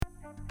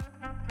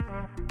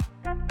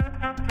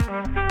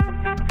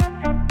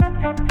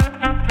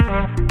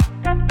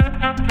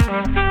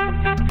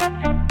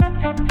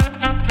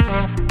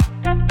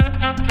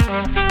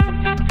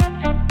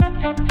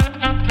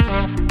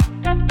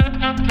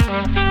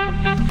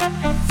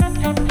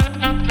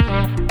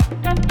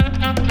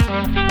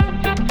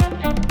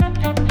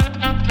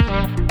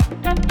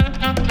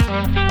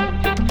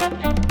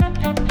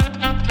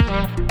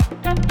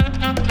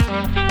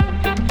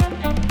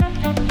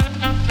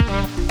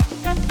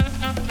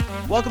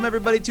Welcome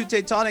everybody to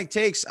Tectonic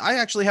Takes. I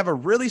actually have a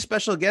really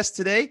special guest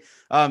today.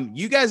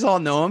 You guys all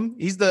know him.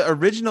 He's the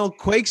original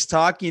Quakes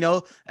Talk,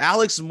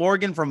 Alex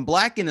Morgan from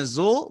Black and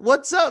Azul.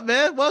 What's up,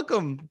 man?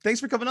 Welcome. Thanks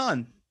for coming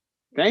on.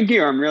 Thank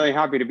you. I'm really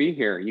happy to be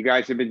here. You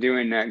guys have been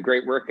doing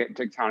great work at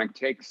Tectonic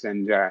Takes,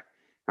 and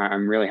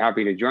I'm really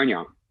happy to join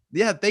y'all.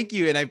 Yeah, thank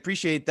you. And I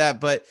appreciate that.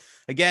 But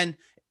again,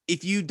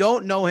 if you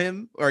don't know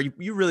him, or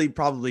you really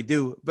probably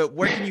do, but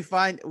where can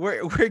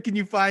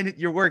you find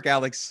your work,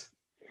 Alex?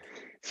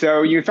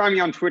 So you can find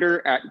me on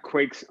Twitter at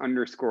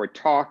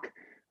Quakes_talk.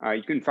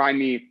 You can find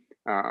me,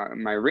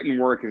 my written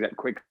work is at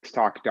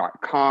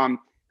quakestalk.com.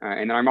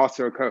 And then I'm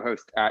also a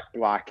co-host at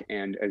Black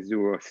and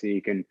Azul. So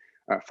you can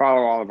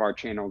follow all of our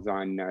channels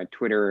on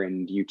Twitter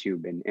and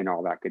YouTube and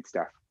all that good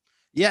stuff.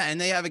 Yeah,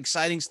 and they have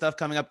exciting stuff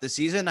coming up this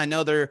season. I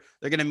know they're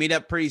going to meet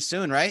up pretty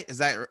soon, right? Is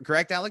that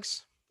correct,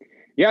 Alex?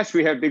 Yes,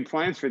 we have big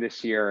plans for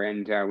this year,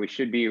 and we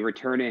should be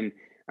returning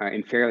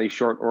in fairly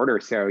short order.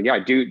 So yeah,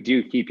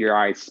 do keep your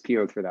eyes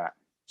peeled for that.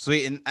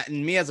 Sweet.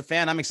 And me as a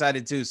fan, I'm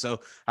excited too.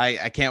 So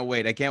I can't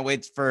wait. I can't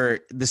wait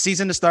for the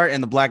season to start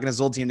and the Black and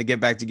Azul team to get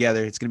back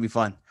together. It's going to be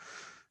fun.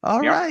 All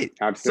right.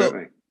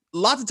 Absolutely. So, a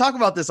lot to talk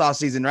about this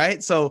offseason,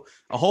 right? So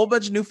a whole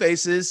bunch of new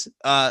faces,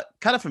 kind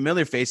of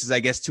familiar faces,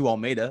 I guess, to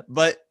Almeyda,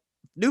 but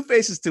new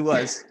faces to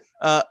us.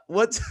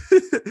 What's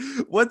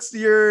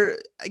your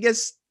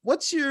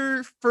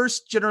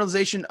first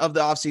generalization of the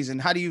offseason?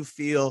 How do you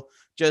feel?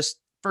 Just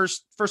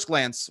first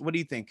glance, what do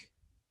you think?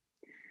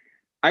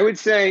 I would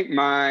say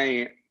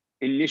my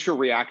initial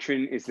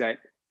reaction is that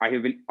I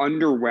have been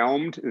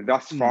underwhelmed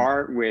thus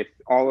far with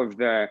all of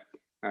the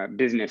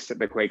business that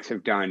the Quakes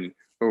have done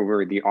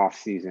over the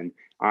offseason.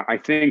 I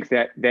think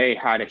that they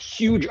had a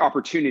huge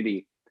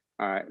opportunity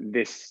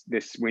this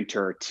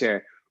winter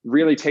to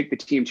really take the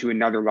team to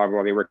another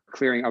level. They were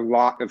clearing a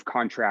lot of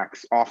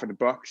contracts off of the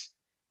books.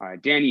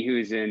 Danny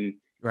Huizen,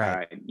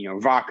 right.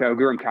 Vako,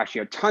 Guram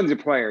Cascio, tons of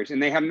players.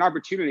 And they had an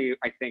opportunity,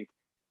 I think,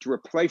 to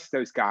replace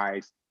those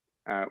guys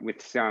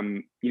with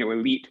some,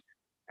 elite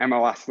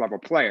MLS level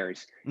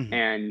players. Mm-hmm.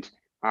 And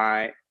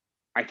I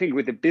think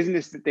with the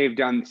business that they've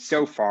done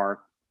so far,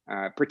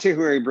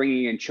 particularly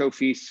bringing in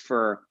Chofis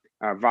for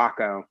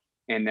Vako,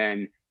 and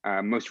then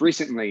most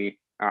recently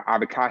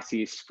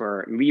Abakasis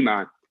for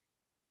Lima,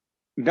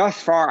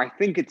 thus far, I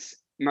think it's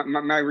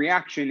my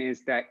reaction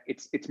is that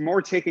it's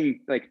more taking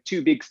like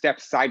two big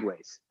steps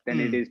sideways than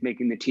it is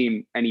making the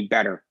team any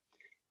better.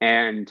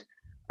 And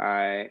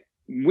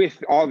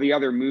with all the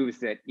other moves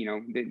that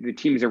the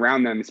teams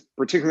around them,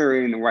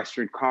 particularly in the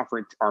Western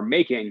Conference, are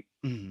making,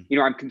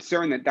 I'm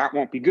concerned that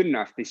won't be good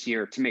enough this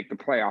year to make the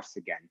playoffs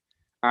again.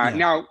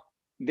 Now,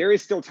 there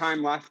is still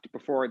time left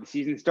before the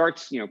season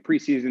starts.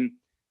 Preseason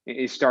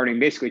is starting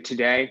basically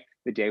today,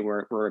 the day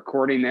we're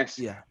recording this.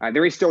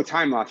 There is still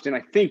time left, and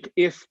I think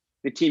if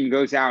the team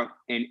goes out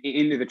and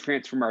into the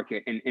transfer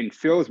market and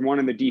fills one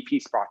of the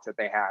DP spots that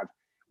they have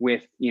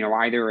with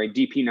either a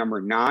DP number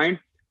 9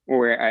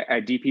 or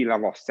a DP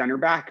level center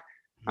back,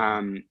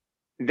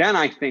 then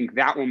I think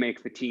that will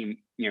make the team,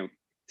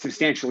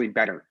 substantially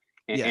better.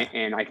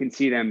 And I can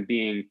see them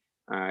being,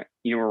 a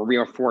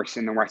real force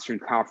in the Western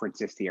Conference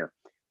this year.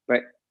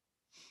 But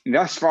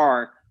thus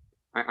far,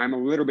 I'm a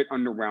little bit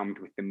underwhelmed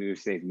with the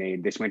moves they've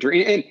made this winter.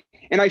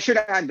 And I should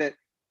add that,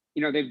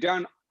 they've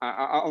done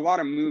a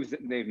lot of moves that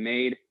they've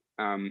made,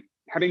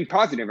 having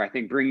positive. I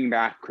think bringing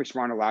back Chris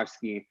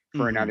Wondolowski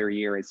for another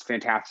year is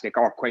fantastic.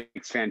 All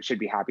Quakes fans should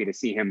be happy to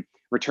see him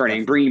returning.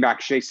 Definitely. Bringing back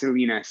Shea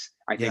Salinas,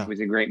 I think, was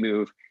a great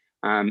move.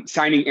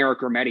 Signing Eric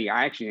Rometti,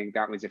 I actually think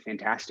that was a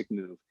fantastic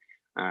move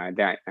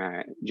that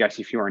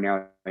Jesse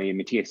Fiorinelli and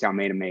Matias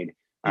Almeyda made.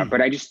 But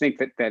I just think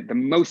that the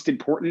most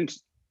important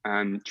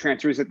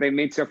transfers that they've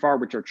made so far,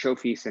 which are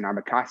Chofis and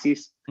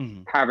Abakasis,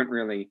 haven't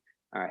really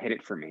hit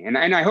it for me. And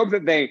I hope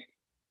that they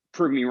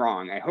prove me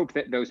wrong. I hope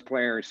that those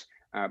players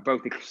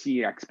both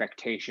exceed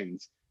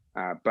expectations.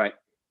 But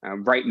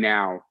right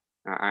now,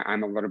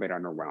 I'm a little bit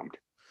underwhelmed.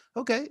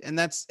 Okay, and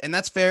that's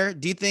fair.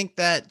 Do you think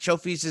that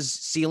Chofis'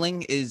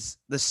 ceiling is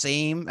the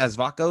same as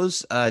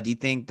Vako's? Do you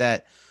think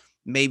that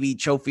maybe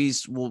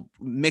Chofis will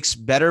mix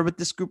better with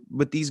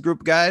these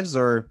group guys,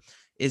 or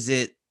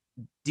do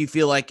you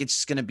feel like it's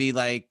just going to be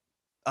like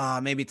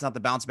maybe it's not the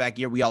bounce back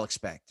year we all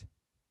expect?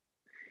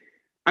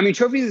 I mean,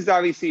 Chofis is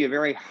obviously a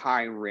very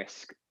high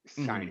risk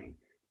signing,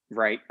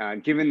 right?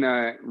 Given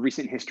the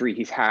recent history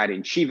he's had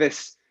in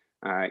Chivas,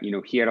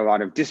 he had a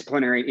lot of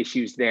disciplinary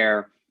issues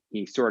there.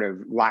 He sort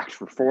of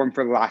lacked reform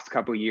for the last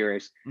couple of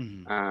years.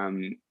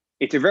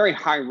 It's a very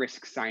high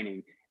risk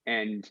signing.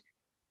 And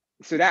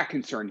so that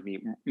concerned me,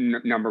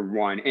 number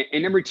one.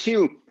 And number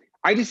two,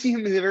 I just see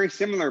him as a very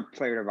similar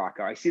player to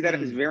Vaca. I see that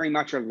as very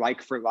much a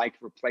like for like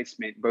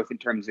replacement, both in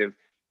terms of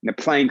the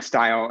playing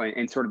style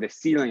and sort of the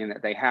ceiling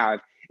that they have.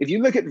 If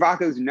you look at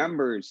Vaca's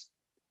numbers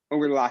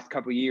over the last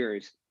couple of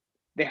years,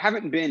 they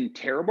haven't been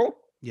terrible.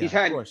 Yeah, he's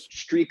had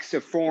streaks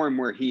of form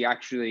where he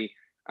actually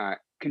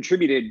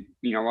contributed,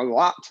 a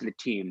lot to the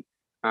team.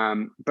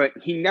 But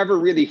he never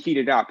really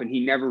heated up and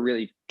he never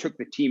really took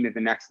the team to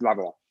the next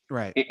level.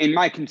 Right. And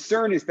my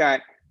concern is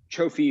that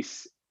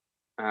Chofis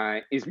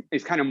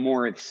is kind of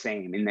more of the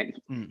same in that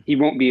he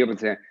won't be able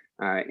to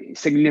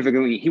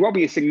he won't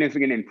be a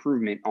significant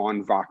improvement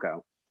on Vaca.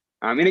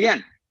 And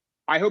again,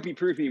 I hope he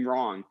proves me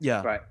wrong.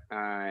 Yeah. But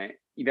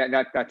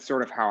that's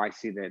sort of how I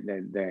see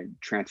the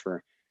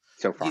transfer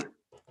so far.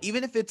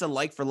 Even if it's a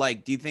like for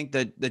like, do you think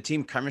that the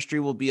team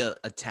chemistry will be a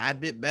tad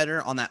bit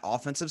better on that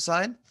offensive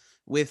side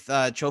with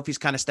Chofis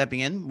kind of stepping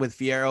in, with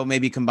Fierro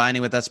maybe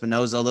combining with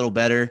Espinoza a little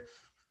better?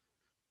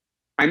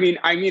 I mean,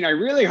 I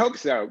really hope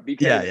so,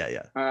 because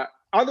yeah.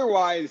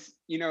 Otherwise,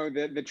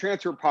 the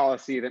transfer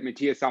policy that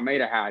Matias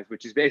Almeyda has,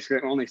 which is basically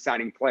only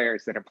signing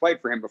players that have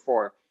played for him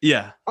before.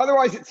 Yeah.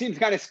 Otherwise, it seems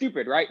kind of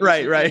stupid, right?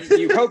 Right.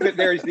 You hope that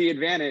there's the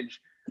advantage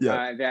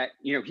that,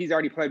 he's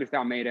already played with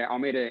Almeyda.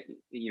 Almeyda,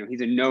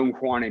 he's a known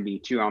quantity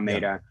to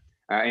Almeyda,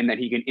 and that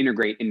he can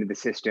integrate into the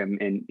system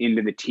and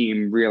into the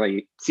team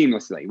really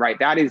seamlessly, right?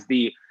 That is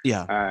the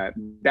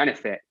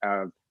benefit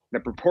of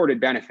the purported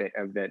benefit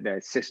of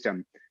the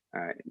system.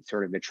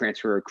 Sort of the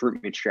transfer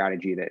recruitment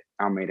strategy that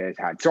Almeyda has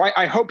had. So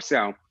I hope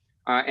so.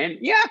 And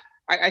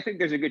I think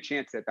there's a good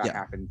chance that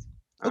happens.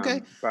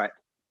 Okay. But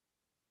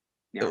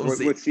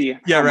we'll see.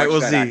 Yeah, right.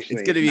 We'll see. It's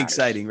going to be matters.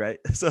 exciting, right?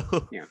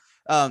 So,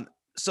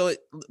 so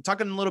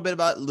talking a little bit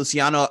about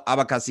Luciano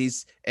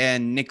Abacasis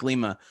and Nick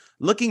Lima,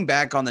 looking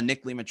back on the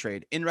Nick Lima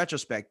trade in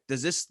retrospect,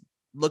 does this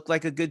look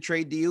like a good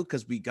trade to you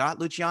because we got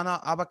Luciano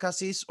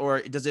Abacasis, or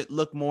does it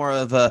look more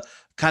of a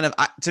kind of,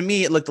 to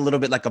me, it looked a little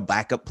bit like a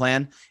backup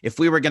plan? If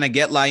we were going to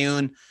get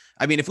Layun,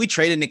 I mean, if we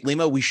traded Nick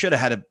Lima, we should have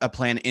had a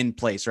plan in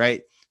place,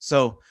 right?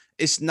 So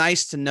it's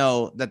nice to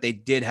know that they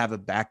did have a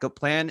backup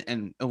plan,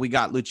 and we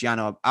got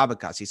Luciano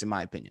Abacasis, in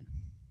my opinion.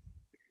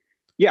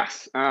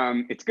 Yes.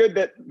 It's good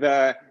that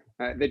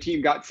the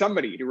team got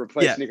somebody to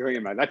replace Nick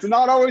Lima. That's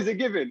not always a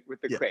given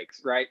with the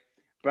Quakes, right?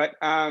 But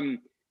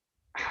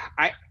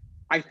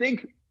I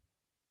think,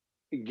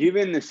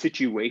 given the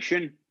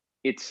situation,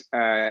 it's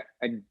a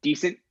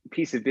decent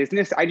piece of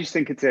business. I just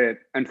think it's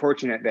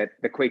unfortunate that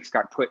the Quakes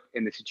got put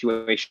in the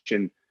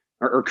situation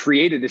or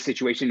created the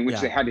situation in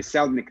which they had to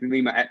sell Nick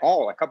Lima at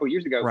all. A couple of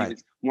years ago, he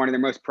was one of their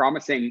most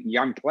promising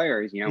young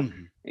players.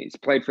 He's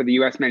played for the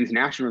U.S. men's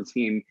national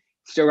team,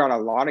 still got a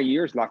lot of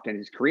years left in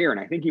his career, and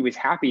I think he was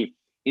happy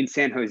in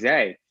San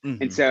Jose.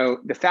 And so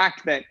the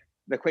fact that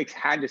the Quakes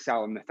had to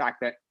sell him, the fact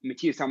that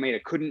Matias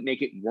Almeyda couldn't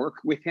make it work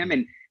with him,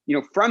 and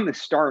from the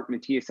start,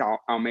 Matias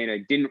Almeyda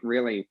didn't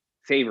really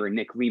favor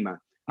Nick Lima.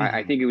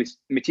 I think it was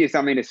Matias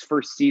Almeyda's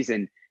first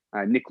season.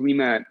 Nick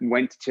Lima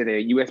went to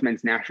the U.S.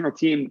 men's national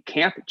team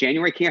camp,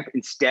 January camp,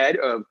 instead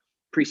of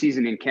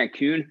preseason in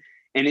Cancun.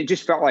 And it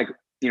just felt like,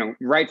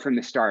 right from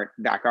the start,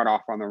 that got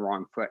off on the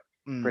wrong foot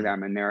for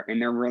them. And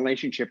their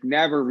relationship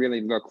never really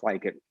looked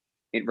like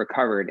it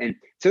recovered. And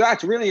so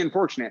that's really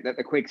unfortunate that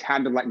the Quakes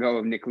had to let go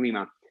of Nick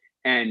Lima.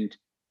 And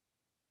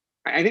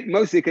I think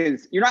mostly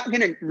because you're not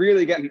going to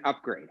really get an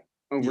upgrade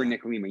over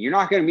Nick Lima. You're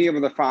not going to be able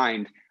to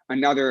find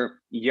another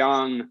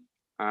young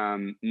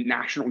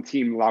national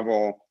team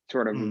level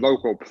sort of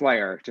local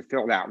player to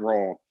fill that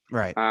role.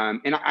 Right.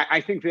 And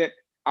I think that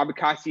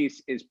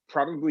Abacasis is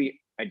probably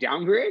a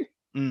downgrade,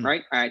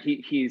 right?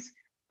 He's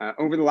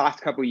over the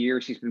last couple of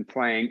years, he's been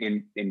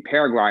playing in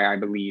Paraguay, I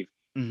believe.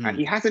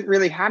 He hasn't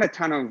really had a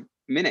ton of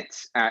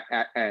minutes at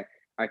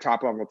a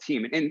top level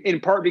team, and in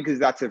part because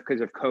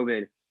because of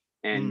COVID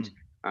and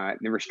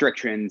the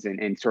restrictions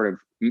and sort of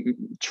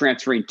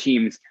transferring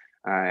teams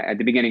at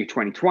the beginning of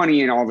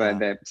 2020 and all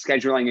the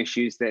scheduling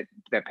issues that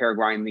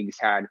Paraguayan leagues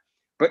had.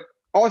 But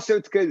also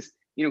it's because,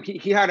 I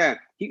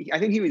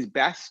think he was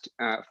best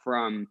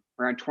from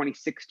around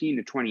 2016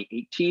 to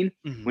 2018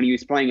 when he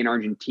was playing in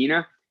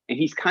Argentina. And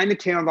he's kind of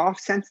tailed off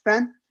since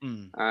then.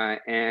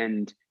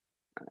 And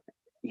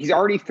he's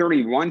already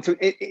 31. So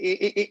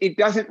it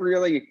doesn't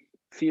really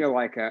feel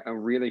like a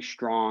really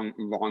strong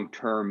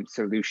long-term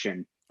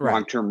solution,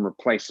 long-term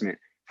replacement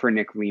for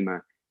Nick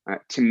Lima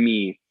to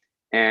me.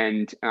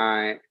 And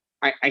I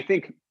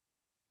think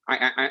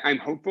I'm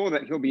hopeful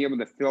that he'll be able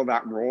to fill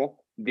that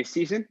role this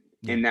season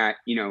and that,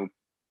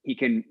 he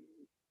can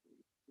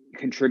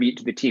contribute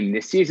to the team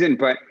this season,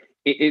 but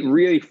it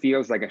really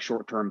feels like a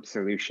short-term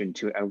solution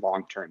to a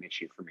long-term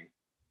issue for me.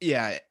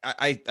 Yeah,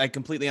 I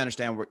completely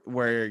understand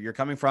where you're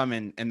coming from,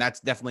 and that's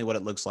definitely what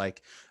it looks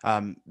like.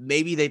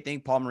 Maybe they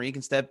think Paul Marie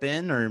can step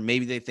in, or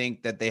maybe they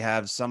think that they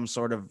have some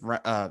sort of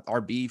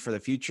RB for the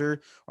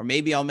future, or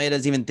maybe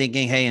Almeyda's even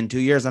thinking, hey, in 2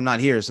 years I'm not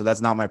here, so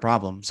that's not my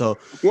problem. So,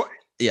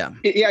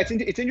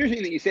 it's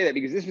interesting that you say that,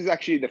 because this was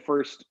actually the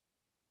first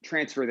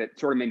transfer that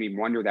sort of made me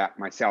wonder that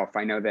myself.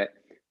 I know that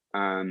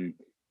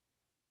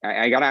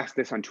I got asked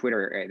this on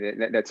Twitter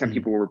that some Mhm.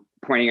 people were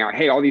pointing out,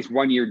 hey, all these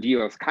 1-year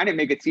deals kind of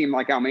make it seem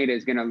like Almeida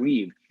is going to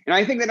leave. And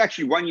I think that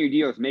actually 1-year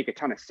deals make a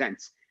ton of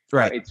sense.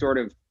 Right. It sort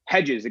of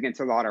hedges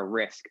against a lot of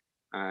risk.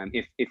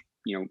 If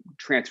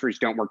transfers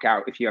don't work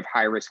out, if you have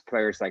high risk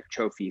players like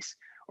Chofis,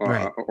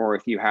 Right. or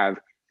if you have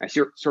a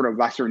sort of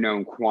lesser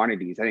known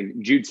quantities. I think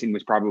Judson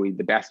was probably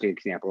the best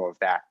example of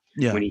that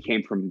Yeah. when he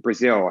came from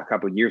Brazil a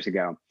couple of years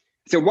ago.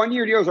 So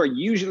 1-year deals are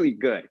usually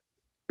good,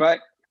 but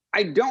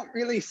I don't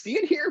really see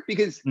it here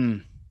because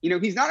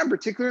he's not a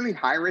particularly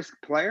high risk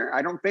player,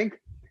 I don't think,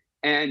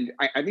 and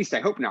at least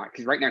I hope not,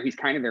 because right now he's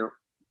kind of their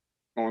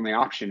only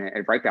option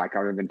at right back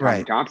other than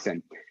Tommy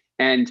Thompson,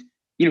 and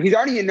he's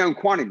already a known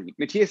quantity.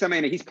 Matias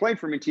Almeida, he's played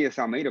for Matias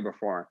Almeida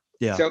before,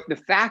 so the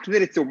fact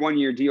that it's a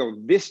 1-year deal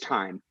this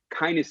time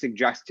kind of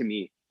suggests to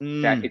me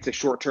that it's a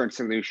short-term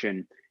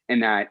solution,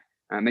 and that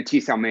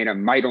Matias Almeida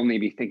might only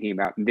be thinking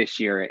about this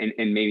year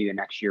and maybe the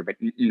next year, but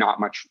not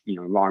much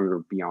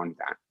longer beyond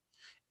that.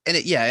 And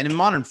and in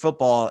modern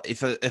football,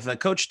 if a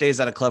coach stays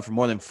at a club for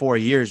more than 4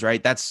 years,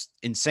 right, that's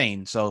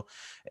insane. So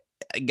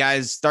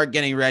guys, start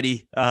getting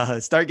ready.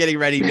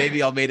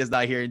 Maybe Almeida's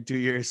not here in 2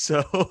 years.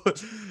 So,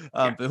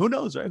 but who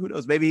knows, right? Who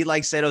knows? Maybe he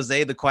likes San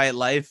Jose, the quiet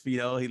life. He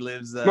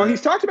lives. Well,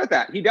 he's talked about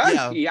that. He does.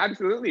 Yeah. He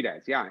absolutely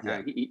does.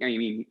 Yeah.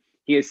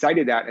 He has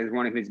cited that as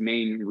one of his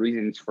main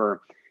reasons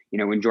for,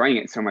 enjoying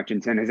it so much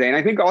in San Jose. And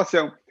I think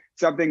also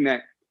something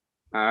that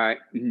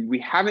we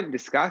haven't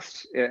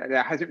discussed,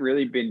 that hasn't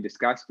really been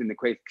discussed in the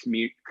Quake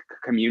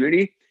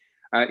community,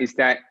 is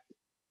that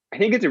I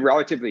think it's a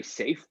relatively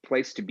safe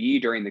place to be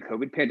during the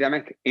COVID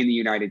pandemic in the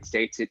United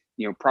States. It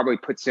probably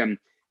puts him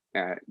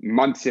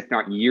months, if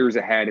not years,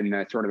 ahead in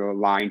the sort of the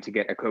line to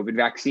get a COVID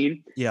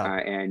vaccine. Yeah,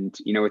 and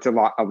it's a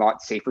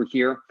lot safer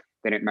here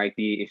than it might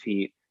be if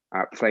he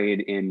played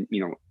in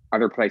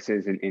other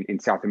places in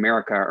South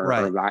America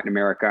or Latin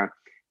America.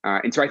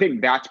 And so I think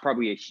that's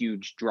probably a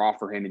huge draw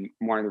for him, and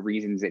one of the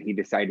reasons that he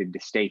decided to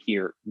stay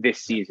here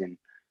this season.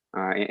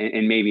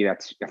 And maybe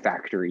that's a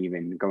factor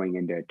even going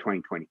into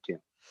 2022.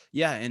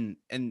 Yeah, and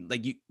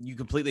like you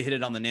completely hit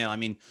it on the nail. I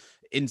mean,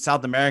 in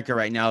South America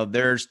right now,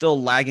 they're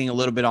still lagging a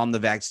little bit on the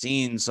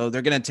vaccine, so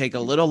they're going to take a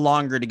little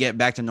longer to get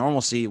back to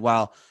normalcy,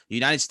 while the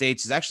United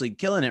States is actually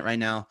killing it right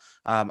now.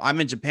 I'm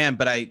in Japan,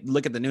 but I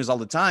look at the news all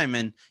the time,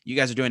 and you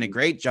guys are doing a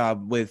great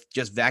job with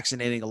just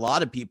vaccinating a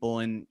lot of people.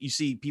 And you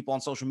see people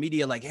on social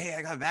media like, hey,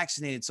 I got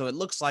vaccinated. So it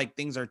looks like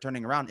things are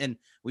turning around, and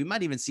we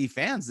might even see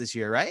fans this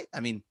year, right?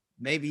 I mean,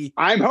 maybe.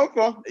 I'm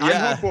hopeful. Yeah.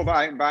 I'm hopeful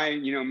by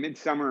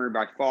midsummer or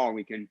by fall,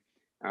 we can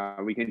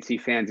see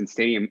fans in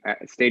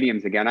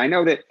stadiums again. I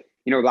know that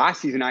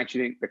last season, I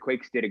actually think the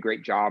Quakes did a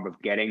great job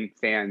of getting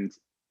fans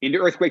into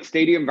Earthquake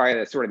Stadium via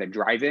the sort of the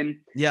drive-in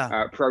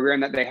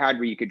program that they had,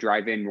 where you could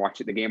drive in, watch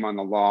the game on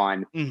the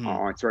lawn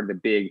on sort of the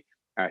big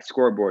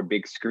scoreboard,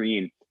 big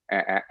screen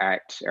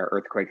at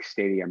Earthquake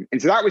Stadium,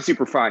 and so that was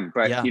super fun.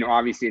 But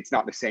obviously, it's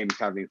not the same as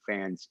having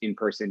fans in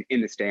person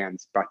in the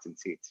stands, butts and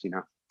seats.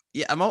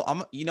 Yeah, I'm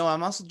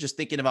also just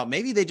thinking about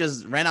maybe they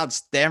just rent out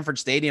Stanford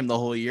Stadium the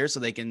whole year so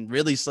they can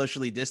really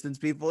socially distance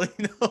people.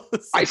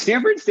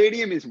 Stanford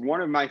Stadium is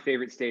one of my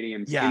favorite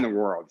stadiums in the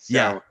world.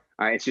 So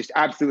it's just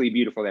absolutely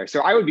beautiful there.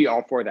 So I would be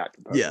all for that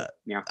proposal.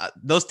 Yeah.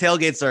 Those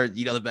tailgates are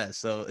the best.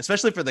 So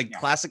especially for the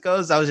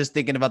Classicos, I was just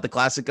thinking about the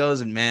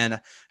Classicos, and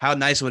man, how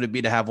nice would it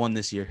be to have one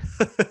this year?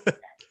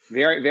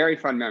 Very, very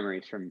fun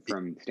memories from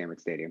Stanford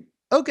Stadium.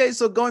 Okay,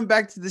 so going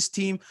back to this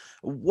team,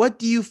 what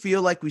do you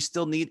feel like we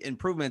still need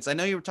improvements? I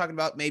know you were talking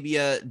about maybe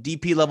a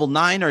DP level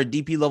 9 or a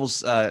DP level,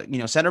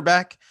 center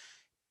back.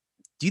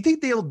 Do you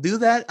think they'll do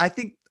that? I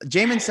think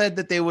Jamin said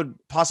that they would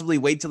possibly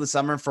wait till the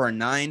summer for a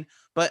 9,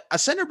 but a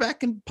center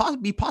back can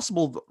be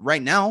possible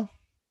right now.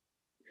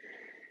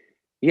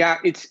 Yeah,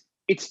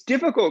 it's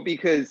difficult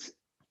because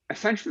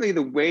essentially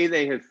the way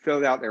they have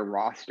filled out their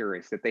roster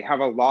is that they have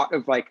a lot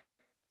of like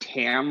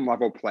TAM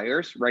level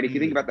players, right? If you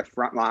think about the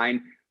front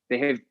line, they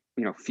have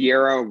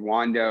Fierro,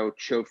 Wando,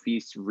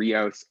 Chofis,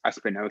 Rios,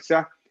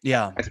 Espinosa.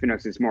 Yeah.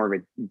 Espinosa is more of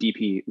a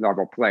DP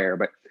level player,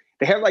 but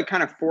they have like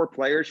kind of 4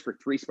 players for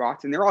 3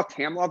 spots, and they're all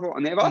TAM level,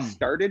 and they've all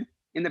started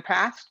in the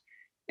past.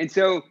 And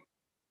so,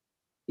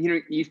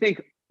 you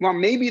think, well,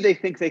 maybe they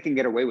think they can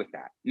get away with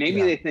that.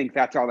 Maybe they think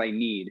that's all they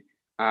need.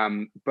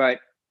 But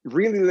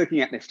really looking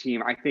at this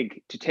team, I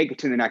think to take it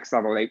to the next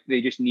level,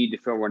 they just need to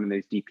fill one of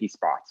those DP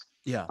spots.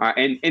 Yeah.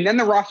 And then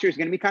the roster is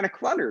going to be kind of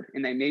cluttered,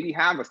 and they maybe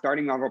have a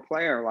starting level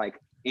player like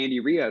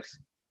Andy Rios,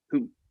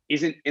 who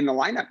isn't in the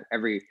lineup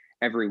every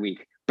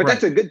week. But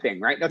that's a good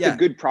thing, right? That's a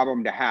good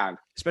problem to have.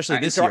 Especially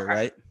this year,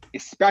 right?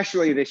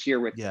 Especially this year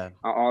with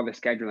all the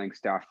scheduling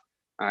stuff.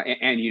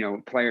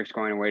 And players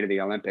going away to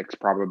the Olympics,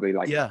 probably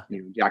like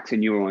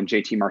Jackson Ewell and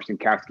JT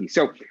Marcinkowski.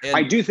 So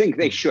I do think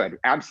they should.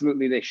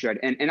 Absolutely they should.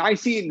 And I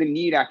see the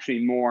need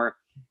actually more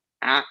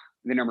at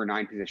the number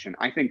 9 position.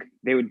 I think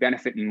they would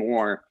benefit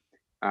more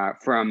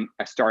from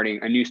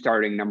a new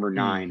starting number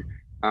 9.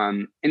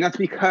 And that's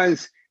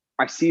because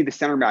I see the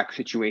center back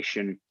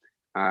situation.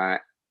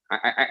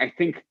 I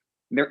think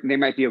they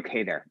might be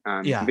okay there.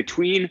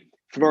 Between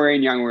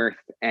Florian Jungwirth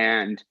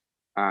and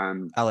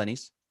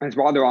Alanis.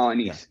 Oswaldo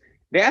Alanis. Yeah.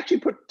 They actually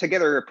put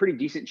together a pretty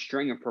decent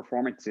string of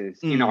performances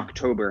in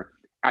October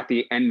at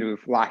the end of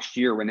last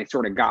year when they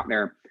sort of got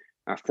their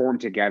form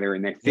together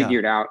and they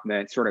figured out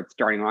the sort of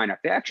starting lineup.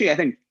 They actually, I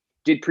think,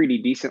 did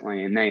pretty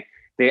decently, and they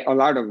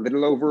allowed a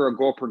little over a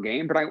goal per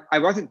game, but I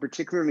wasn't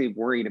particularly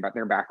worried about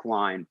their back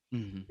line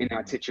in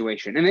that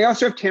situation. And they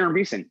also have Tanner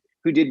Beeson,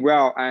 who did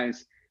well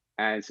as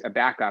a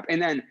backup.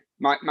 And then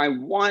my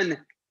one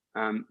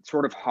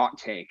sort of hot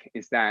take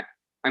is that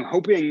I'm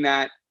hoping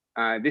that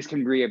this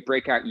can be a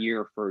breakout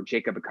year for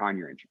Jacob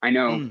Akonurich. I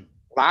know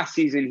last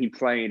season he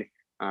played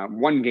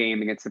one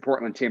game against the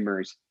Portland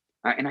Timbers,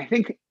 and I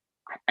think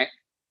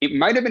it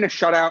might have been a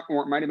shutout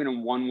or it might have been a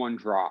 1-1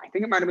 draw. I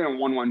think it might have been a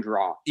 1-1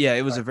 draw. Yeah,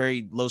 it was a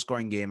very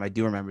low-scoring game. I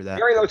do remember that.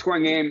 Very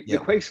low-scoring game. Yep.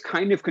 The Quakes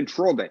kind of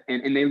controlled it,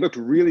 and they looked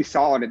really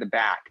solid at the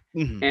back.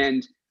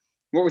 And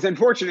what was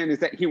unfortunate is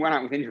that he went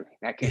out with injury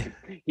that game.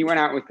 He went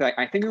out with,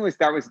 I think that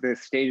was the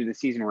stage of the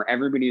season where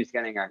everybody was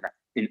getting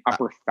an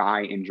upper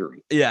thigh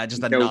injury. Yeah,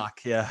 just a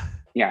knock. Yeah.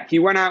 Yeah, he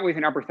went out with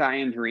an upper thigh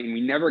injury, and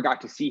we never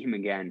got to see him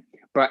again.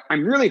 But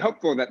I'm really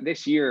hopeful that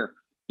this year,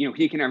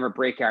 he can have a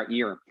breakout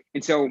year.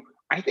 And so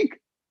I think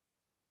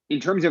in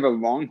terms of a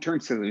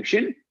long-term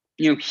solution,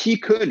 he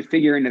could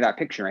figure into that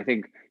picture. I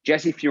think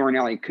Jesse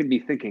Fiorinelli could be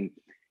thinking,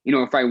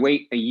 if I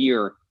wait a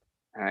year,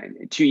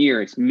 2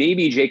 years,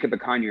 maybe Jacob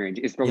Akonurich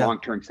is the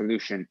long-term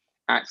solution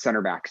at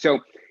center back. So,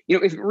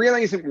 if it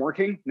really isn't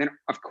working, then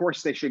of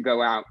course they should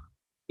go out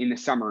in the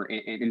summer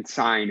and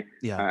sign,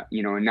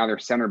 another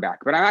center back.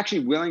 But I'm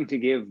actually willing to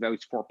give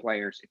those 4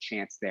 players a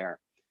chance there.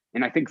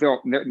 And I think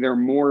they're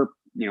more,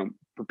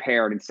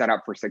 prepared and set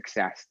up for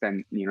success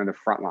than, the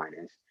front line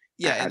is.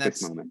 Yeah, at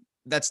this moment.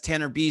 That's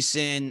Tanner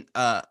Beeson,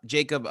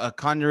 Jacob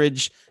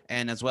Akonurich,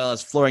 and as well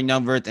as Florian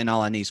Neuwirth and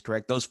Alanis,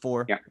 correct? Those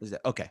 4? Yeah. Is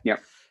that okay? Yeah.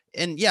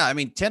 And yeah, I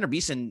mean, Tanner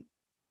Beeson,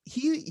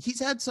 he's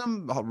had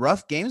some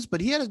rough games, but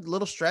he had a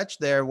little stretch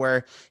there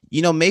where,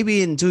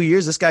 maybe in 2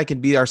 years, this guy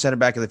could be our center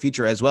back of the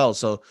future as well.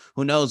 So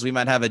who knows? We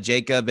might have a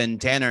Jacob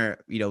and Tanner,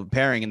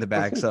 pairing in the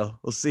back. So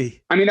we'll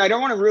see. I mean, I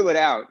don't want to rule it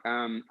out.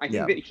 I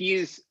think that he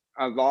is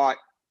a lot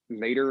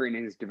later in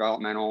his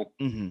developmental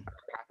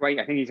pathway.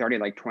 I think he's already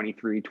like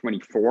 23,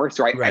 24.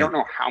 So I don't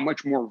know how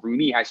much more room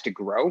he has to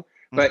grow,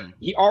 but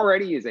he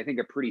already is, I think,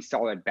 a pretty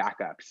solid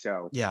backup.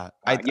 So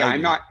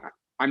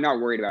I'm not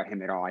worried about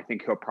him at all. I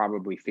think he'll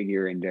probably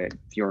figure into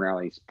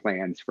Fiorinelli's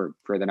plans for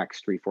the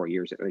next 3-4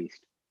 years at least.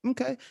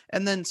 Okay.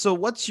 And then, so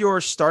what's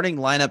your starting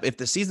lineup? If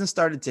the season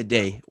started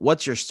today,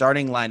 what's your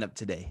starting lineup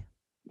today?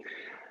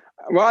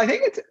 Well, I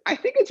think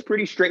it's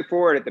pretty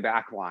straightforward at the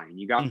back line.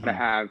 You got to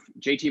have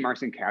JT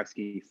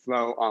Marcinkowski,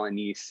 Flo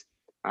Alanis,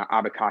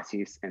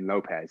 Abakasis, and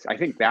Lopez. I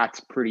think that's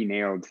pretty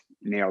nailed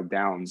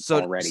down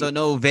already. So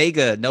no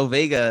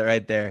Vega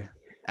right there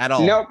at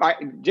all. Nope.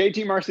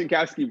 JT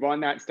Marcinkowski won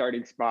that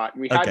starting spot.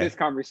 We had this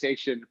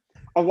conversation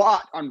a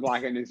lot on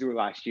Black and Azul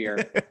last year.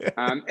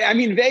 I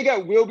mean, Vega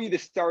will be the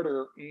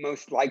starter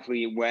most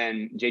likely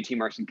when JT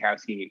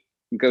Marcinkowski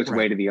goes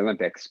away to the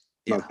Olympics,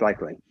 most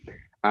likely.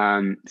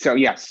 So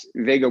yes,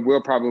 Vega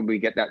will probably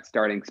get that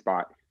starting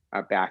spot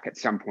back at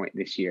some point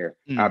this year.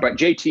 But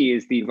JT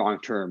is the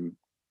long-term,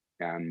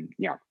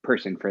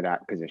 person for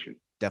that position.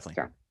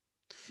 Definitely.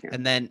 So,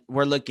 And then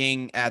we're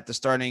looking at the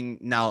starting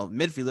now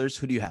midfielders.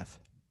 Who do you have?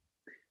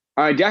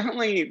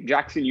 Definitely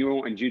Jackson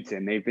Ewell and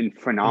Judson. They've been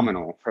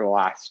phenomenal for the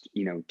last,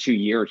 2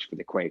 years for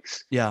the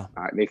Quakes. Yeah.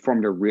 They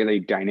formed a really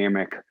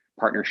dynamic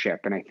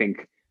partnership. And I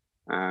think,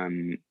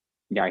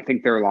 I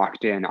think they're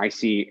locked in. I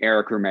see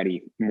Eric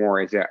Remedi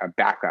more as a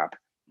backup.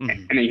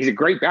 And he's a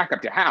great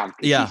backup to have.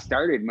 He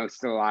started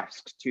most of the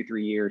last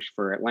 2-3 years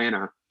for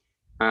Atlanta.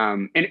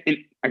 And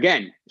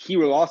again, he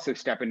will also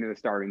step into the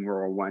starting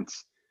role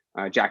once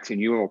Jackson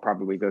Ewell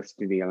probably goes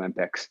to the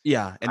Olympics.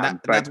 Yeah. And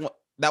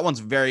that one's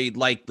very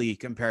likely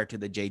compared to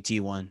the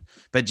JT one,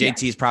 but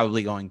JT is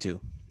probably going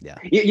to.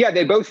 Yeah.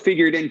 They both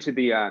figured into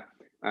the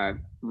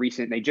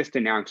they just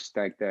announced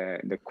like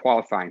the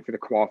qualifying for the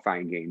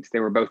qualifying games. They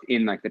were both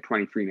in like the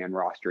 23-man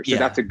roster. So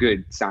that's a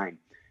good sign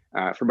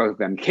for both of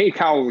them. Cade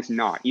Cowell was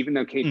not, even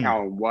though Cade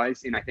Cowell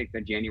was in, I think,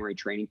 the January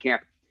training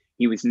camp,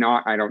 he was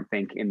not, I don't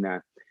think, in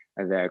the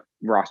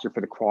roster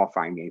for the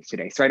qualifying games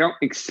today. So I don't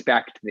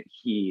expect that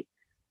he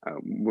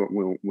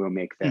will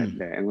make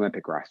the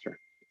Olympic roster.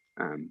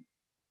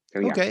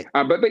 Okay.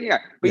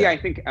 I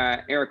think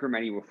Eric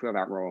Remedi will fill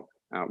that role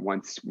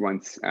once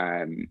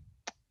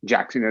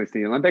Jackson goes to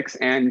the Olympics,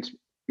 and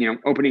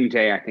opening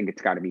day, I think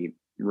it's got to be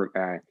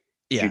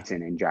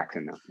Judson and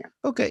Jackson though. Yeah.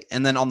 Okay,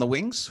 and then on the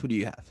wings, who do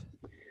you have?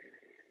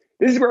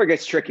 This is where it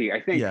gets tricky. I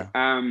think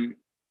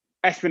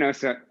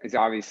Espinosa is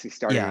obviously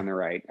starting on the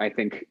right. I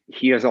think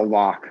he is a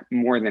lock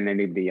more than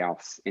anybody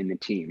else in the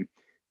team.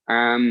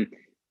 On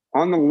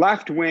the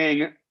left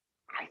wing,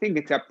 I think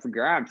it's up for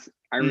grabs.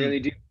 I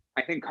really do.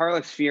 I think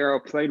Carlos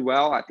Fierro played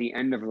well at the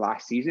end of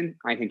last season.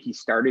 I think he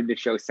started to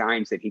show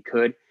signs that he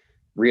could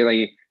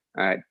really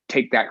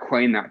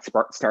claim that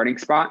starting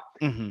spot.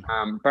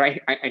 But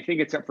I think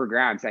it's up for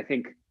grabs. I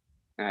think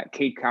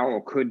Cade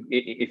Cowell could,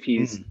 if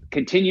he's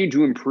continued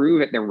to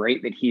improve at the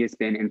rate that he has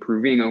been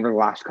improving over the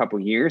last couple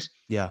of years,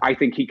 I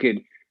think he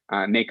could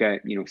make a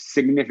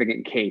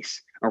significant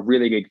case, a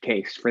really good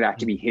case for that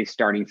to be his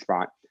starting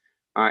spot.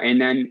 And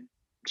then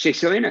Shea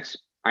Salinas.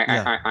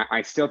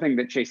 I still think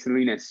that Shea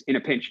Salinas in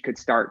a pinch could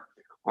start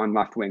on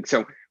left wing.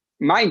 So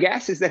my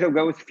guess is that he'll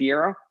go with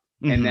Fierro,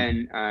 and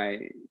then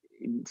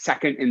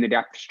second in the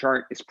depth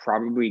chart is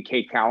probably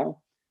Cade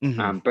Cowell.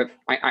 But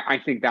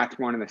I think that's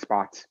one of the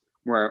spots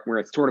where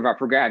it's sort of up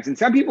for grabs. And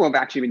some people have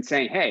actually been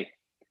saying, hey,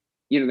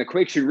 the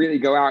Quakes should really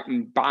go out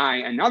and buy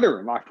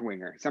another left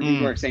winger. Some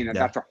people are saying that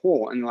that's a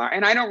hole in the line.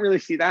 And I don't really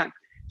see that,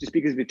 just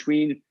because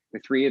between the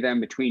three of them,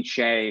 between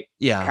Shea,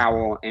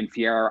 Cowell, and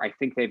Fierro, I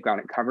think they've got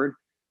it covered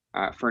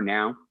for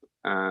now.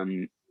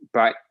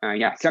 But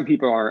some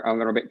people are a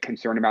little bit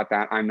concerned about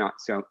that. I'm not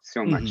so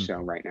much so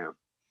right now.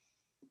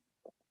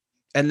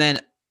 And then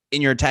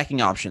in your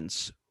attacking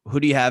options, who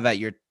do you have at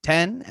your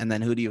 10? And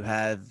then who do you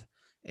have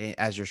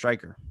as your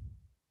striker?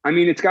 I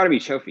mean, it's got to be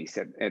Chofis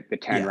at the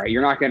 10, right?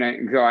 You're not going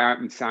to go out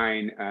and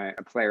sign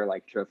a player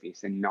like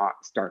Chofis and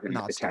not start him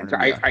at the 10. So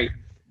I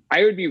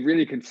would be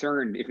really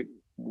concerned if it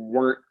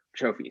weren't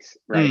Chofis,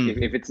 right?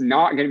 If it's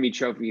not going to be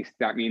Chofis,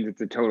 that means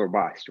it's a total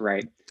bust,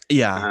 right?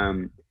 Yeah.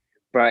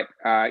 But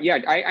I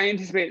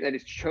anticipate that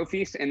it's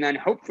Chofis, and then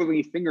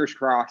hopefully, fingers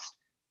crossed,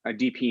 a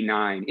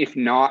DP9. If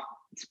not,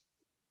 it's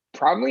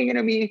probably going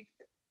to be.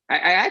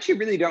 I actually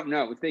really don't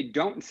know. If they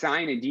don't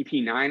sign a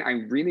DP9, I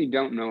really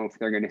don't know if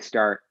they're going to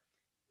start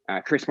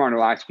Chris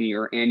Martelowski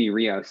or Andy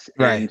Rios.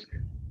 Right. And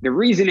the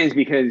reason is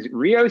because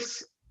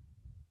Rios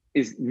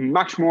is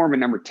much more of a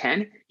number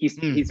 10.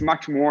 He's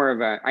much more of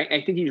a.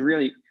 I think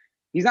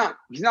he's not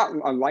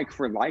a like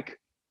for like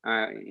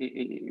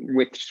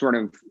with sort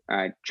of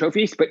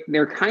Chofis, but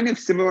they're kind of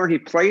similar. He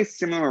plays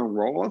similar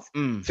roles.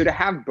 So to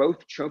have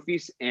both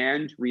Chofis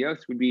and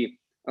Rios would be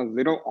a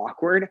little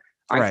awkward.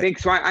 I think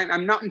so.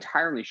 I'm not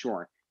entirely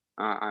sure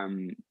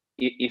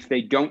if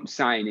they don't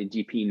sign a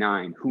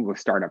DP9, who will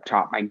start up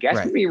top. My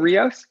guess would be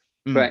Rios,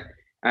 but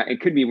it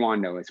could be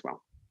Wando as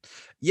well.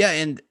 Yeah,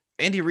 and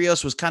Andy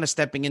Rios was kind of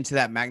stepping into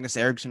that Magnus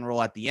Eriksson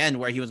role at the end,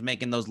 where he was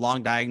making those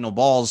long diagonal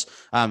balls.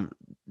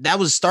 That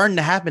was starting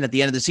to happen at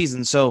the end of the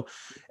season. So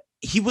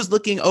he was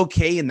looking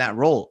okay in that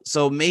role.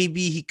 So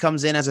maybe he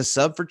comes in as a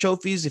sub for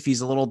Chofis if he's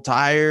a little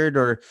tired,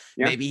 or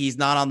maybe he's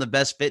not on the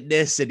best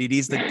fitness and he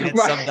needs to get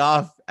subbed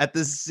off at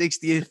the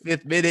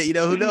 65th minute.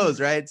 Who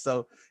knows, right?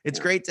 So it's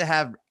great to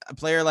have a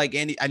player like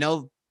Andy. I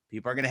know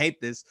people are going to hate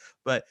this,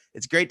 but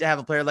it's great to have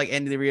a player like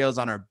Andy Rios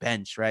on our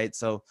bench, right?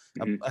 So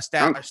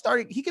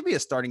he could be a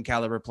starting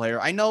caliber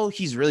player. I know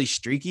he's really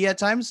streaky at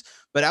times,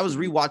 but I was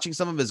rewatching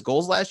some of his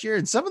goals last year,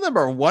 and some of them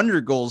are wonder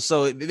goals.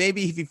 So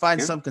maybe if he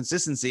finds some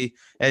consistency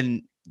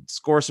and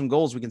score some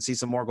goals, we can see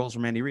some more goals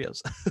from Andy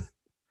Rios.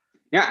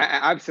 Yeah,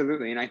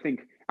 absolutely. And I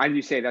think, as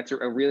you say, that's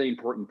a really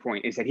important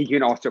point, is that he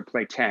can also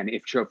play 10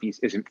 if Chofis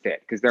isn't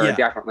fit, because there are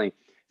definitely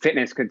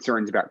fitness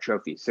concerns about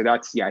Chofis. So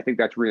I think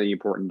that's really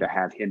important to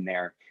have him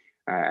there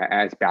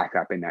as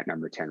backup in that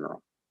number 10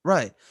 role.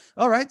 Right.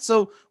 All right.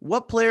 So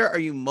what player are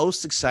you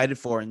most excited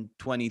for in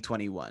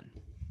 2021?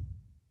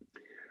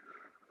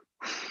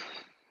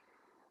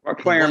 What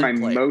player am I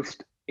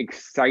most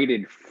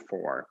excited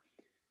for?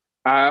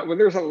 Well,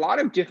 there's a lot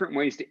of different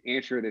ways to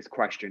answer this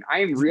question. I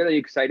am really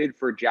excited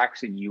for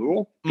Jackson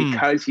Yueill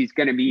because he's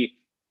going to be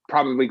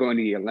probably going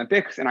to the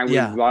Olympics, and I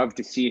would love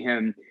to see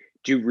him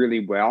do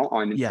really well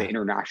on the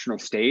international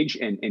stage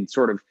and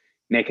sort of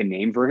make a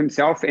name for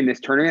himself in this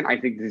tournament. I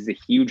think this is a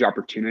huge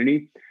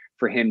opportunity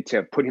for him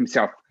to put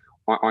himself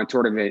on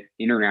sort of an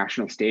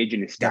international stage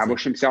and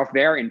establish himself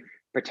there, and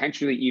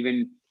potentially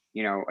even,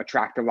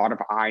 attract a lot of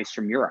eyes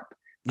from Europe.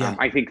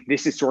 I think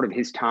this is sort of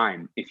his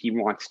time if he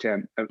wants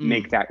to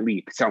make that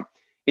leap. So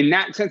in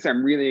that sense,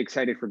 I'm really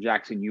excited for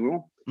Jackson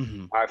Yueill.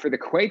 For the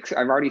Quakes,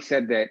 I've already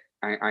said that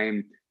I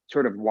am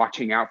sort of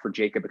watching out for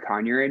Jacob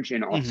Akonurich,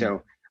 and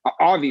also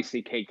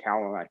obviously Cade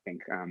Cowell. I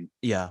think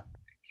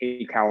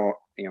Cade Cowell,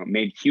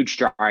 made huge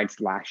strides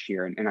last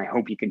year, and I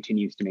hope he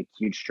continues to make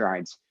huge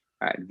strides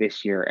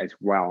this year as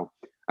well.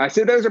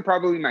 So those are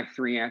probably my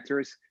three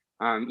answers.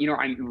 I'm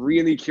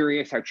really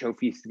curious how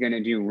Chofis is going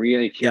to do.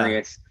 Really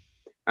curious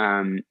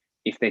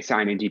if they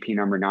sign a DP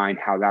number 9,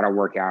 how that'll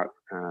work out.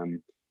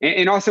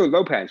 And also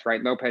Lopez,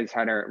 right? Lopez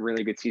had a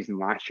really good season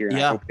last year, and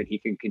I hope that he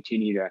can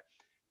continue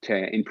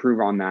to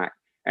improve on that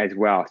as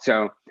well.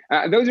 So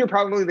those are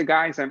probably the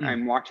guys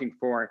I'm watching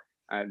for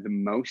the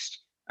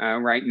most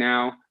right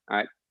now.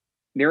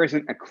 There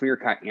isn't a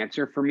clear-cut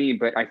answer for me,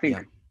 but I think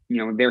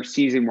their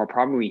season will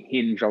probably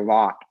hinge a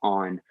lot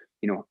on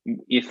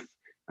if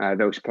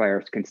those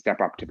players can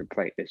step up to the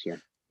plate this year.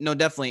 No,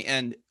 definitely.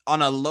 And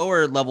on a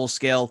lower level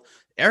scale,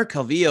 Eric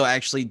Calvillo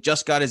actually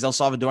just got his El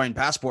Salvadorian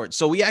passport.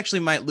 So we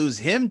actually might lose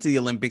him to the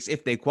Olympics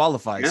if they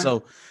qualify. Yeah.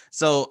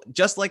 So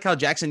just like how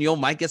Jackson Yueill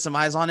might get some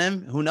eyes on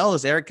him, who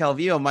knows? Eric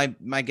Calvillo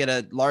might get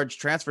a large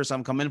transfer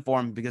sum come in for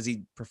him because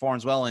he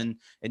performs well in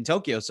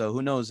Tokyo. So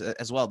who knows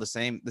as well, the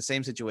same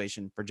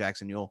situation for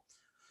Jackson Yueill.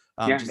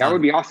 That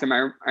would be awesome.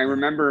 I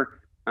remember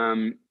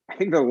I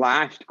think the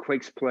last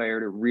Quakes player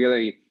to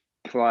really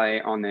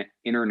play on the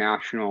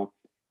international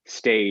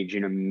stage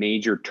in a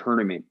major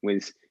tournament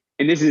was,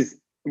 and this is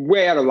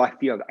way out of left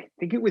field, I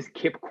think it was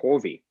Kip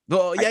Colby.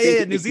 Oh, yeah, I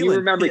think New if Zealand. you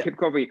remember Yeah. Kip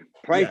Colby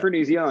playing for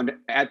New Zealand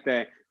I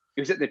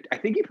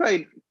think he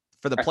played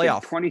for the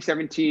playoff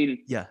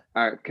 2017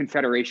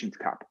 Confederations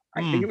Cup.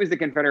 I think it was the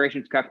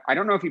Confederations Cup. I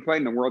don't know if he played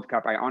in the World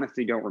Cup. I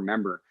honestly don't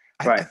remember.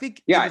 But I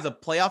think it was a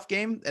playoff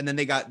game, and then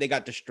they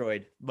got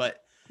destroyed. But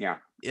yeah,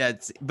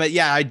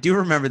 I do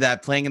remember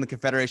that, playing in the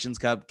Confederations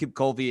Cup, Kip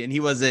Colby, and he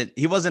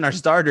wasn't our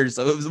starter,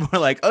 so it was more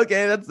like,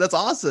 okay, that's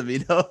awesome,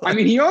 you know. I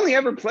mean, he only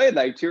ever played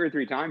like 2 or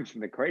 3 times for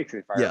the Quakes,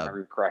 if I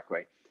remember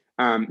correctly.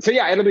 So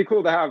yeah, it'll be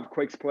cool to have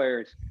Quakes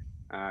players,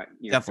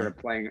 sort of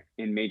playing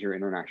in major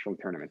international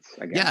tournaments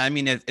again. Yeah, I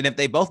mean, if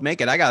they both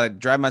make it, I gotta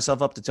drive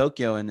myself up to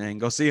Tokyo and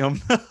go see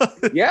them.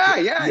 yeah.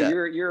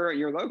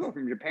 Your logo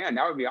from Japan,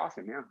 that would be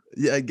awesome.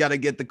 Yeah, I gotta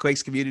get the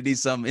Quakes community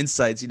some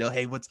insights. You know,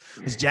 hey, what's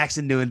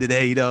Jackson doing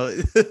today? You know,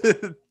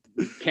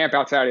 camp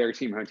outside of your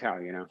team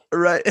hotel. You know,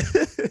 right?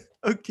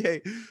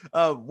 Okay,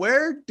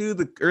 where do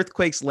the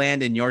Earthquakes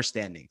land in your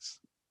standings?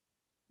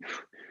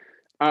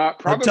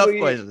 Probably tough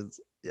questions.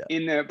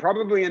 Yeah.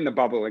 Probably in the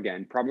bubble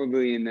again,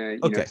 probably in the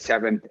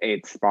 7th,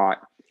 8th spot.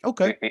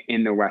 Okay.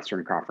 In the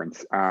Western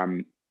Conference.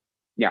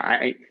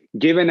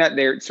 Given that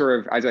they're sort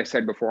of, as I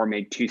said before,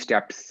 made 2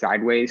 steps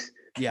sideways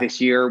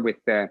this year with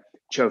the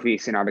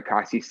Chofis and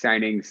Abakasi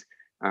signings,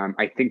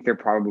 I think they're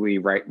probably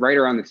right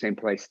around the same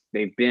place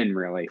they've been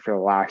really for the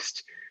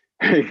last,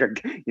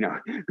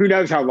 who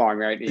knows how long,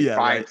 right?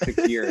 5,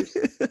 6 years,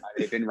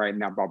 they've been right in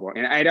that bubble.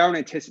 And I don't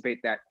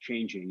anticipate that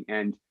changing.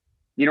 And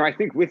I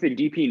think with the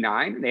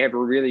DP9, they have a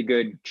really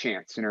good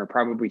chance and are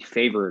probably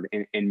favored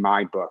in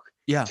my book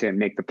to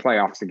make the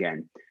playoffs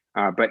again.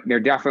 But they're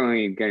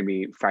definitely going to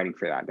be fighting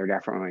for that. They're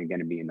definitely going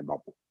to be in the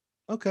bubble.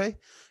 Okay.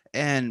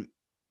 And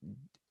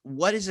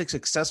what is a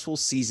successful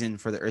season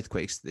for the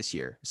Earthquakes this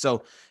year?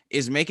 So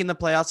is making the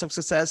playoffs a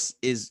success?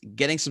 Is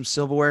getting some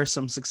silverware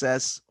some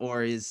success?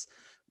 Or is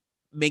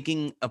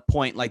making a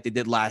point like they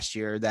did last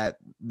year that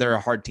they're a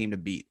hard team to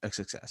beat a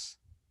success?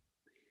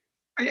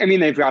 I mean,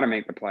 they've got to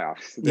make the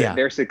playoffs.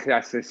 Their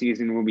success this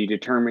season will be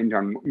determined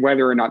on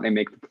whether or not they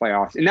make the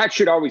playoffs. And that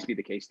should always be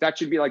the case. That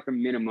should be like the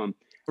minimum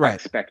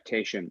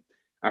expectation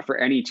for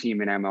any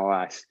team in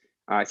MLS.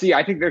 I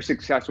think their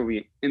success will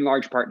be in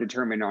large part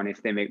determined on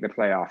if they make the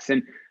playoffs.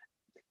 And,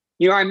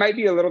 I might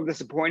be a little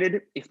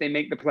disappointed if they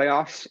make the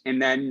playoffs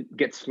and then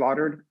get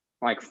slaughtered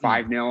like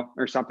 5-0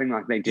 or something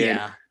like they did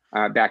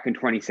back in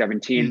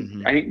 2017.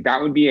 Mm-hmm. I think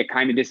that would be a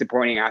kind of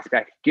disappointing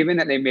aspect, given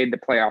that they made the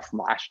playoffs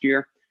last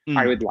year.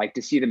 I would like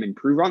to see them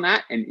improve on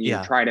that and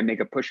try to make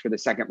a push for the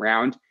second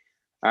round.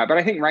 But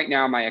I think right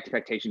now my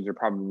expectations are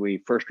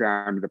probably first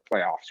round of the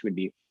playoffs would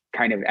be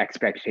kind of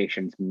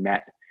expectations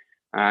met.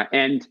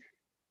 And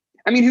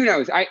I mean, who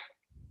knows?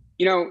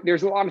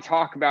 There's a lot of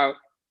talk about,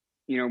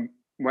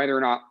 whether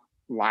or not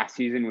last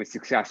season was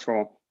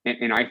successful.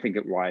 And I think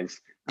it was.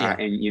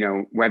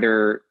 And,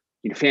 whether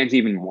fans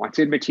even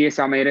wanted Matias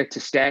Almeyda to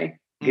stay,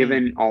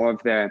 given all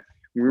of the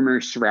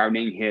rumors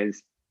surrounding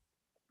his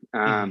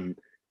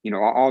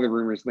all the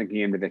rumors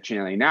linking him to the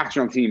Chilean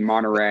national team,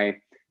 Monterrey.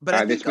 But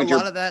I think a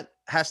lot of that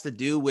has to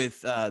do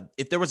with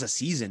if there was a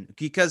season,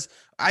 because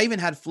I even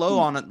had Flo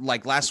on it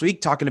like last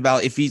week talking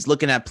about if he's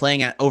looking at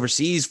playing at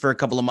overseas for a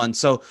couple of months.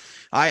 So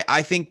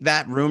I think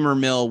that rumor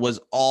mill was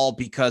all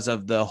because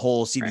of the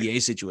whole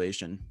CBA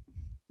situation.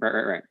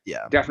 Right.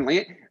 Yeah,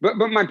 definitely. But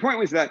my point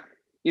was that,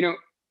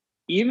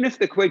 even if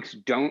the Quakes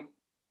don't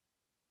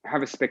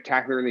have a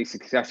spectacularly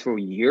successful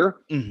year,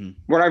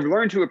 what I've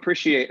learned to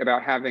appreciate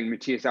about having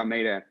Matias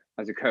Almeyda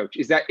as a coach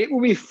is that it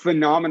will be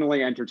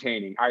phenomenally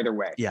entertaining either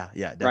way. Yeah,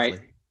 definitely. Right?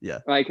 Yeah.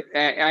 Like,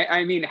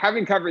 I mean,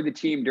 having covered the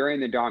team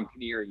during the Dom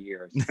Kinnear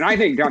years, and I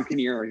think Dom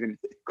Kinnear is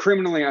a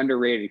criminally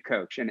underrated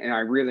coach, and I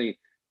really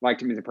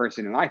liked him as a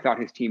person, and I thought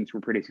his teams were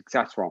pretty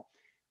successful.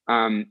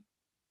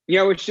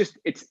 It's just,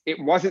 it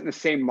wasn't the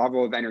same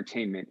level of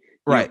entertainment.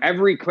 Right.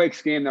 Every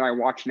Quakes game that I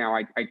watch now,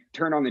 I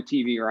turn on the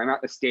TV or I'm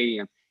at the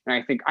stadium, and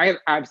I think I have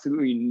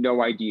absolutely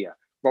no idea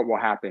what will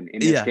happen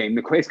in this game.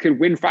 The Quakes could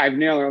win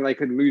 5-0 or they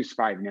could lose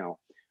 5-0.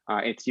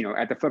 It's,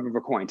 at the flip of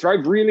a coin. So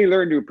I've really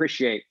learned to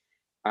appreciate,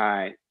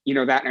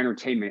 that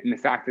entertainment and the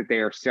fact that they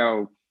are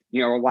so,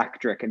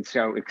 electric and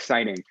so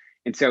exciting.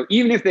 And so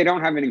even if they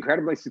don't have an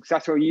incredibly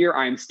successful year,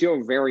 I'm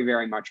still very,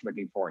 very much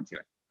looking forward to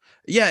it.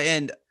 Yeah.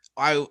 And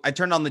I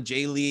turned on the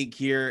J League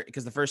here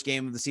because the first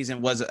game of the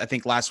season was, I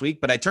think, last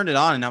week, but I turned it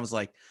on and I was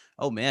like,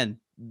 oh man,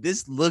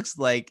 this looks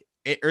like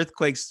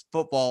Earthquakes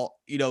football,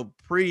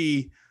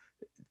 pre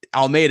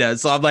Almeyda.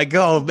 So I'm like,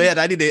 oh man,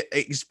 I need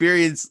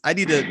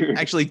to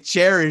actually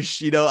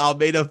cherish,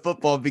 Almeyda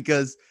football,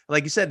 because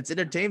like you said, it's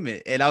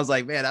entertainment. And I was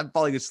like, man, I'm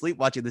falling asleep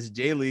watching this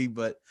J League,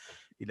 but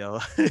you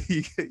got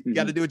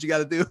to do what you got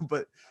to do.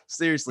 But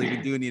seriously, we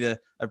do need to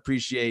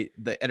appreciate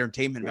the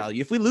entertainment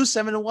value. If we lose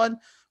 7-1,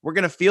 we're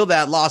going to feel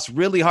that loss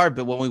really hard.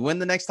 But when we win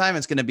the next time,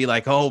 it's going to be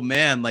like, oh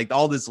man, like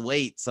all this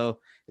weight. So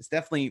it's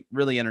definitely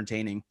really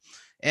entertaining.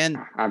 And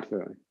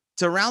absolutely.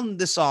 To round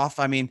this off,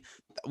 I mean,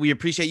 we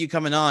appreciate you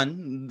coming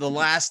on. The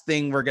last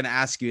thing we're going to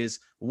ask you is,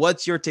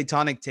 what's your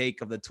tectonic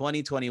take of the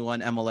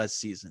 2021 MLS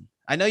season?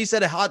 I know you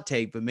said a hot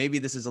take, but maybe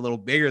this is a little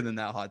bigger than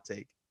that hot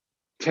take.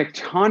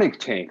 Tectonic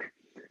take.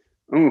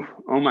 Oh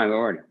my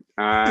Lord.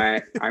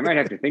 I might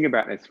have to think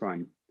about this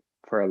one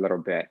for a little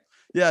bit.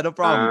 Yeah, no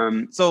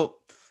problem. So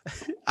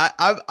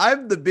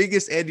I'm the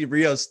biggest Andy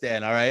Rios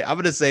stan. All right. I'm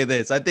going to say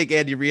this. I think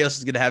Andy Rios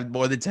is going to have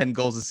more than 10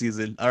 goals a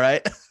season. All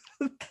right.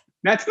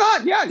 That's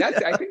not, yeah,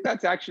 I think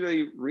that's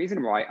actually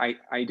reasonable.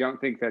 I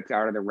don't think that's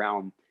out of the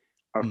realm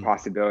of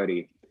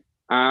possibility.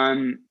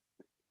 I'm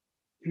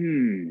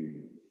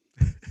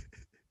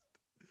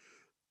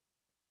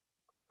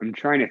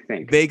trying to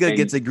think. Vega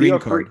gets a green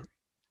card.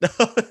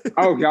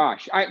 Oh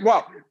gosh.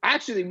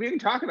 Actually, we can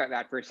talk about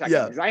that for a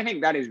second, because I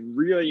think that is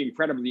really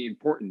incredibly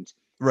important.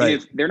 Right.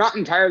 If they're not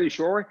entirely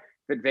sure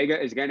that Vega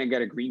is going to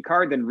get a green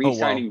card, then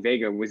re-signing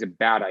Vega was a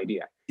bad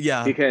idea.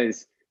 Yeah.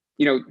 Because,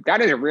 that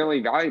is a really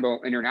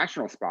valuable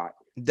international spot.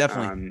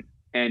 Definitely.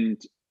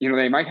 And,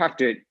 they might have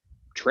to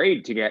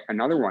trade to get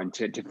another one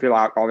to fill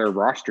out all their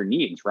roster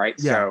needs, right?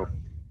 Yeah.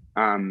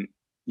 So,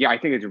 I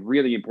think it's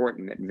really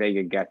important that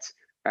Vega gets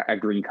a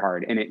green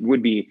card, and it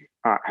would be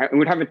it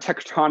would have a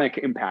tectonic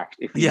impact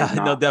if he did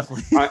not,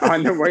 definitely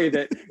on the way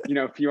that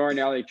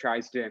Fiorinelli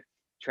tries to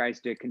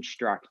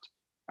construct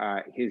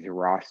his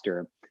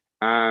roster.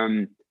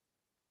 I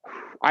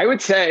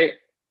would say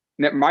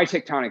that my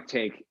tectonic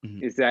take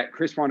is that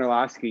Chris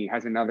Wondolowski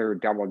has another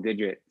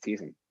double-digit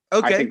season.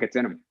 Okay, I think it's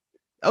in him.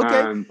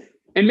 Okay,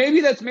 and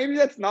maybe that's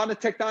not a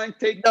tectonic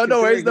take.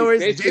 No worries.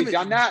 Basically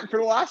done that for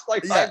the last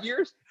 5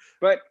 years,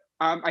 but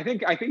I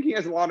think he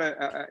has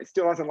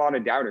still has a lot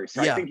of doubters.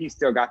 So I think he's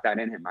still got that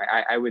in him.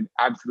 I would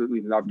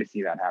absolutely love to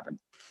see that happen.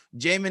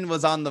 Jamin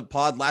was on the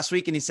pod last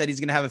week and he said he's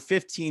going to have a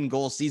 15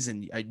 goal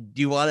season.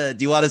 Do you want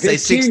to say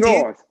 16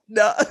 goals?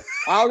 No,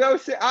 I'll go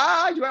say, do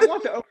I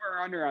want the over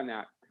or under on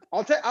that?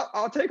 I'll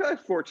take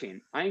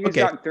 14. I think he's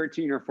got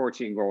 13 or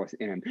 14 goals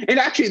in him. And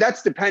actually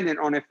that's dependent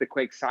on if the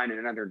Quakes sign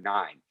another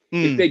 9.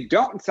 If they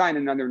don't sign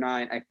another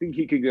 9, I think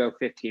he could go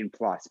 15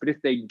 plus. But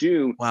if they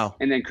do,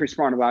 and then Chris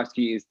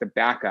Wondolowski is the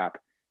backup,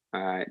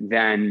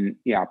 then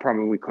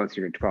probably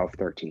closer to 12,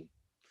 13.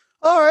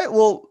 All right.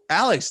 Well,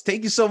 Alex,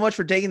 thank you so much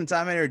for taking the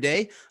time out of your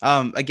day.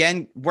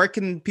 Again, where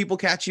can people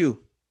catch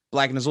you?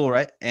 Black and Azul,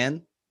 right?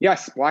 And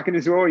yes, Black and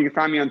Azul. You can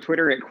find me on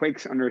Twitter at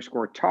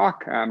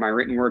Quakes_talk. My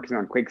written work is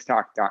on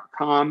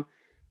quakestalk.com.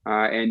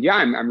 And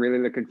I'm really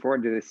looking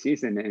forward to this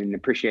season and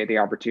appreciate the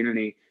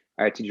opportunity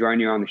to join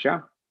you on the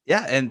show.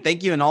 Yeah, and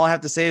thank you. And all I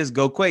have to say is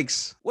go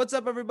Quakes. What's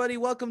up, everybody?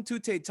 Welcome to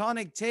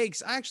Tectonic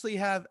Takes. I actually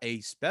have a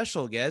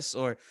special guest,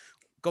 or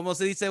como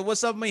se dice,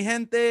 what's up, mi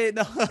gente?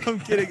 No, I'm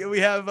kidding. We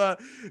have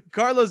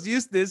Carlos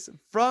Eustace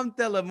from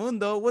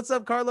Telemundo. What's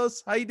up,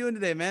 Carlos? How you doing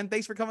today, man?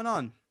 Thanks for coming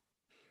on.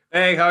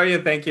 Hey, how are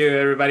you? Thank you,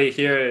 everybody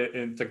here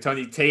in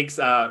Tectonic Takes.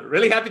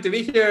 Really happy to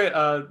be here.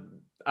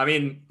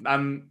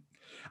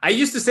 I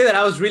used to say that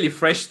I was really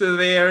fresh to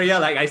the area.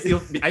 I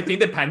think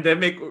the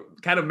pandemic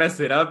kind of messed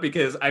it up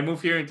because I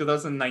moved here in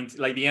 2019,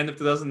 like the end of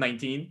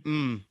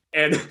 2019.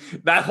 And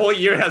that whole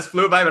year has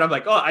flew by, but I'm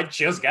like, I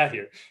just got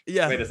here.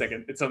 Yeah. Wait a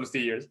second. It's almost 2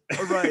 years.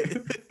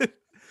 Right.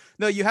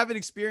 No, you haven't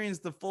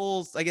experienced the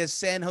full, I guess,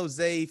 San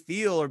Jose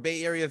feel or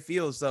Bay Area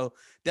feel. So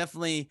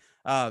definitely,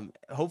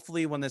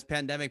 hopefully when this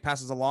pandemic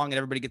passes along and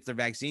everybody gets their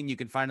vaccine, you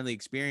can finally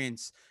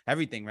experience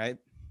everything, right?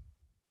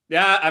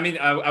 Yeah,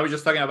 I was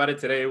just talking about it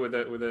today with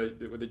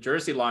the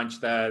jersey launch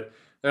that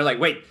they're like,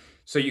 wait,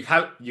 so you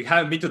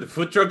haven't been to the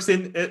food trucks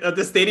at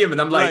the stadium? And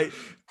I'm like, right.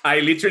 I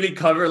literally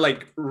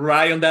covered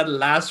right on that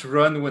last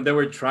run when they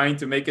were trying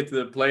to make it to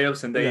the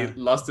playoffs and they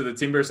lost to the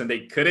Timbers and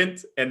they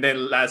couldn't. And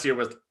then last year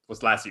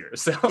was last year.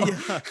 So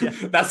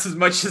that's as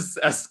much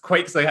as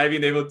Quakes I've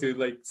been able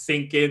to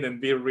sink in and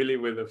be really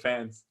with the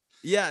fans.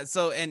 Yeah.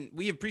 So, and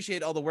we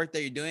appreciate all the work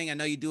that you're doing. I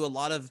know you do a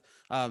lot of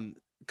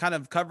kind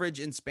of coverage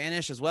in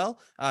Spanish as well.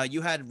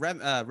 You had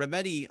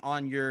Remedy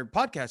on your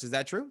podcast. Is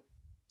that true?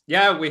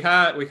 Yeah, we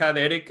had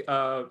Eric.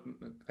 I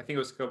think it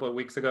was a couple of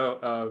weeks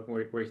ago.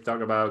 Where he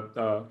talked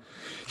about.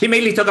 He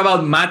mainly talked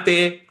about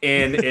mate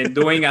and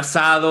doing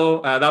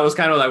asado. That was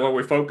kind of what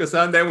we focused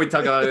on. Then we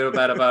talked a little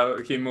bit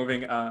about him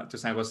moving to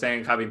San Jose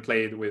and having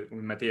played with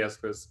Matias,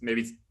 because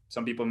maybe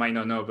some people might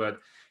not know, but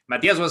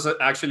Matias was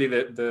actually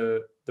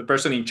the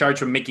person in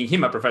charge of making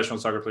him a professional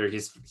soccer player.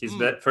 His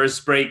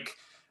first break.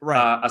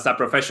 Right. As a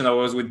professional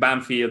was with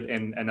Banfield,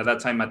 and at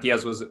that time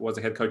Matias was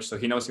the head coach, so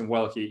he knows him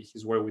well.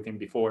 He's worked with him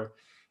before,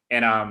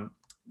 and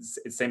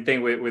same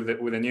thing with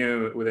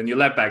the new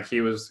left back.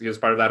 He was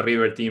part of that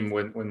River team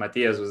when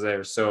Matias was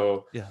there.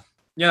 So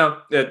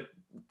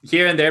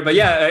here and there, but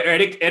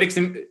Eric's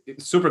a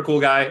super cool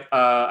guy.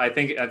 I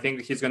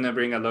think he's gonna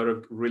bring a lot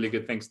of really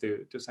good things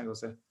to San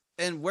Jose.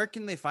 And where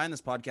can they find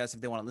this podcast if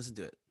they want to listen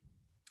to it?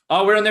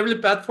 Oh, we're on every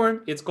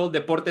platform. It's called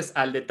Deportes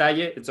al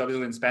Detalle. It's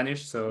obviously in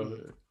Spanish, so.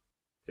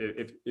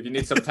 If you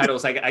need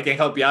subtitles, I can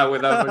help you out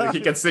with that.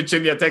 He can send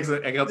me a text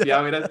and help you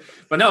out with it.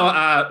 But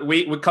no,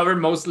 we cover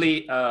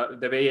mostly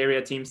the Bay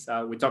Area teams.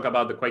 We talk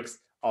about the Quakes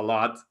a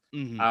lot.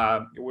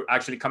 Mm-hmm. We're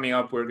actually coming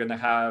up. We're gonna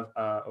have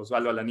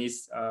Osvaldo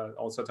Alanis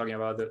also talking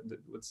about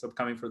what's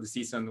upcoming for the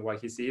season, what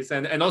he sees,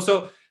 and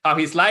also how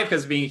his life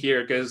has been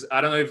here. Because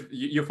I don't know if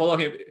you follow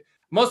him.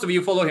 Most of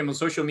you follow him on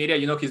social media.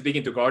 You know he's big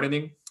into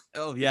gardening.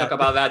 Oh We yeah. talk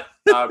about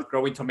that,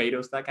 growing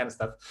tomatoes, that kind of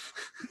stuff.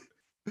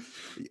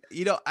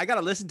 I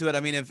gotta listen to it. I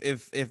mean,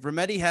 if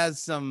Remedy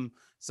has some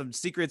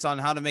secrets on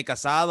how to make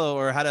asado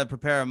or how to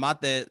prepare a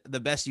mate the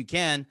best you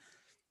can,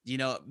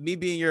 me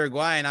being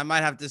Uruguayan, I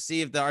might have to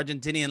see if the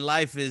Argentinian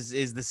life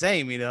is the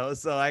same.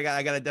 So I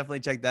gotta definitely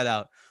check that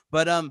out.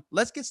 But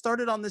let's get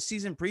started on this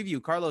season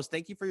preview. Carlos,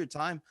 thank you for your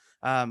time.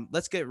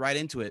 Let's get right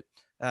into it.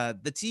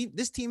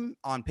 This team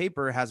on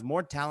paper has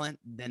more talent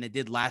than it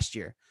did last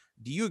year.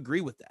 Do you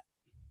agree with that?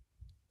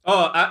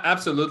 Oh,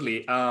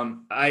 absolutely.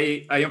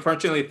 I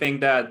unfortunately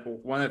think that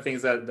one of the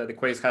things that the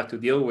Quakes have to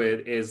deal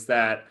with is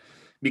that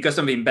because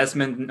of the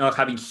investment not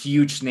having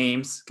huge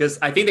names, because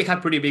I think they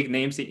have pretty big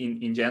names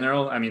in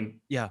general. I mean,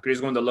 Yeah.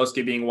 Chris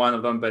Wondolowski being one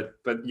of them, but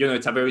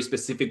it's a very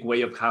specific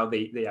way of how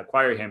they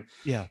acquire him.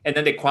 Yeah. And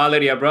then the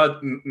quality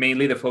abroad,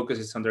 mainly the focus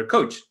is on their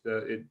coach.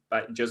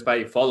 Just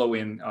by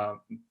following,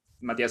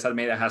 Matias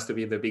Almeida has to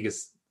be the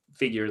biggest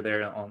figure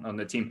there on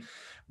the team.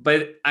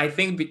 But I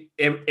think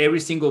every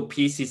single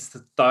piece is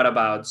thought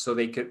about so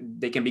they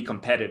can be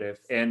competitive.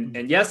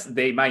 And yes,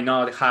 they might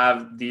not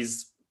have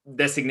this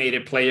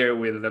designated player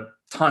with the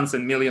tons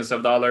and millions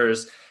of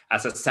dollars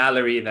as a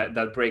salary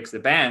that breaks the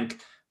bank.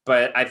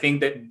 But I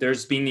think that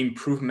there's been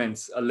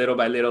improvements a little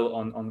by little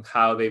on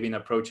how they've been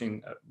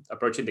approaching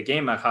the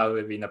game and how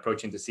they've been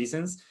approaching the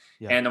seasons.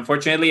 Yeah. And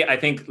unfortunately, I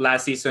think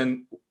last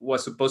season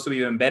was supposed to be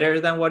even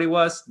better than what it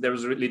was. There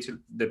was really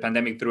the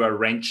pandemic threw a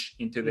wrench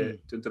into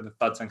the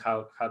thoughts on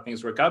how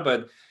things work out.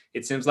 But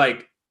it seems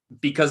like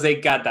because they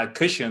got that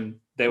cushion,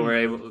 they were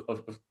able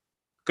of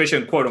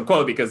cushion, quote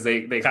unquote, because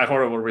they had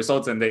horrible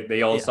results and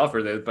they all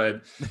suffered it.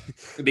 But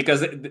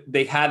because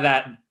they had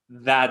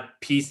that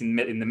piece in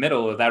the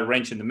middle, or that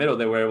wrench in the middle,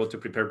 they were able to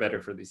prepare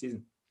better for the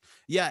season.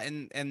 Yeah,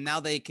 and now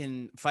they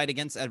can fight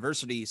against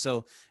adversity.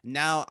 So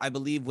now I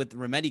believe with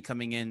Remedy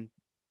coming in,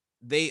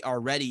 they are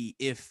ready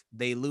if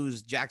they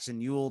lose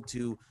Jackson Ewell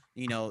to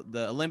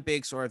the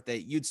Olympics, or if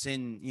that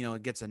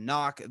Yudson gets a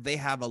knock. They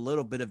have a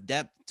little bit of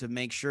depth to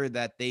make sure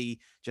that they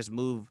just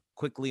move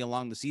quickly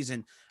along the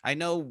season. I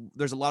know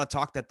there's a lot of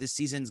talk that this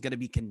season is going to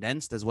be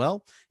condensed as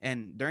well,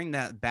 and during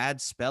that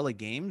bad spell of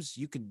games,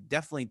 you could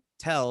definitely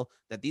tell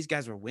that these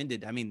guys were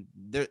winded. I mean,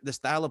 the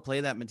style of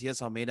play that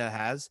Matias Almeida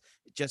has,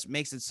 it just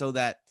makes it so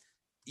that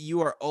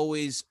you are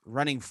always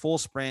running full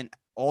sprint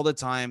all the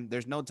time.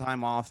 There's no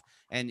time off.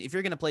 And if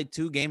you're going to play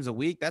 2 games a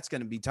week, that's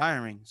going to be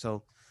tiring.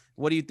 So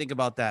what do you think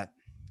about that?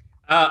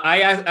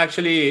 I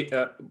actually,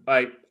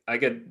 I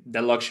get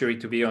the luxury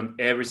to be on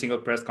every single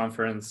press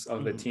conference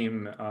of the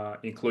team,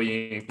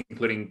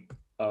 including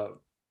the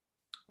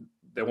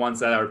ones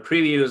that are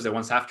previews, the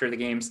ones after the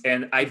games.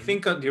 And I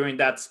think during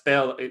that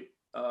spell, it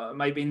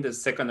might be in the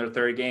second or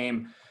third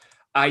game,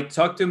 I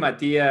talked to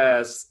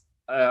Matias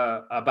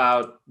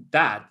about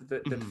that,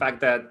 the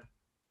fact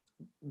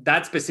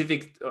that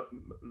specific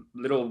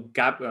little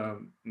gap,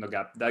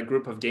 that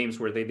group of games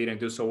where they didn't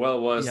do so well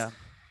was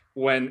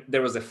when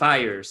there was the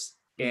fires.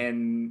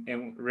 And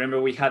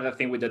remember, we had that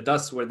thing with the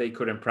dust where they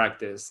couldn't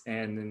practice,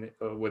 and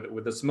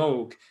with the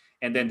smoke,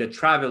 and then the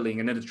traveling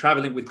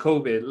with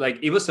COVID. Like,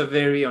 it was a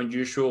very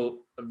unusual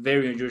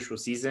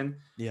season.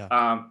 Yeah.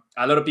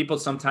 A lot of people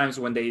sometimes,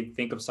 when they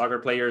think of soccer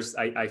players,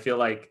 I feel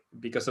like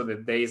because of the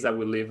days that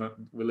we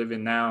live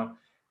in now,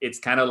 it's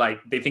kind of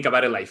like they think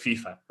about it like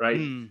FIFA, right?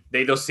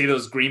 They don't see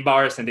those green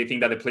bars and they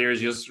think that the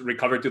players just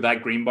recover to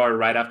that green bar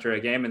right after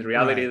a game. And the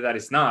reality is that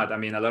it's not. I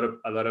mean, a lot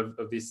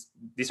of these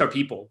are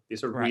people.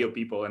 These are real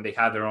people, and they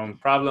have their own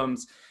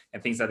problems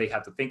and things that they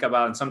have to think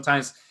about. And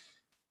sometimes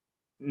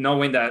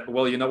knowing that,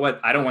 well, you know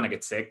what, I don't want to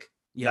get sick.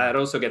 Yeah, that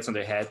also gets on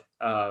their head.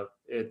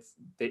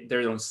 They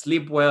don't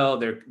sleep well.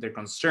 They're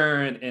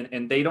concerned,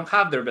 and they don't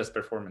have their best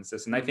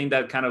performances. And I think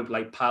that kind of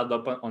like piled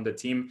up on the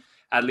team,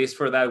 at least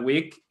for that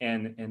week,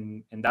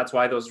 and that's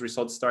why those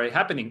results started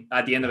happening.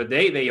 At the end of the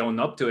day, they own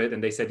up to it,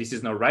 and they said, this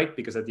is not right,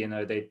 because at the end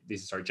of the day,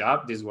 this is our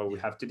job. This is what we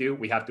have to do.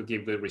 We have to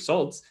give good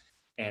results,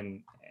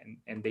 and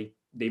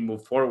they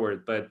move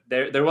forward. But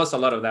there was a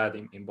lot of that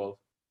involved.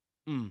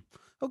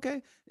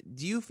 Okay.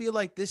 Do you feel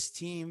like this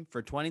team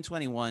for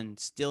 2021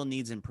 still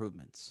needs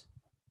improvements?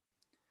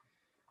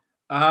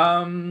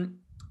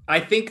 I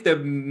think the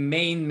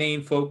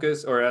main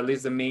focus, or at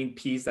least the main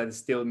piece that is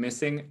still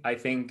missing, I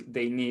think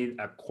they need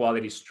a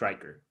quality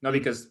striker. Not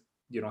because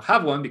you don't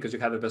have one, because you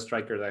have the best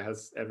striker that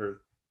has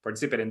ever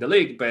participated in the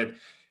league, but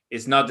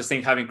it's not the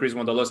same having Chris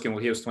Wondolowski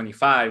when he was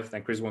 25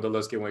 than Chris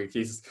Wondolowski when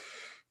he's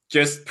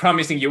just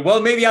promising you,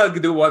 well, maybe I'll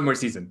do one more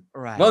season.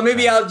 Right. Well,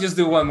 maybe I'll just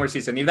do one more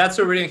season. If that's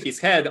already in his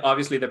head,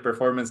 obviously the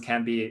performance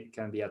can be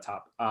a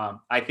top.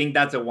 I think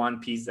that's the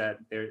one piece that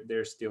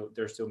they're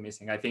still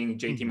missing. I think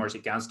JT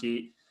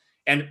Marcinkowski,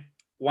 and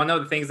one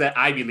of the things that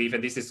I believe,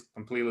 and this is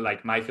completely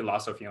like my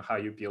philosophy on how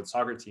you build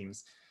soccer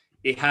teams,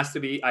 it has to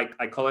be,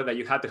 I call it that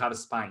you have to have a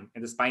spine,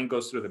 and the spine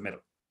goes through the middle.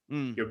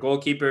 Your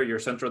goalkeeper, your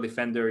central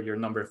defender, your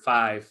number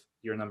 5,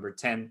 your number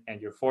 10,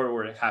 and your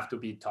forward have to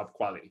be top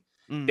quality.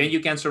 Then you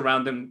can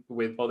surround them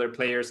with other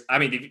players. I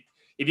mean,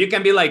 if you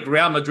can be like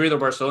Real Madrid or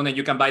Barcelona,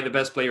 you can buy the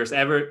best players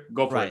ever,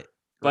 go for it.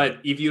 But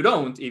if you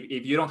don't,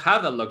 if you don't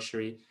have that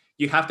luxury,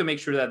 you have to make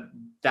sure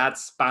that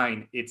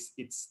spine, it's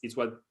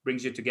what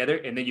brings you together,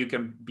 and then you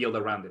can build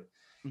around it.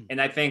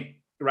 And I think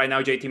right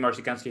now JT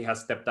Marcikansky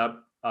has stepped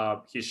up.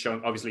 He's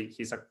shown, obviously,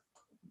 he's a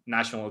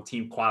national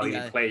team quality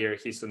player.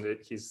 He's on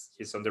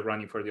the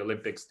running for the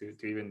Olympics to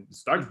even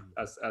start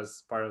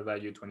as part of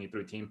that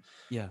U23 team.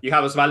 You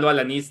have Osvaldo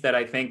Alanis, that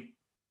I think,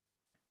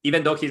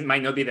 even though he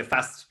might not be the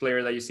fastest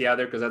player that you see out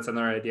there, because that's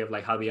another idea of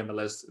like how the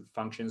MLS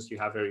functions. You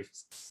have very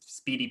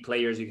speedy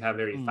players, you have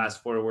very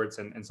fast forwards,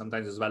 and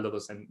sometimes Osvaldo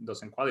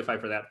doesn't qualify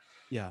for that.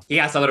 He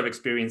has a lot of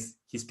experience.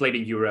 He's played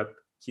in Europe.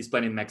 He's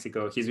played in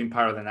Mexico. He's been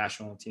part of the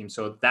national team.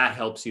 So that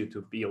helps you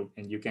to build,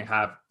 and you can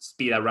have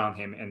speed around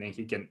him, and then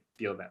he can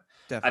build that.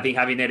 Definitely. I think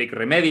having Eric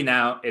Remedi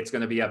now, it's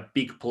going to be a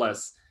big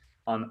plus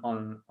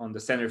on the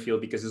center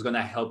field, because it's going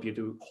to help you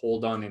to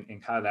hold on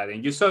and have that.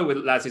 And you saw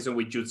it last season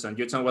with Judson.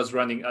 Judson was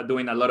running,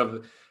 doing a lot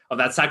of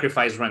that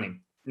sacrifice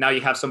running. Now you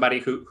have somebody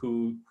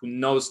who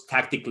knows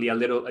tactically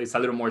is a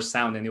little more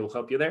sound, and it will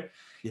help you there.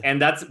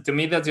 And that's, to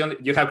me, that's the only.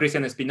 You have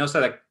Christian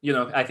Espinosa that,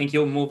 I think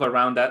he'll move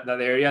around that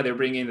area. They're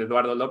bringing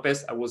Eduardo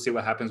Lopez. I will see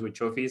what happens with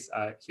Chofis.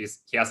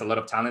 He has a lot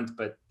of talent,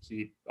 but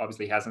he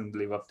obviously hasn't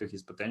lived up to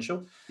his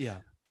potential.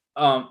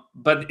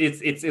 But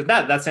it's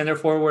that center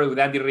forward with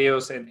Andy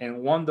Rios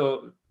and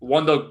Wondo.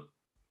 Wondo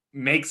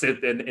makes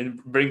it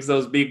and brings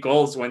those big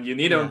goals when you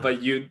need him,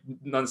 but you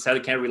not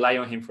necessarily can't rely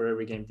on him for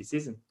every game this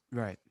season.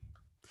 Right.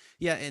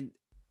 Yeah, and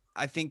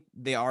I think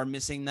they are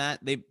missing that.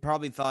 They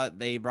probably thought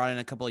they brought in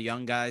a couple of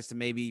young guys to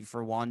maybe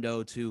for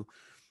Wondo to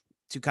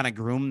kind of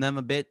groom them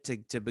a bit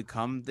to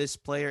become this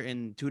player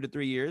in 2 to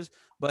 3 years.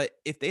 But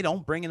if they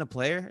don't bring in a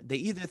player, they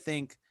either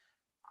think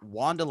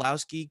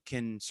Wondolowski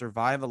can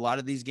survive a lot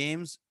of these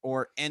games,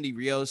 or Andy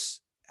Rios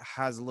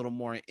has a little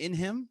more in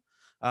him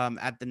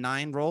at the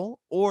 9 role,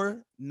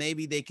 or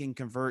maybe they can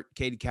convert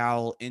Cade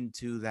Cowell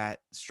into that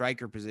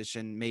striker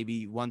position,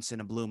 maybe once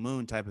in a blue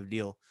moon type of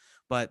deal.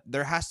 But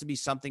there has to be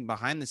something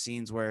behind the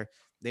scenes where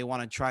they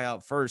want to try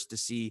out first to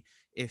see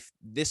if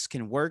this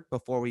can work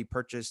before we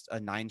purchase a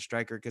 9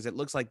 striker, because it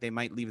looks like they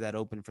might leave that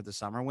open for the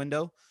summer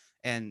window.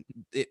 And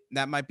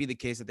that might be the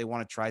case that they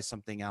want to try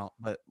something out,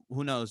 but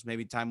who knows?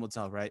 Maybe time will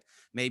tell, right?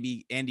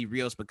 Maybe Andy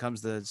Rios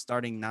becomes the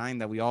starting 9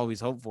 that we always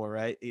hope for,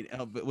 right?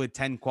 With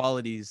 10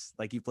 qualities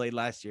like he played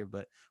last year,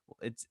 but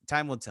it's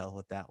time will tell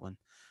with that one.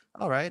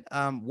 All right.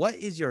 What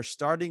is your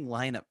starting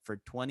lineup for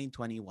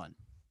 2021?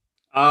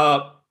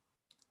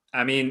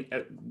 I mean,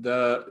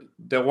 the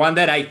one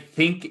that I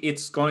think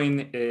it's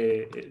going,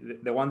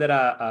 the one that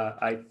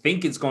I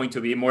think it's going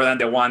to be more than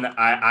the one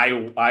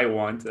I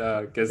want,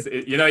 because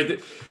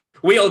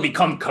we all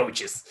become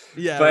coaches.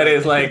 But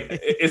it's like,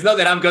 it's not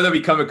that I'm gonna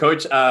become a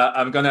coach.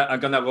 I'm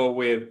gonna go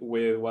with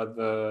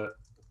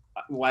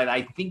what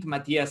I think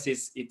Matias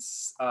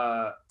is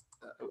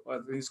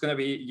gonna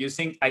be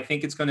using. I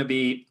think it's gonna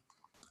be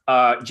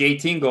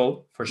JT in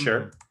goal for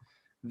sure.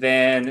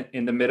 Then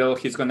in the middle,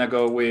 he's going to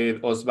go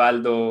with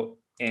Osvaldo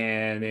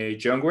and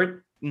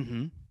Jungwirth.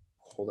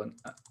 Hold on.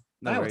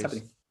 What's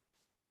happening?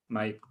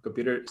 My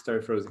computer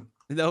started frozen.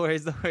 No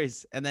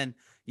worries. And then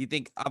you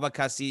think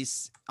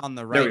Abakasis on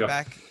the right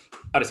back?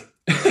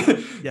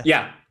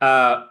 Yeah.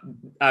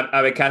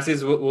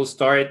 Abakasis will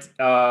start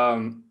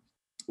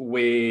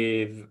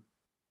with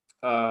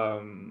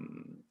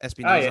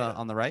Espinosa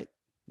on the right.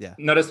 Yeah.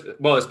 Not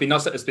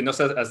Espinosa as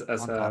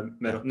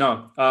middle.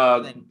 No.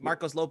 And then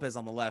Marcos Lopez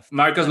on the left.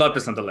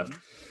 Lopez on the left.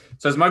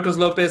 So it's Marcos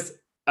Lopez,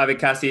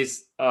 Abekasis,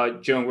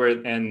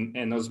 Jungwirth, and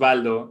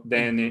Osvaldo.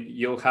 Then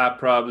you'll have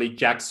probably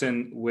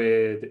Jackson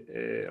with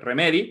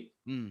Remedi.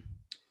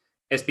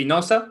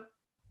 Espinosa,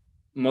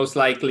 most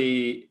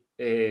likely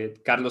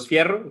Carlos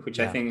Fierro,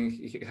 which I think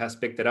he has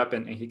picked it up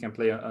and he can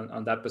play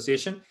on that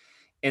position.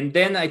 And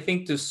then I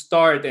think to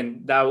start,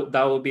 and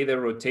that will be the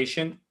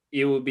rotation,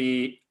 it will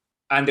be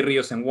Andy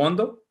Rios and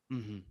Wondo,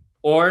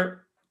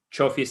 or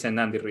Chofis and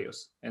Andy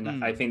Rios.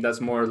 And I think that's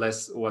more or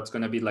less what's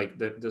going to be like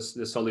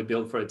the solid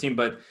build for the team.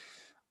 But,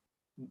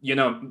 you're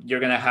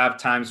going to have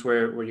times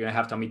where you're going to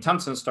have Tommy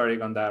Thompson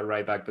starting on that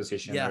right back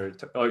position,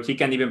 or he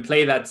can even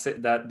play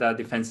that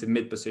defensive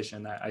mid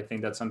position. I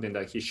think that's something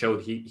that he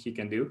showed he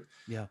can do.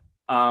 Yeah.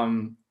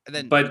 And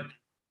then, but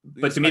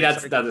to me,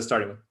 that's the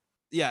starting one.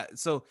 Yeah.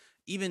 So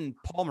even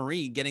Paul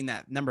Marie getting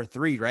that number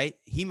 3, right?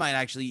 He might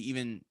actually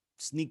even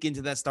sneak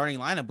into that starting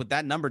lineup with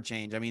that number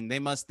change. I mean, they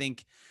must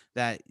think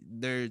that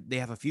they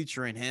have a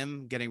future in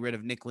him, getting rid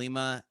of Nick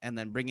Lima and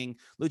then bringing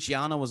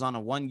Luciano was on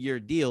a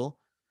 1-year deal.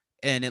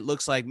 And it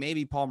looks like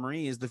maybe Paul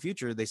Marie is the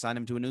future. They signed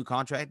him to a new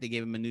contract. They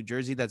gave him a new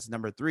jersey. That's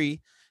number 3.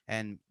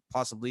 And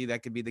possibly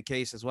that could be the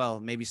case as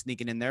well. Maybe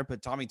sneaking in there,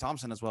 but Tommy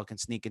Thompson as well can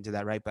sneak into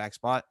that right back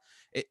spot.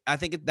 I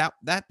think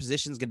that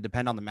position is going to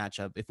depend on the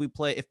matchup. If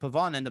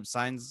Pavon ends up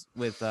signs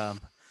with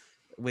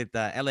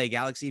LA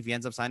Galaxy, if he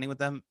ends up signing with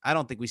them, I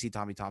don't think we see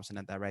Tommy Thompson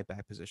at that right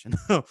back position.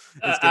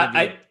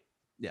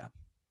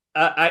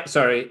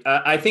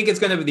 I think it's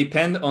going to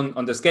depend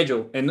on the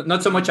schedule, and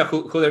not so much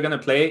who they're going to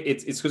play.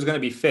 It's who's going to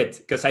be fit,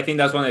 because I think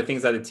that's one of the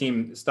things that the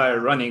team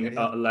started running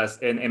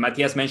last. And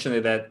Matias mentioned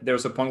it, that there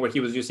was a point where he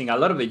was using a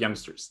lot of the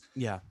youngsters.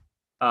 Yeah.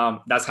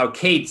 That's how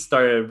Kate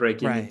started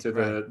breaking into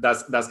the.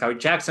 That's how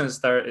Jackson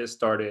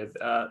started.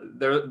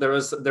 There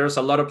was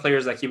a lot of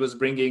players that he was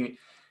bringing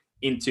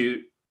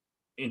into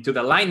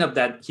the lineup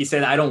that he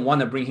said, I don't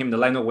want to bring him in the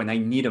lineup when I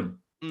need him.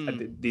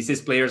 This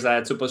is players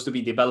that are supposed to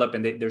be developed,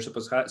 and they're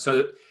supposed to have,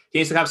 so he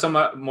needs to have some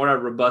more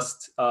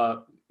robust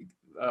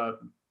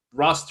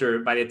roster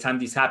by the time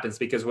this happens,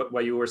 because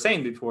what you were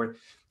saying before,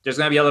 there's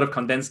going to be a lot of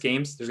condensed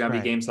games. There's going to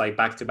be games like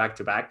back to back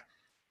to back,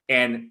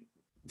 and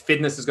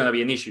fitness is going to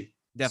be an issue.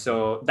 Definitely.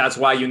 So that's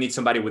why you need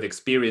somebody with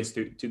experience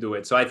to do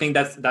it. So I think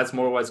that's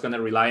more what's going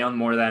to rely on,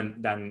 more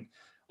than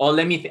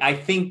I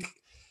think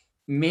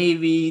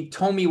maybe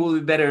Tommy will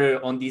be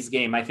better on this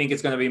game. I think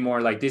it's going to be more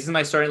like, this is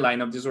my starting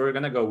lineup, this is what we're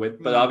going to go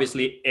with. But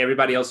obviously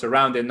everybody else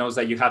around it knows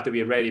that you have to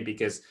be ready,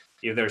 because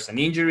if there's an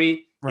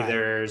injury, if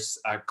there's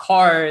a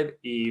card,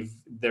 if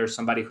there's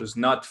somebody who's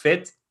not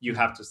fit, you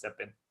have to step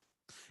in.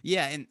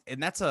 Yeah,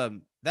 and that's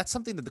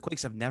something that the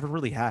Quakes have never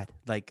really had.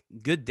 Like,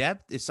 good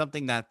depth is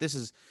something that this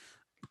is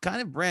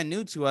kind of brand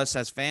new to us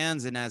as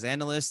fans and as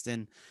analysts,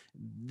 and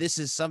this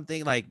is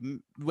something like,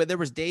 where there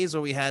was days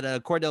where we had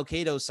Cordell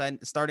Cato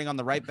starting on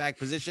the right back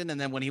position,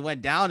 and then when he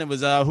went down, it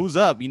was who's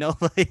up,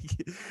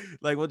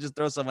 like we'll just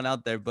throw someone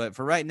out there. But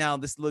for right now,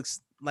 this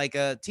looks like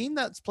a team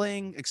that's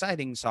playing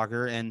exciting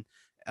soccer, and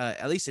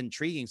at least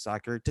intriguing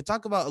soccer. To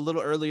talk about a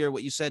little earlier,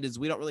 what you said is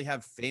we don't really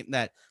have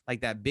that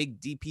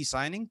big DP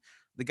signing.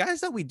 The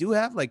guys that we do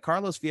have, like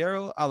Carlos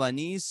Fierro,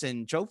 Alanis,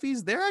 and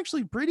Chofis, they're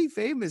actually pretty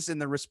famous in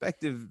the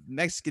respective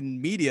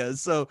Mexican media.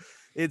 So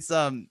it's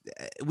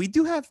we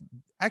do have,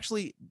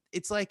 actually,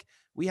 it's like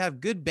we have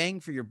good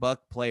bang for your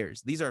buck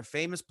players. These are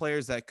famous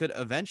players that could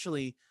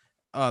eventually,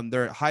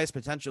 their highest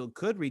potential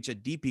could reach a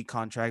DP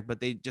contract, but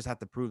they just have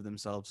to prove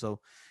themselves.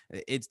 So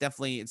it's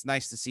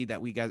nice to see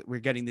that we're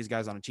getting these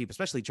guys on a cheap,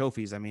 especially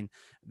Chofis. I mean,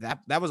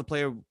 that was a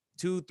player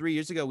 2-3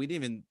 years ago we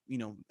didn't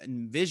even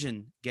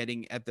envision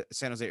getting at the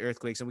San Jose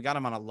Earthquakes, and we got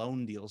him on a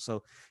loan deal.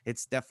 So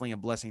it's definitely a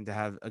blessing to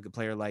have a good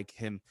player like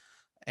him,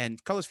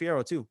 and Carlos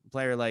Fierro too, a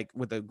player like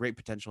with a great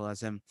potential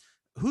as him.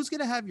 Who's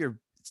gonna have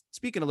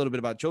speaking a little bit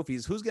about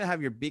Chofis, who's gonna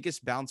have your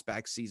biggest bounce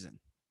back season?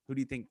 Who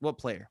do you think? What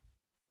player?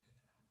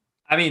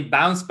 I mean,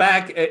 bounce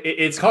back,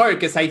 it's hard,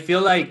 because I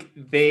feel like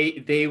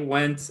they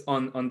went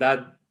on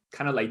that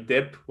kind of like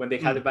dip when they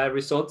had the bad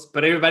results,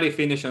 but everybody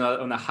finished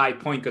on a high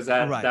point, because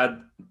that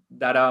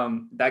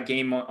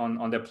game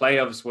on the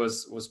playoffs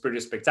was pretty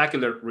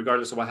spectacular,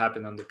 regardless of what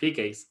happened on the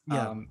PKs.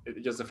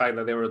 Just the fact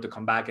that they were able to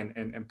come back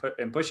and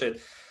push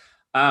it.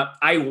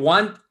 I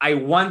want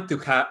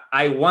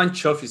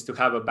Chofis to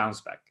have a bounce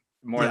back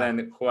more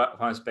than who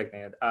I'm expecting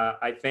it.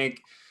 I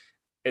think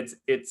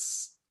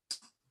it's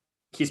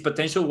his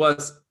potential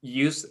was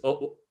used.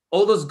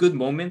 All those good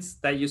moments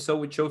that you saw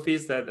with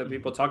Chofis that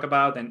people talk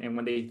about, and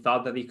when they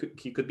thought that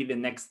he could be the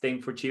next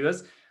thing for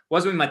Chivas,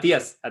 was with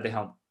Matias at the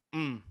helm.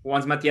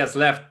 Once Matias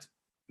left,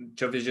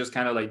 Chofis just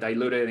kind of like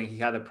diluted, and he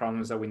had the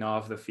problems that we know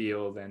off the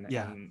field and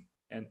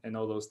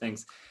all those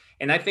things.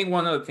 And I think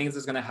one of the things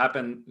that's going to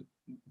happen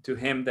to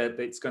him, that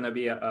it's going to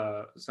be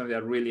something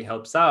that really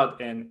helps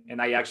out, and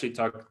I actually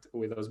talked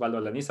with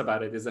Osvaldo Alanis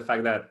about it, is the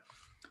fact that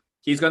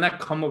he's going to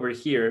come over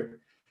here.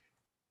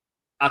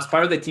 As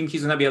part of the team,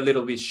 he's going to be a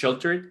little bit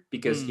sheltered,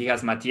 because he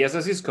has Matias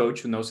as his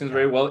coach, who knows him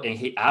very well, and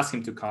he asked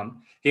him to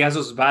come. He has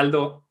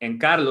Osvaldo and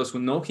Carlos, who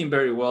know him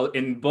very well,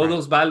 and both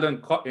Osvaldo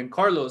and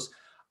Carlos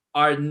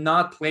are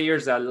not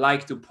players that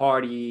like to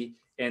party,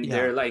 and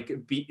they're like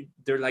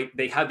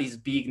they have these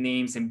big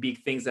names and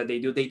big things that they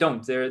do. They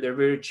don't. They're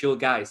very chill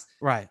guys.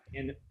 Right.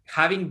 And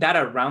having that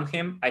around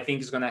him, I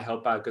think is going to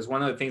help out, because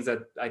one of the things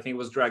that I think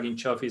was dragging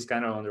Chofis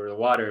kind of under the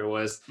water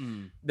was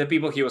the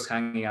people he was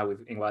hanging out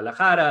with in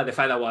Guadalajara. The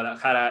fact that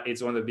Guadalajara,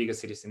 it's one of the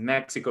biggest cities in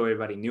Mexico.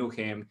 Everybody knew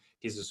him.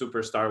 He's a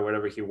superstar.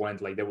 Wherever he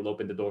went, like, they will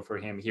open the door for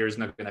him. Here is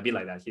not going to be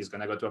like that. He's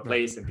going to go to a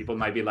place and people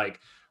might be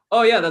like,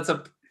 oh yeah, that's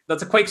a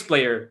Quakes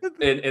player,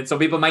 and so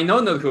people might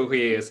know who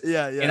he is.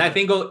 And I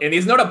think, and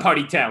it's not a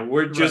party town.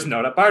 We're just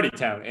not a party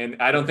town, and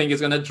I don't think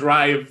it's gonna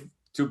drive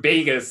to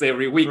Vegas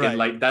every weekend.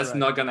 Like, that's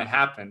not gonna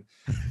happen.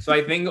 So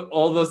I think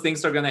all those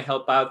things are gonna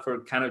help out for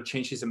kind of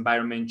change his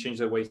environment, change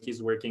the way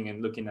he's working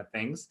and looking at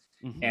things,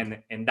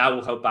 and that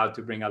will help out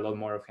to bring a lot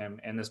more of him,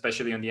 and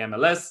especially on the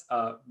MLS,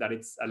 that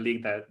it's a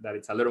league that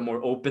it's a little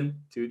more open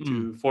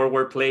to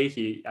forward play.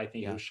 I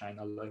think he'll shine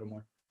a little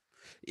more.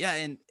 Yeah,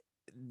 and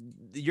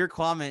your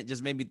comment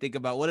just made me think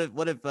about what if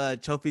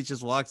Chofis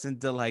just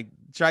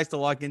tries to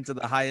walk into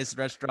the highest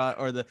restaurant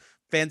or the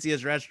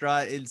fanciest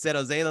restaurant in San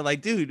Jose. They're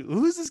like, dude,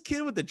 who's this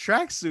kid with the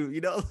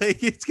tracksuit?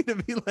 Like, it's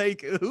gonna be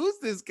like, who's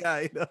this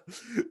guy?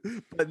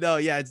 But no,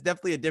 yeah, it's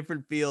definitely a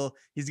different feel.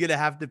 He's gonna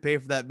have to pay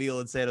for that meal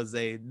in San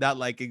Jose, not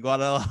like in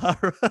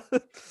Guadalajara.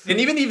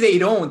 And even if they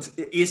don't,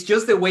 it's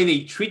just the way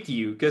they treat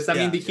you. Because I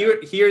mean, here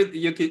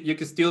you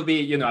could still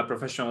be, a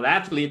professional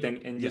athlete,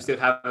 and you still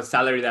have a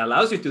salary that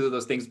allows you to do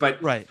those things.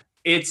 But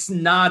it's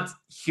not,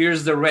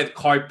 here's the red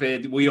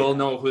carpet, we all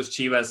know who's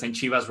Chivas and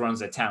Chivas runs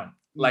the town.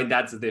 Like,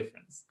 that's the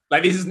difference.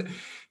 Like,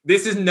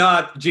 this is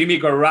not Jimmy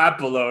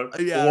Garoppolo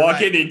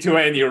walking into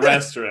any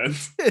restaurant.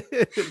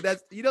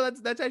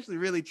 That's actually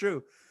really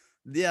true.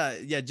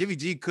 Yeah, Jimmy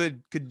G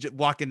could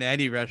walk into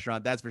any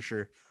restaurant, that's for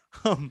sure.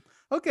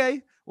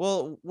 Okay.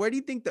 Well, where do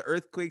you think the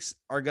Earthquakes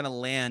are gonna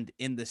land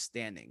in the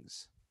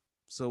standings?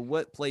 So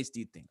what place do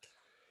you think?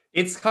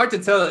 It's hard to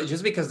tell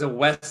just because the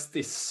West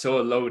is so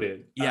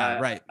loaded. Yeah,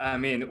 right. I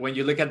mean, when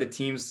you look at the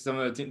teams, some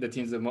of the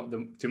teams,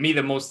 to me,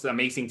 the most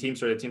amazing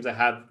teams are the teams that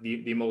have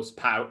the most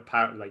power,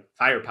 like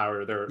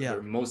firepower.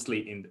 They're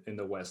mostly in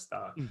the West.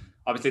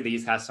 Obviously, the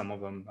East has some of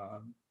them.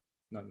 I'm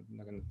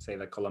not going to say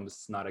that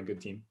Columbus is not a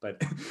good team,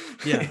 but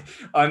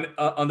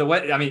on the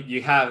West, I mean,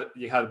 you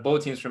have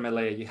both teams from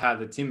LA. You have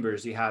the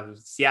Timbers. You have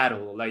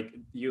Seattle. Like,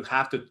 you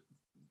have to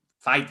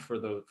fight for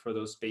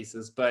those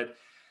spaces. But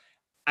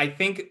I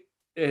think.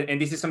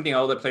 And this is something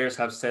all the players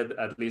have said,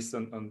 at least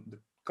on the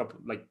couple,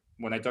 like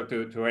when I talked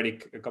to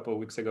Eric a couple of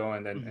weeks ago,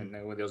 and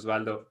then with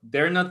Osvaldo,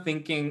 they're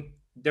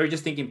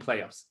just thinking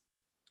playoffs.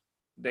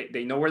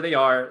 They know where they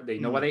are, they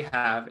know what they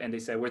have, and they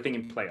said, we're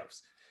thinking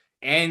playoffs.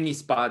 Any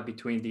spot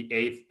between the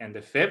 8th and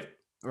the 5th,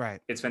 right?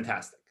 It's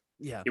fantastic.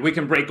 Yeah. If we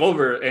can break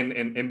over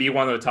and be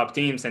one of the top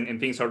teams and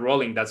things are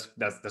rolling, that's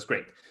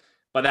great.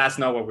 But that's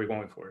not what we're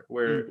going for.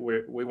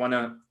 We want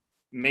to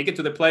make it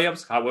to the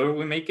playoffs, however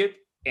we make it,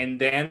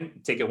 and then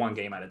take it one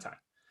game at a time.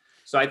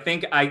 So I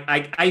think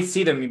I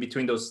see them in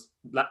between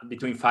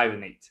 5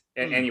 and 8,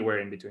 and anywhere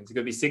in between. It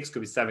could be 6,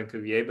 could be 7,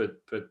 could be 8,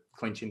 but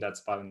clinching that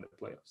spot in the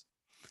playoffs.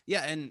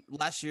 Yeah, and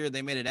last year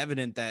they made it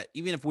evident that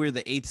even if we're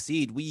the 8th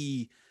seed,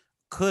 we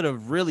could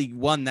have really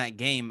won that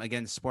game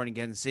against Sporting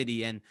Kansas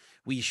City, and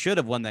we should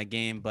have won that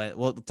game, but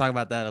we'll talk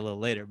about that a little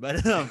later.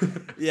 But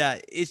yeah,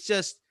 it's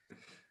just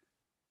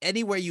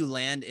anywhere you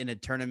land in a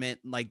tournament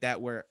like that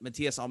where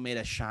Matias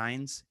Almeyda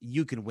shines,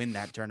 you can win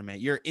that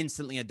tournament. You're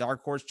instantly a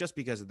dark horse just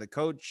because of the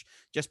coach,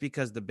 just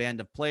because the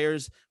band of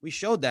players. We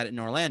showed that in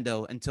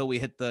Orlando until we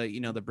hit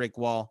the brick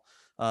wall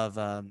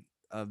of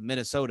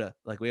Minnesota,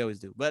 like we always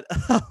do. But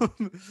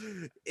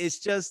it's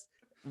just,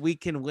 we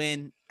can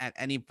win at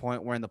any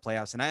point. We're in the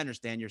playoffs, and I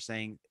understand you're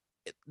saying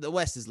the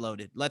West is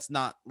loaded. Let's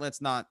not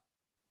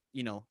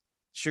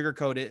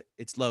sugarcoat it.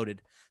 It's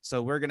loaded.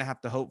 So we're going to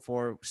have to hope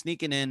for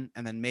sneaking in,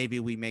 and then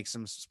maybe we make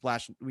some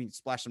splash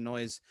some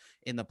noise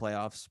in the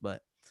playoffs.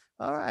 But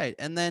all right.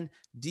 And then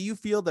do you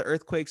feel the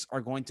Earthquakes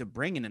are going to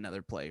bring in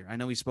another player? I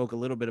know we spoke a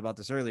little bit about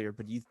this earlier,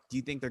 but do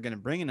you think they're going to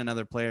bring in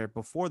another player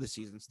before the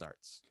season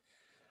starts?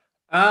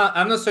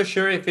 I'm not so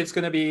sure if it's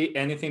going to be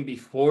anything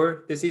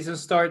before the season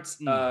starts,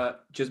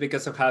 just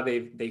because of how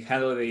they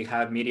handle. They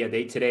have media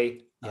day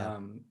today. Yeah.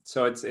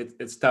 So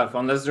it's tough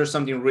unless there's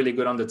something really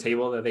good on the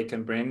table that they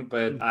can bring,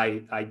 but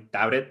I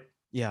doubt it.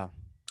 Yeah.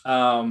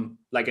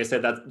 Like I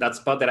said, that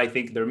spot that I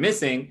think they're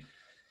missing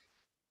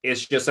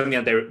is just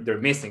something that they're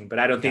missing, but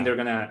I don't think they're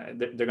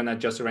gonna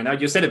adjust it right now.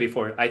 You said it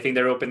before. I think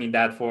they're opening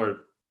that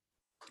for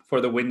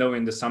the window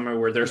in the summer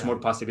where there's more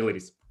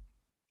possibilities.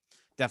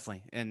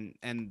 Definitely.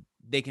 And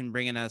they can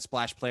bring in a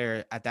splash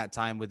player at that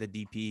time with the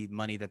DP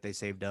money that they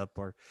saved up,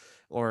 or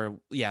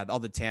all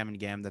the TAM and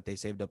GAM that they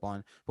saved up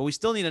on. But we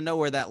still need to know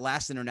where that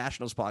last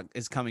international spot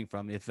is coming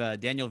from. If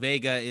Daniel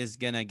Vega is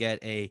going to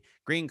get a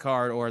green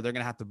card, or they're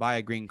going to have to buy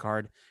a green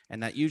card.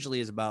 And that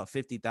usually is about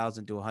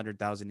 50,000 to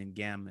 100,000 in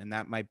GAM. And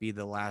that might be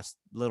the last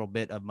little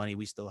bit of money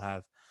we still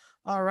have.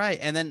 All right.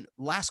 And then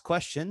last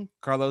question,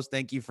 Carlos,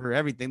 thank you for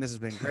everything. This has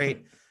been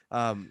great.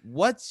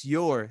 What's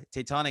your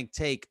Tectonic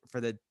take for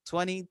the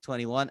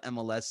 2021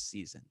 MLS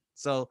season?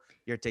 So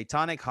your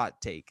Tectonic hot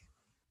take.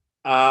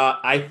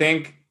 I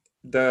think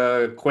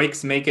the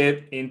Quakes make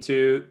it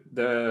into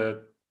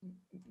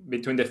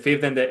between the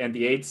 5th and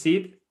the 8th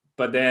seed,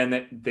 but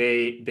then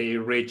they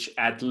reach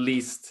at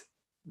least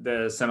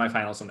the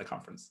semifinals in the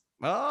conference.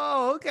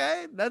 Oh,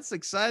 okay. That's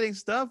exciting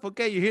stuff.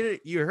 Okay,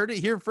 you heard it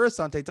here first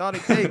on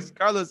Tectonic Takes.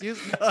 Carlos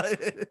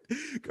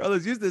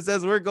Houston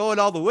says we're going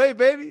all the way,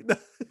 baby. But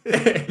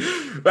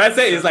I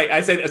say it's like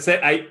I said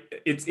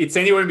it's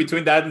anywhere in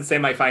between that and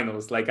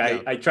semifinals. Like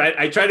I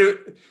try to.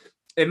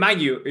 And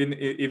mind you,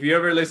 if you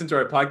ever listen to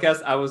our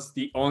podcast, I was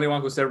the only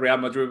one who said Real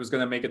Madrid was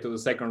going to make it to the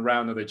second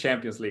round of the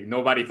Champions League.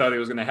 Nobody thought it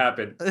was going to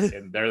happen,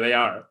 and there they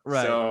are.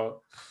 Right.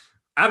 So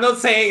I'm not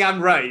saying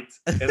I'm right,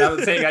 and I'm not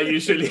saying I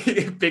usually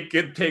pick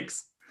good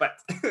picks, but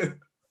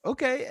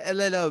okay. And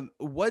then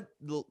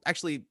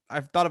actually,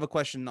 I've thought of a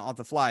question off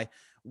the fly.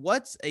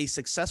 What's a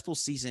successful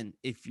season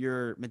if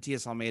you're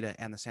Matias Almeyda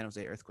and the San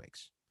Jose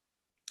Earthquakes?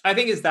 I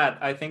think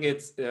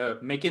it's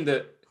making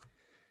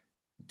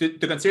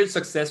to consider it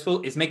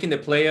successful is making the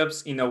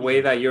playoffs in a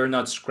way that you're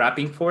not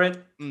scrapping for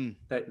it.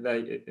 That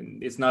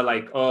it's not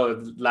like,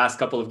 last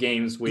couple of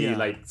games we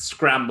like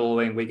scramble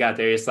and we got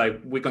there. It's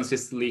like we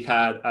consistently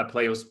had a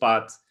playoff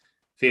spot,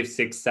 5th,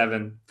 6th,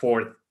 7th,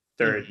 4th,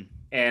 3rd,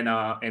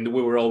 and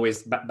we were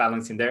always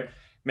balancing there,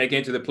 making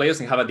it to the playoffs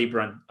and have a deep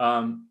run.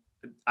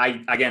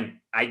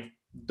 I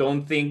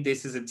don't think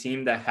this is a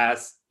team that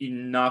has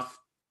enough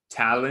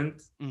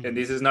talent, and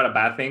this is not a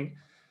bad thing,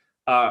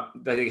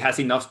 that it has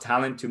enough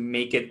talent to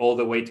make it all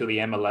the way to the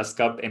MLS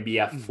Cup and be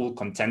a full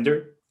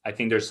contender. I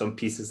think there's some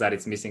pieces that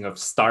it's missing of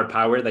star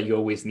power that you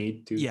always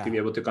need to be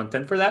able to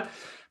contend for that.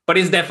 But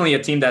it's definitely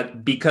a team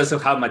that, because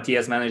of how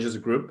Matias manages the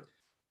group,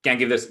 can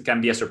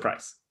be a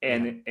surprise,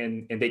 and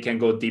they can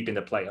go deep in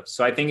the playoffs.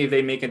 So I think if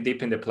they make it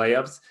deep in the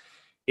playoffs,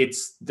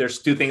 there's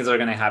two things that are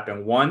going to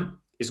happen. One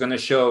is going to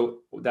show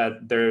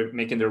that they're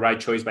making the right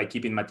choice by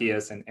keeping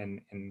Matias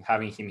and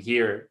having him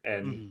here.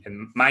 And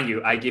mind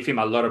you, I give him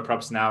a lot of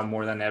props now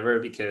more than ever,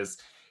 because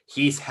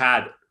he's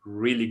had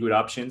really good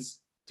options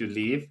to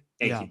leave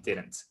and he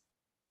didn't.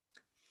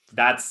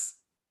 That's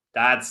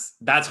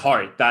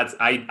hard.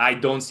 I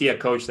don't see a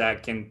coach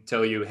that can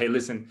tell you, hey,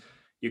 listen,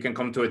 you can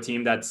come to a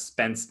team that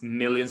spends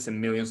millions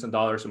and millions of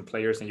dollars on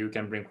players and you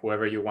can bring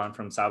whoever you want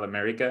from South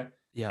America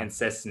and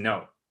says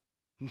no.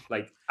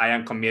 Like, I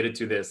am committed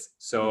to this.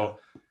 So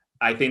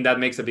I think that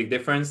makes a big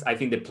difference. I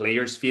think the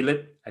players feel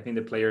it. I think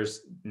the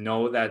players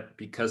know that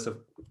because of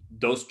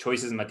those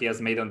choices Matias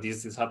made on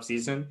this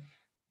season,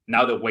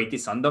 now the weight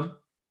is on them,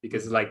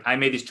 because it's like, I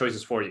made these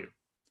choices for you.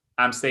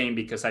 I'm staying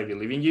because I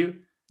believe in you.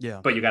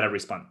 Yeah. But you got to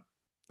respond.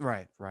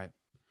 Right.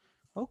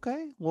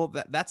 Okay. Well,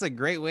 that's a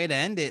great way to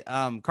end it.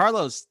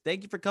 Carlos,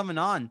 thank you for coming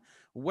on.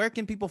 Where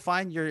can people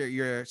find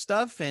your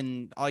stuff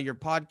and all your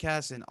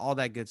podcasts and all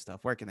that good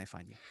stuff? Where can they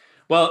find you?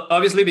 Well,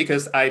 obviously,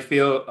 because I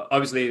feel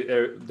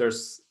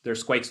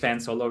there's Quakes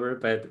fans all over,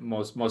 but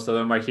most of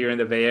them are here in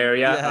the Bay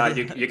Area.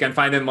 You can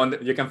find them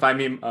you can find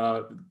me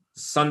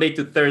Sunday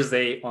to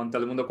Thursday on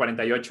Telemundo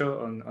 48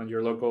 on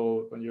your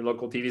local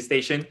TV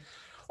station.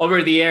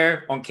 Over the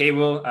air on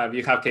cable, if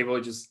you have cable,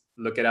 just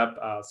look it up.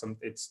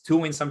 It's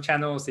 2 in some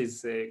channels,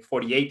 it's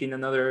 48 in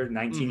another,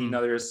 19 in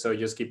others. So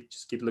just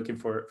keep looking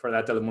for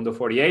that Telemundo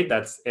 48.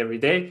 That's every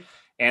day.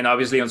 And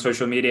obviously on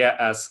social media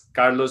as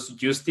Carlos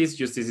Justis.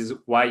 Justis is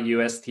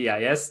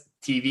YUSTIS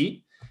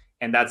TV.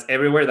 And that's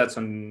everywhere. That's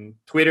on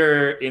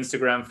Twitter,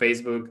 Instagram,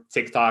 Facebook,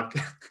 TikTok.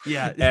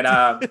 Yeah. And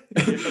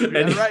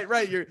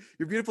right. Your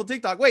beautiful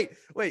TikTok. Wait.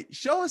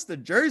 Show us the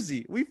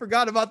jersey. We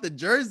forgot about the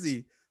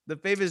jersey. The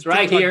famous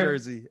right TikTok here.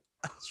 Jersey.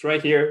 It's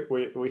right here.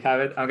 We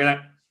have it. I'm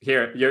gonna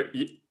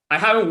I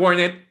haven't worn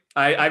it.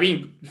 I've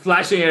been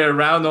flashing it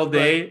around all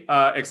day,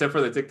 except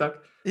for the TikTok.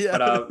 Yeah.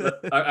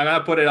 But I'm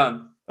gonna put it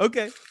on.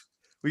 Okay.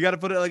 We got to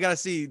put it. I got to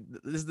see.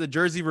 This is the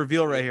jersey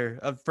reveal right here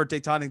for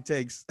Tectonic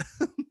Takes.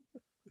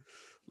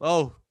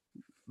 Oh,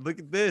 look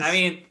at this. I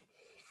mean,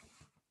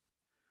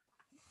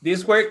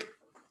 this worked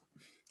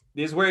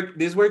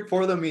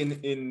for them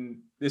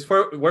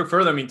worked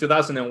for them in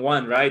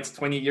 2001, right? It's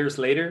 20 years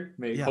later.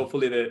 Maybe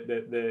hopefully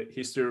the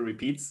history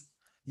repeats.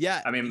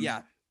 Yeah. I mean,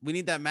 we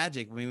need that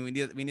magic. I mean, we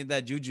need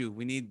that juju.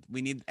 We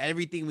need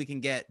everything we can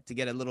get to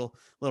get a little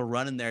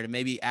run in there to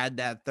maybe add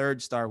that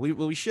third star.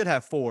 We should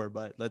have 4,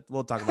 but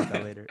we'll talk about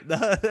that later.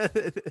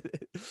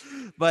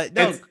 But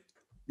no,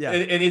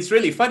 and it's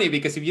really funny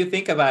because if you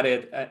think about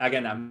it,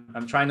 again,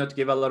 I'm trying not to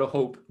give a lot of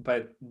hope,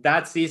 but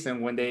that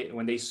season when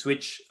they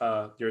switch,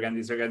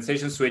 this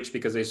organization switched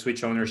because they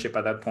switched ownership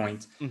at that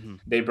point.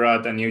 They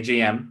brought a new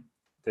GM.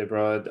 They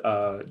brought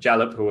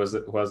Jalop, who was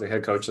the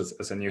head coach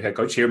as a new head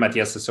coach here.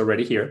 Matias is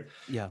already here.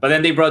 Yeah. But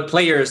then they brought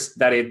players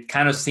that it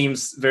kind of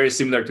seems very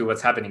similar to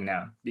what's happening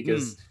now,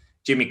 because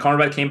Jimmy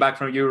Conrad came back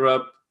from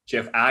Europe.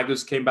 Jeff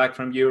Agus came back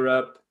from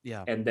Europe.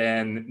 Yeah. And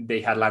then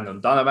they had Landon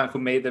Donovan, who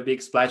made the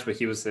big splash, but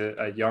he was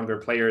a younger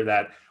player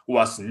that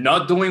was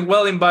not doing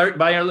well in Bayer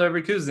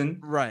Leverkusen.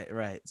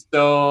 Right.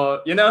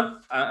 So,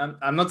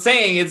 I'm not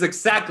saying it's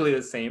exactly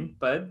the same,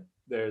 but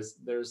there's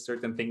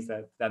certain things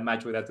that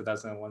match with that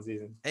 2001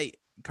 season. Hey,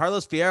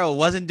 Carlos Fierro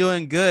wasn't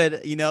doing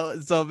good,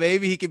 so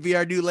maybe he could be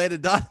our new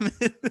Landon Donovan.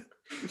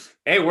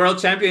 Hey, world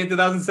champion in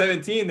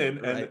 2017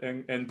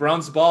 and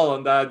bronze ball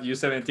on that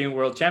U17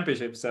 World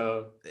Championship.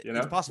 So,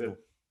 it's possible.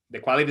 The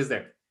quality is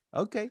there.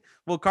 Okay.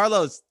 Well,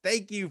 Carlos,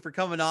 thank you for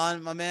coming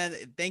on, my man.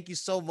 Thank you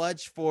so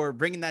much for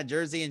bringing that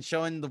jersey and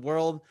showing the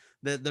world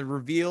the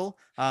reveal.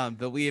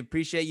 But we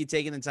appreciate you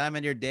taking the time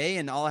in your day.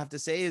 And all I have to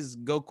say is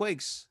go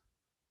Quakes.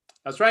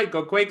 That's right.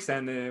 Go Quakes.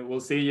 And we'll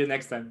see you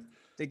next time.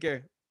 Take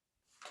care.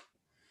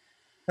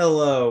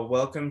 Hello.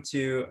 Welcome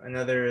to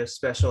another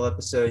special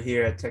episode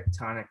here at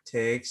Tectonic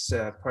Takes,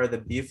 part of the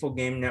Beautiful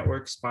Game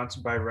Network,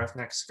 sponsored by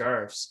Roughneck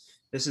Scarves.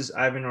 This is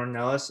Ivan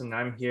Ornelas, and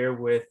I'm here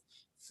with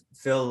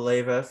Phil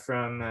Leyva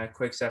from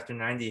Quakes After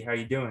 90. How are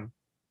you doing?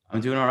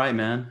 I'm doing all right,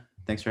 man.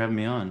 Thanks for having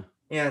me on.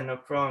 Yeah, no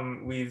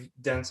problem. We've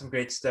done some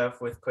great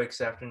stuff with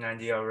Quakes After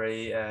 90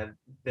 already.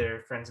 They're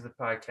friends of the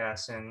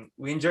podcast, and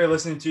we enjoy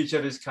listening to each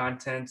other's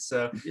content.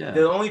 So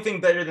The only thing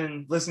better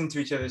than listening to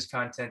each other's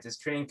content is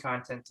creating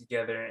content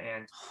together.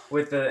 And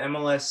with the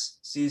MLS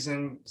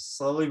season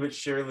slowly but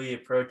surely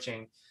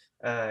approaching,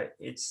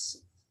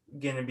 it's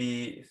going to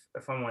be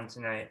a fun one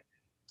tonight.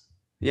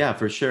 Yeah,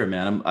 for sure,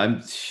 man.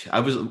 I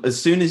was, as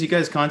soon as you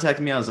guys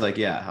contacted me, I was like,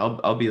 yeah,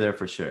 I'll be there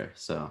for sure.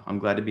 So I'm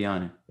glad to be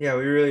on it. Yeah,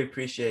 we really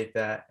appreciate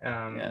that.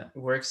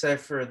 We're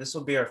excited this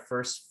will be our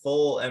first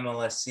full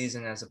MLS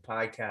season as a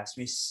podcast.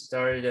 We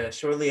started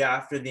shortly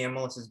after the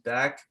MLS is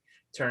Back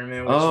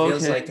tournament, which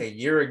feels like a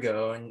year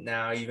ago. And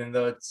now, even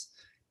though it's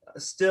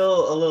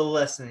Still a little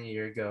less than a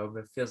year ago,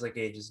 but it feels like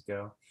ages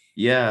ago.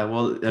 Yeah,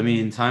 well, I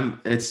mean,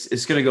 time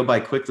it's going to go by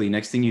quickly.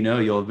 Next thing you know,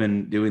 you'll have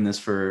been doing this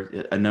for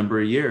a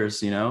number of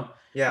years,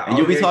 Yeah, and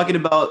you'll be talking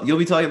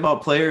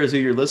about players who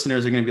your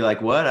listeners are going to be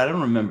like, "What? I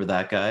don't remember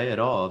that guy at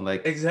all."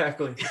 Like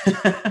exactly.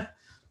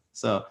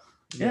 So,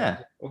 yeah.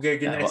 We'll get a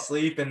good night's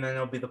sleep, and then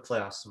it'll be the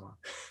playoffs tomorrow.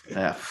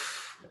 Yeah.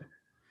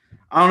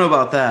 I don't know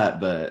about that,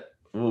 but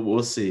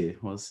we'll see.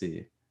 We'll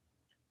see.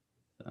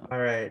 So. All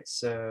right,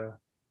 so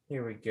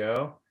here we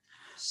go.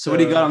 So what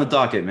do you got on the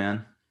docket,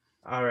 man?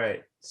 All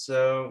right.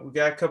 So we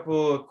got a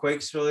couple of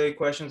Quakes related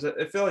questions.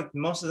 I feel like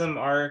most of them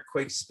are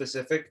Quakes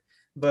specific,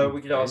 but we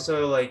could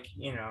also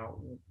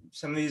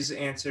some of these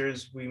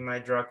answers we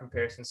might draw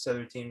comparisons to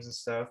other teams and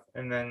stuff.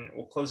 And then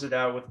we'll close it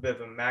out with a bit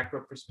of a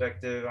macro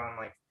perspective on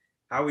like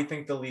how we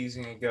think the league's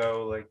gonna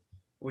go, like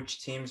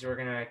which teams we're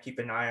gonna keep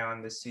an eye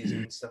on this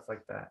season and stuff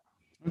like that.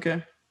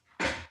 Okay.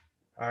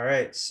 All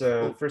right.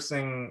 So first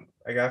thing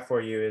I got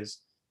for you is,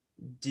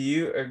 do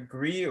you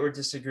agree or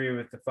disagree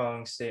with the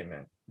following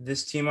statement?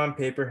 This team on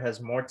paper has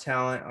more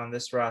talent on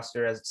this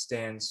roster as it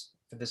stands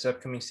for this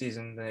upcoming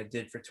season than it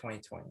did for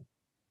 2020.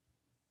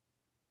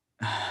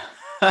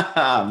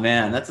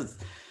 Man, that's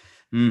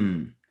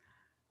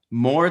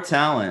more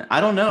talent.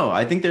 I don't know.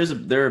 I think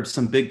there are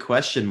some big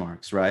question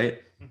marks,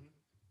 right? Mm-hmm.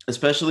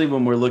 Especially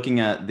when we're looking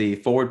at the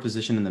forward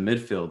position in the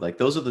midfield. Like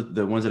those are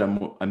the ones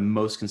that I'm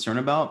most concerned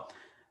about.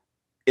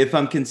 If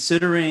I'm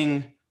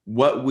considering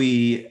what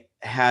we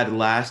had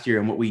last year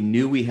and what we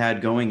knew we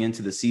had going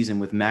into the season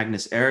with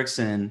Magnus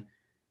Eriksson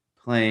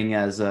playing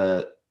as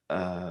a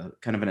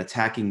kind of an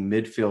attacking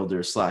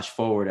midfielder /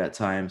 forward at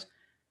times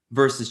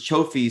versus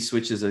Chofis,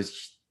 which is a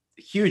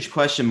huge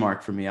question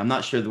mark for me. I'm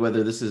not sure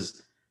whether this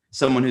is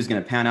someone who's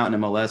going to pan out in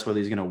MLS, whether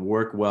he's going to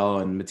work well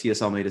in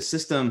Matias Almeida's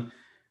system.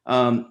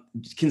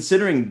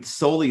 Considering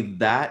solely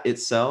that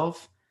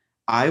itself,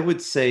 I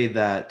would say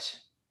that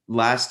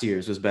last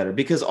year's was better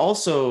because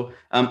also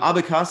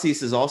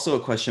Abakasis is also a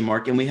question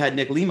mark, and we had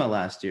Nick Lima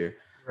last year.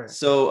 Right.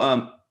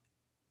 So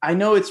I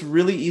know it's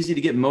really easy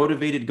to get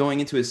motivated going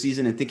into a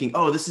season and thinking,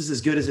 oh, this is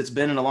as good as it's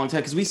been in a long time,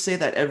 because we say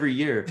that every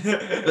year.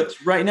 But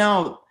right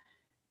now,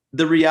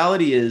 the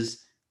reality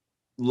is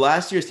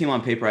last year's team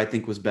on paper, I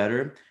think, was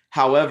better.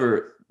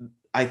 However,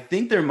 I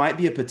think there might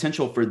be a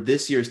potential for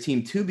this year's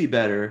team to be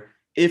better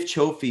if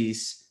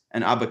Chofis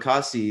and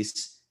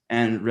Abakasis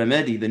and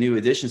Remedi, the new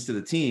additions to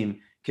the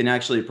team, can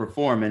actually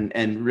perform, and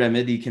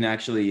Remedi can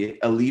actually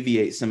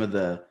alleviate some of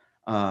the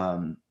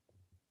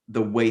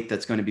weight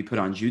that's going to be put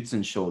on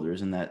Judson's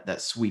shoulders in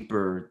that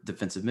sweeper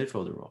defensive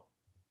midfielder role.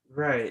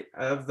 Right.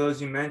 Of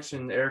those you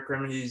mentioned, Eric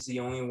Remedi is the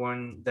only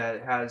one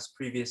that has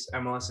previous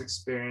MLS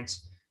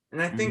experience.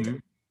 And I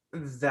think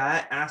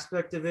that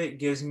aspect of it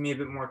gives me a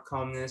bit more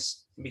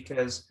calmness,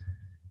 because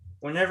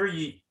whenever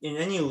you, in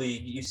any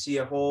league, you see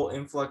a whole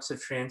influx of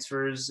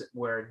transfers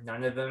where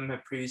none of them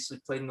have previously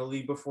played in the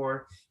league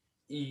before,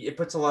 it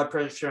puts a lot of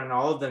pressure on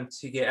all of them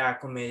to get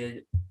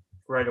acclimated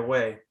right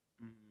away.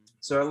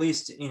 So at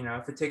least,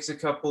 if it takes a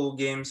couple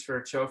games for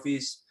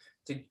Chofis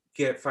to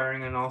get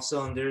firing on all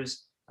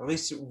cylinders, at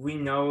least we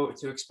know what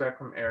to expect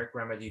from Eric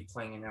Remedi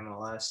playing in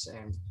MLS,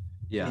 and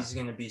he's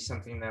going to be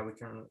something that we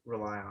can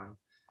rely on.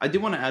 I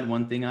do want to add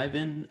one thing,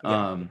 Ivan.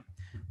 Yeah.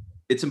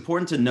 It's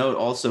important to note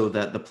also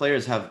that the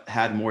players have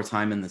had more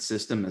time in the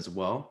system as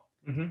well.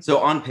 Mm-hmm. So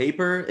on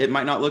paper, it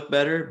might not look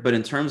better, but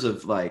in terms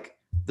of like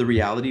the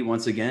reality,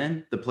 once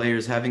again, the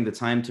players having the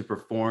time to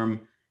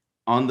perform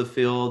on the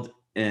field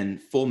in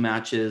full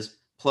matches,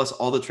 plus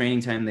all the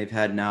training time they've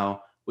had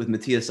now with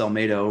Matias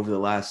Almeida over the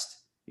last,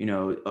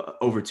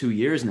 over 2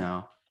 years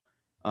now,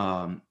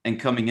 and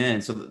coming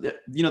in. So,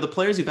 the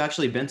players who've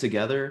actually been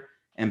together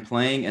and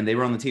playing, and they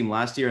were on the team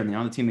last year and they're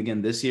on the team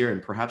again this year,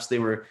 and perhaps they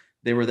were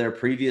there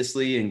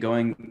previously and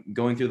going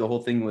through the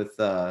whole thing with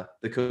the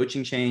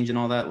coaching change and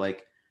all that,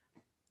 like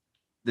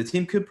the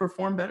team could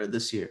perform better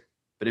this year.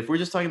 But if we're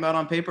just talking about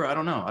on paper, I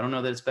don't know. I don't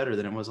know that it's better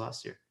than it was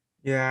last year.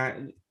 Yeah,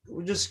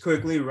 we'll just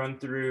quickly run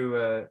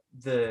through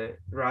the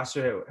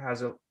roster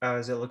as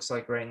it looks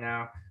like right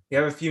now. We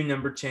have a few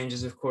number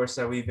changes, of course,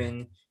 that we've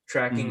been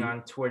tracking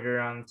on Twitter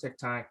on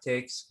Tectonic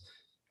Takes.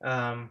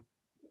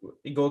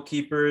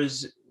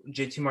 Goalkeepers,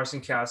 JT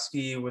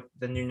Marcinkowski with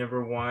the new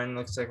number 1.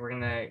 Looks like we're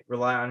going to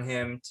rely on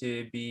him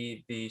to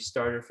be the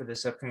starter for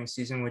this upcoming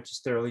season, which is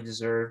thoroughly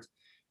deserved,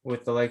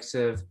 with the likes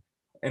of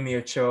Emi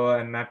Ochoa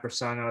and Matt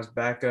Bersano as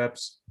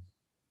backups.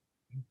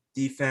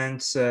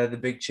 Defense, the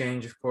big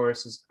change, of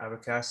course, is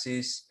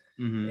Abakasis.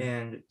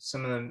 And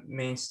some of the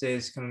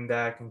mainstays coming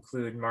back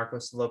include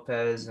Marcos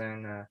Lopez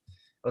and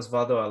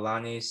Osvaldo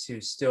Alanis,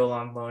 who's still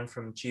on loan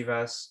from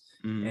Chivas.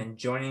 And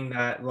joining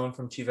that loan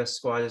from Chivas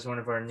squad is one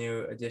of our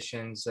new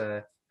additions,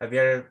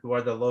 Javier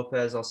Eduardo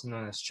Lopez, also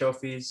known as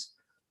Chofis.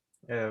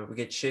 We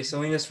get Shea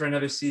Salinas for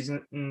another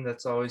season.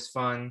 That's always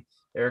fun.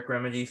 Eric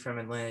Remedi from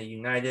Atlanta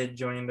United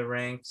joining the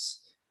ranks.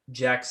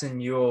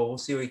 Jackson Ewell, we'll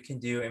see what he can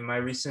do. In my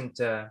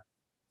recent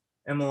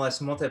MLS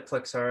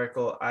Multiplex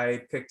article,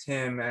 I picked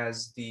him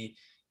as the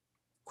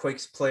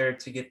Quakes player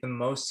to get the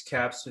most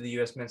caps for the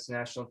U.S. men's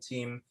national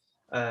team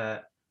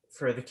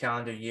for the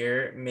calendar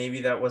year.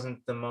 Maybe that wasn't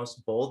the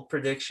most bold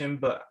prediction,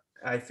 but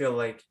I feel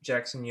like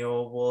Jackson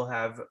Yueill will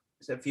have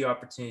a few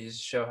opportunities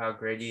to show how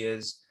great he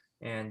is.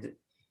 And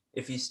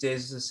if he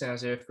stays with the San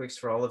Jose Earthquakes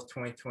for all of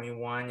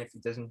 2021, if he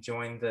doesn't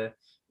join the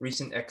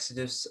recent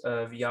exodus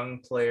of young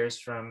players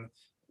from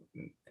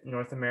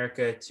North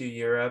America to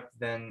Europe,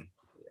 then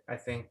I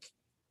think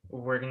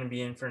we're going to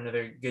be in for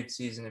another good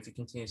season if he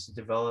continues to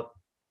develop.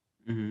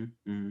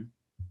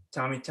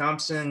 Tommy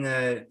Thompson,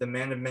 the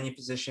man of many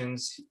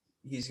positions,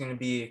 he's going to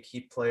be a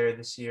key player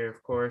this year,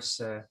 of course.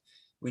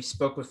 We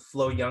spoke with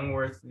Flo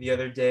Youngworth the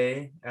other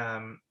day.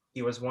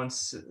 He was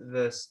once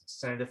the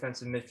center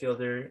defensive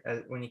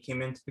midfielder when he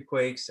came into the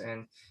Quakes,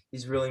 and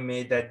he's really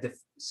made that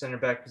center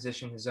back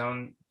position his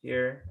own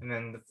here. And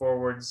then the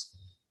forwards,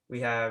 we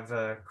have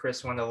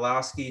Chris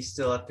Wondolowski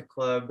still at the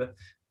club,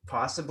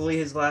 possibly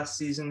his last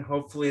season.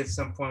 Hopefully at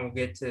some point we'll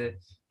get to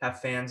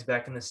have fans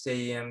back in the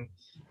stadium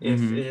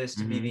if it is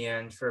to be the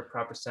end for a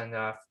proper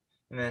send-off.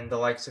 And then the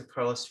likes of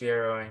Carlos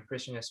Fierro and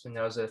Christian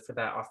Espinoza for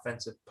that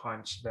offensive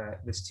punch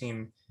that this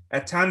team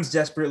at times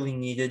desperately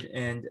needed,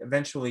 and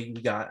eventually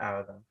we got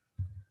out of them.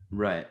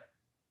 Right.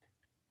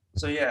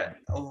 So yeah,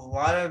 a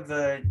lot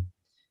of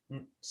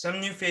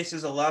some new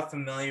faces, a lot of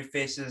familiar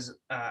faces.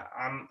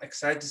 I'm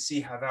excited to see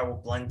how that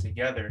will blend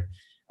together.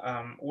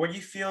 Where do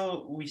you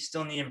feel we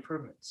still need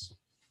improvements?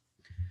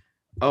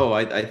 Oh,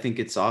 I think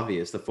it's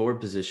obvious. The forward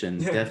position,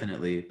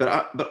 definitely.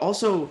 But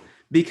also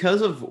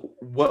because of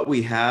what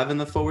we have in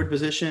the forward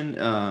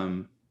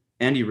position,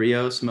 Andy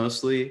Rios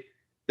mostly,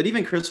 but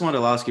even Chris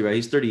Wondolowski, right?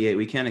 He's 38.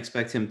 We can't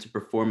expect him to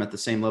perform at the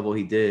same level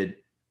he did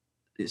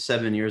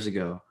 7 years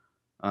ago.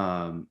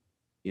 7,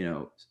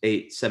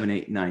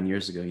 8, 9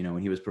 years ago,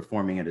 when he was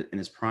performing in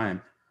his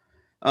prime.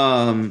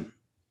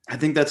 I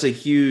think that's a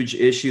huge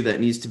issue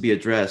that needs to be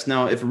addressed.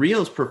 Now, if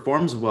Rios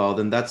performs well,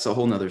 then that's a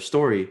whole nother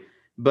story.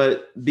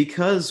 But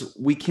because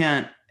we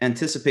can't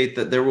anticipate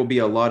that there will be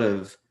a lot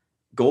of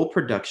goal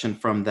production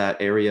from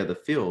that area of the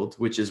field,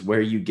 which is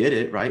where you get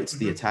it, right? It's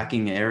the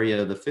attacking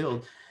area of the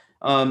field.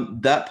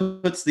 That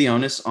puts the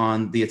onus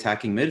on the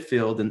attacking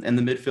midfield and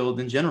the midfield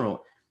in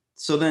general.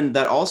 So then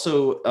that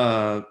also,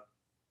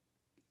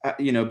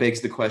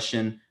 begs the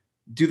question,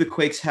 do the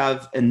Quakes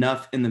have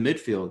enough in the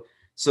midfield?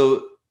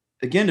 So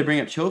again, to bring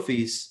up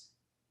Chofis,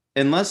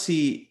 unless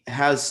he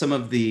has some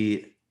of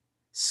the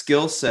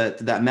skill set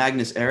that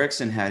Magnus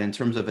Eriksson had in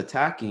terms of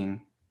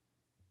attacking,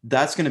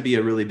 that's going to be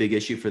a really big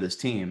issue for this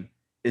team,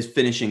 is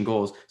finishing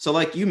goals. So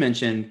like you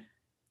mentioned,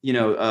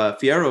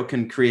 Fierro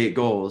can create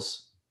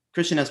goals.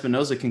 Christian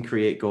Espinoza can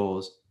create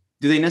goals.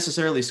 Do they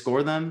necessarily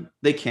score them?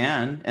 They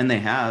can, and they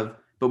have,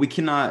 but we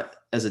cannot,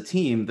 as a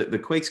team, the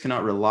Quakes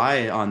cannot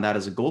rely on that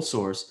as a goal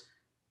source.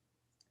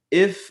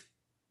 If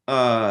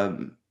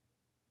Andres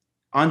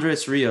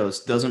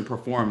Rios doesn't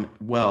perform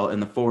well in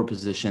the forward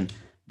position,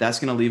 that's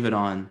going to leave it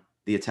on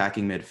the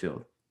attacking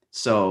midfield.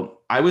 So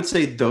I would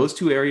say those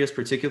two areas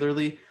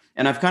particularly,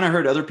 and I've kind of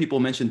heard other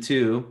people mention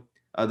too,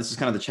 this is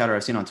kind of the chatter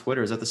I've seen on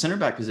Twitter, is that the center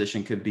back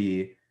position could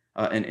be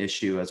an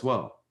issue as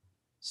well.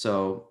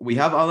 So we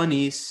have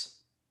Alanis,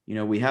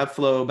 we have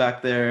Flo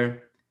back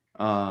there.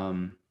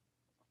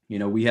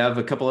 We have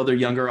a couple other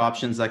younger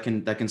options that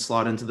can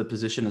slot into the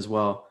position as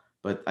well.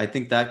 But I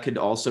think that could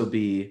also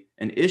be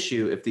an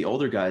issue if the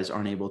older guys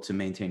aren't able to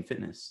maintain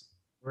fitness.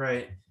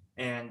 Right.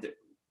 And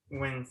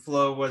when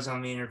Flo was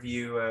on the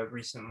interview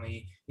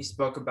recently, he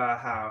spoke about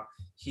how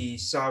he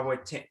saw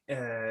what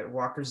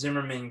Walker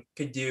Zimmerman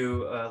could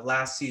do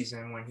last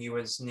season when he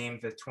was named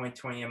the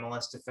 2020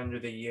 MLS Defender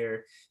of the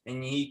Year.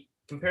 And he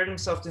compared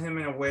himself to him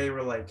in a way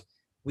where, like,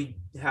 we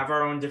have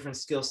our own different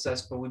skill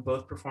sets, but we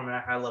both perform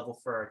at a high level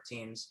for our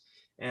teams.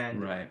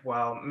 And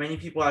while many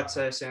people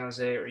outside of San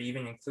Jose, or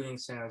even including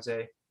San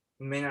Jose,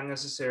 may not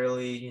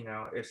necessarily,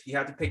 if you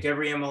had to pick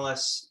every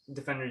MLS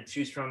defender to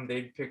choose from,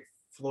 they'd pick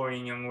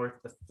Florian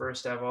Youngworth the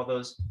first out of all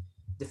those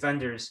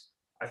defenders.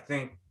 I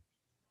think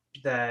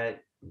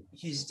that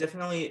he's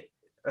definitely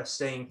a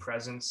staying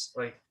presence.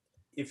 Like,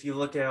 if you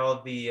look at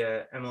all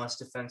the MLS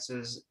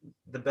defenses,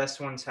 the best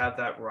ones have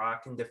that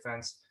rock in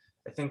defense.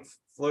 I think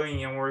Florian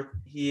Youngworth,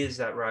 he is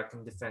that rock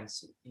in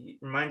defense. He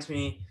reminds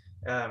me,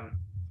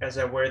 as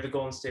I wear the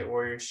Golden State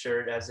Warriors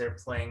shirt as they're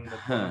playing the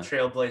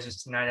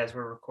Trailblazers tonight as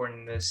we're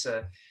recording this,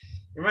 it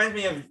reminds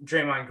me of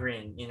Draymond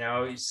Green.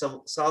 He's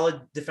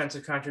solid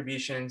defensive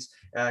contributions.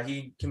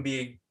 He can be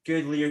a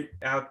good leader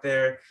out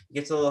there. He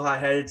gets a little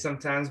hot-headed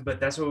sometimes, but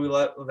that's what we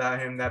love about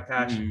him, that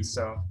passion.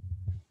 So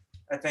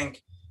I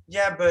think,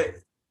 but,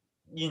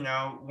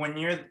 when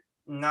you're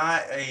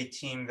not a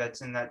team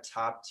that's in that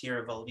top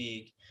tier of a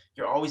league,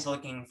 you're always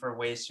looking for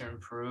ways to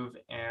improve,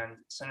 and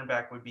center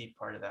back would be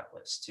part of that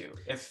list too.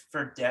 If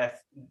for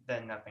depth,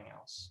 then nothing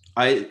else.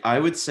 I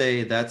would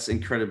say that's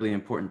incredibly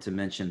important to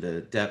mention, the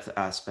depth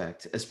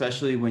aspect,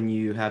 especially when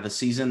you have a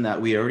season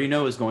that we already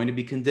know is going to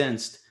be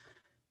condensed.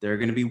 There are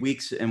going to be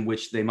weeks in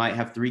which they might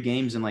have 3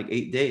 games in like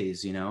 8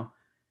 days,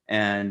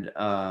 and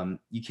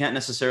you can't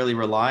necessarily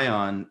rely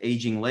on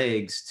aging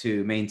legs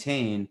to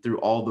maintain through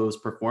all those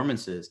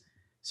performances.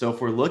 So if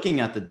we're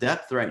looking at the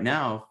depth right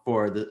now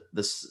for the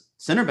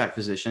center back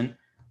position,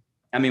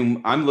 I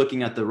mean, I'm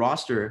looking at the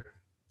roster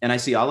and I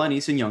see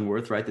Alanis and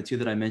Youngworth, right? The two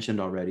that I mentioned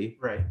already.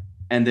 Right.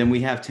 And then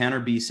we have Tanner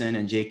Beeson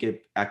and Jacob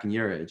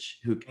Akinurich,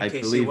 who and I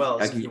Casey believe.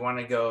 Wells, if you want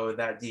to go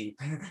that deep.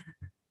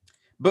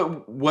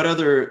 But what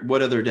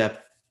other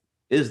depth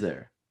is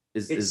there?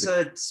 It's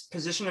a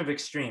position of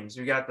extremes.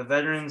 We got the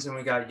veterans and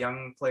we got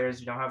young players.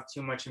 You don't have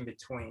too much in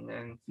between.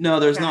 And no,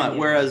 there's not.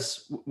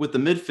 Whereas with the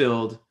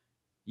midfield,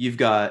 you've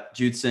got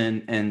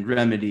Judson and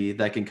Remedy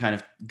that can kind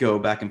of go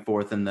back and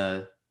forth in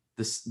the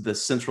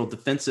central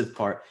defensive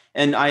part.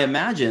 And I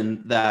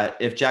imagine that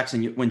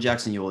when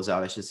Jackson Yueill is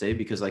out, I should say,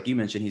 because like you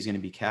mentioned, he's going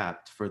to be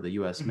capped for the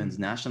U.S. men's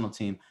national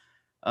team.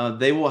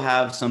 They will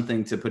have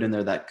something to put in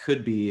there that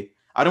could be,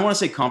 I don't want to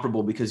say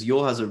comparable because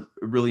Yueill has a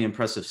really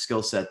impressive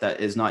skill set that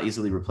is not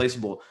easily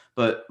replaceable,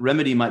 but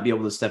Remedy might be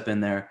able to step in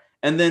there.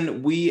 And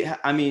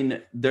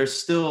then there's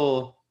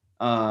still,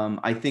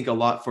 I think, a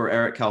lot for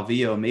Eric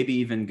Calvillo, maybe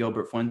even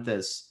Gilbert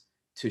Fuentes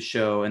to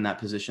show in that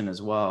position as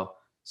well.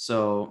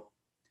 So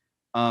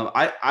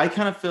I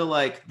kind of feel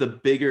like the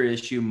bigger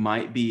issue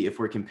might be if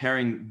we're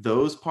comparing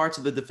those parts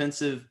of the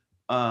defensive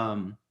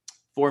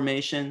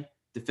formation,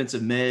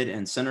 defensive mid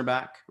and center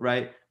back,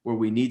 right? Where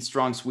we need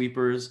strong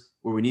sweepers,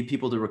 where we need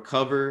people to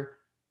recover,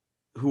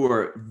 who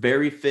are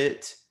very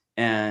fit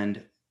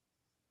and,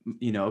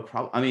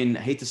 I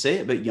hate to say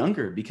it, but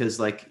younger, because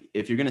like,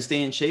 if you're going to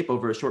stay in shape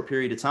over a short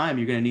period of time,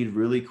 you're going to need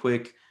really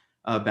quick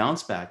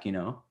bounce back,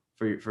 to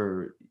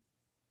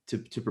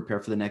prepare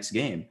for the next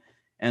game.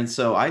 And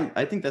so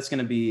I think that's going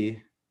to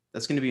be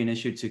an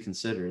issue to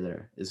consider.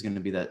 There is going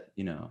to be that,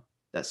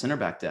 that center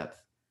back depth.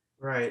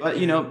 Right.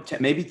 But,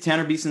 maybe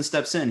Tanner Beeson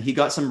steps in. He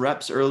got some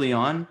reps early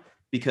on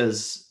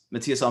because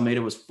Matias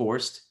Almeida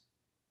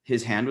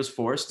his hand was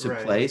forced to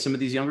play some of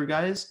these younger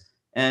guys.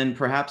 And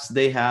perhaps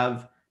they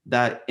have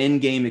that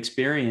in-game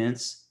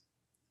experience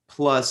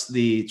plus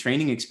the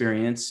training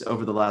experience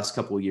over the last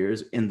couple of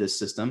years in this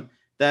system,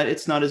 that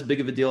it's not as big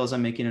of a deal as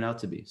I'm making it out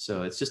to be.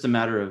 So it's just a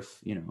matter of,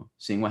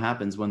 seeing what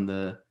happens when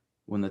the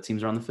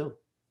teams are on the field.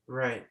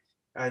 Right.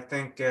 I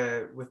think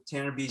with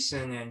Tanner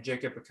Beeson and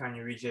Jacob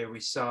Akinurich, we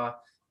saw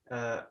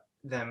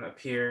them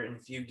appear in a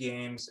few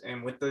games.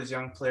 And with those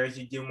young players,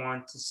 you do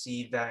want to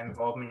see that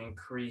involvement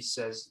increase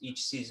as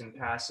each season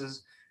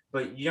passes.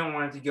 But you don't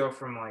want it to go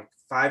from like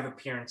 5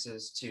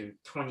 appearances to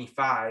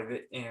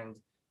 25 and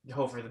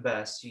hope for the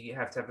best. You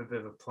have to have a bit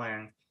of a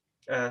plan.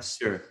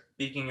 Sure.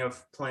 Speaking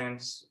of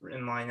plans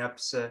and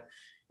lineups,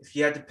 if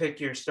you had to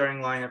pick your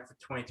starting lineup for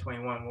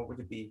 2021, what would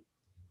it be?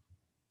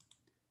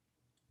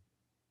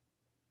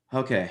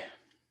 Okay.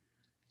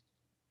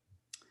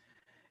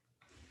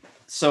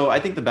 So I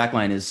think the back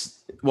line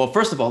is, well,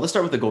 first of all, let's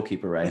start with the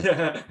goalkeeper, right?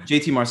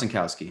 JT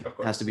Marcinkowski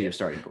has to be your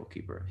starting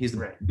goalkeeper. He's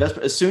the best.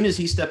 As soon as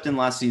he stepped in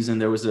last season,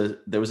 there was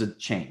a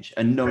change,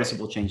 a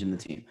noticeable change in the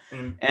team.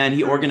 And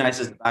he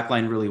organizes the back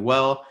line really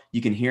well.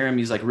 You can hear him.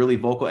 He's like really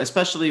vocal,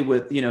 especially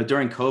with,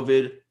 during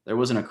COVID, there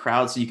wasn't a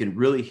crowd, so you can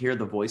really hear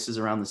the voices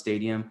around the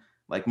stadium.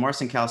 Like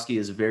Marcinkowski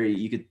is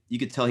you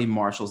could tell he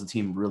marshals the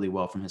team really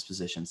well from his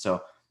position.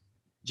 So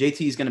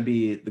JT is going to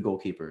be the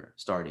goalkeeper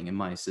starting in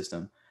my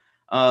system.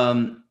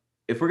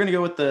 If we're going to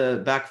go with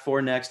the back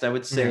 4 next, I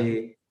would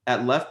say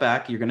at left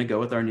back, you're going to go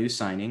with our new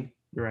signing,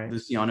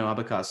 Luciano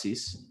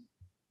Abacasis.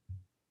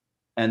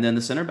 And then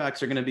the center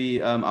backs are going to be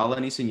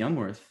Alanis and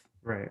Youngworth.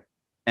 Right.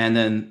 And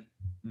then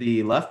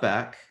the left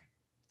back,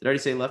 did I already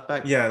say left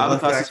back? Yeah,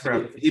 left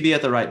back. He'd be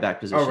at the right back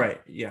position. Oh, right.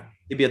 Yeah.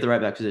 He'd be at the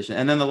right back position.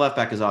 And then the left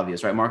back is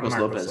obvious, right? Marcos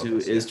Lopez, who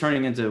is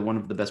turning into one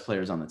of the best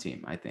players on the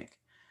team, I think.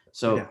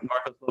 So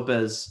Marcos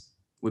Lopez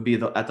would be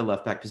at the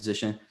left back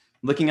position.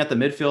 Looking at the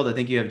midfield, I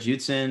think you have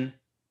Judson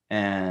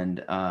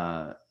and,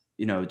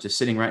 just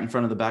sitting right in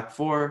front of the back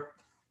 4.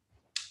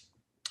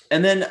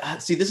 And then,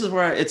 see, this is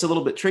where it's a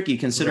little bit tricky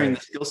considering the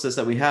skill sets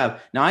that we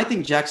have. Now, I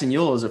think Jackson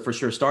Yueill is a for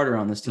sure starter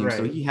on this team,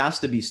 so he has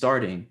to be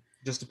starting.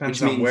 Just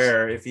depends on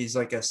where. If he's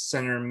like a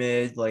center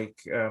mid, like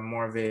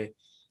more of a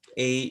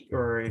 8,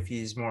 or if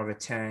he's more of a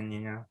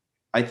 10,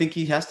 I think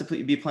he has to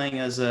be playing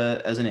as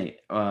an 8,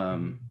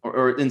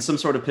 or in some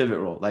sort of pivot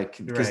role,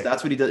 because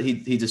that's what he does.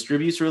 He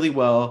distributes really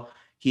well.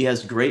 He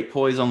has great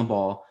poise on the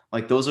ball.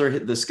 Like those are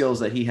the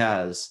skills that he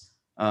has,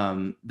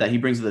 that he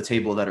brings to the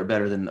table that are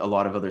better than a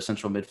lot of other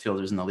central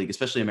midfielders in the league,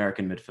 especially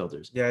American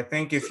midfielders. Yeah, I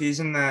think if he's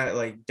in that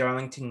like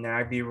Darlington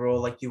Nagbe role,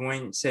 like you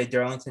wouldn't say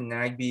Darlington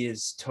Nagbe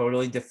is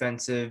totally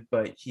defensive,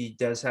 but he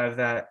does have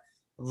that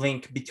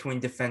link between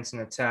defense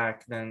and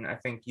attack, then I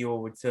think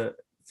Yueill would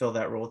fill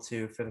that role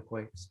too for the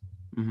Quakes.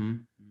 Mm-hmm.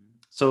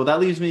 So that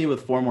leaves me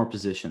with 4 more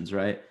positions,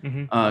 right?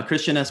 Mm-hmm.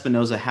 Christian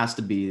Espinoza has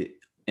to be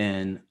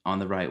in on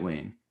the right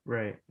wing.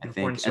 Right. I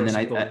think.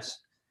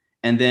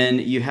 And then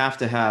you have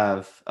to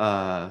have,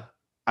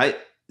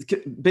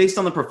 based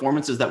on the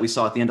performances that we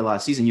saw at the end of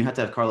last season, you have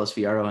to have Carlos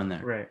Fierro in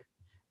there. Right.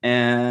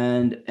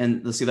 And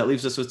let's see, that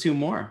leaves us with 2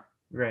 more.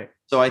 Right.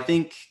 So I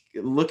think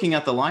looking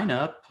at the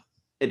lineup,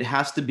 it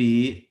has to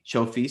be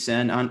Chofis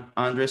and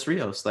Andres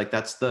Rios. Like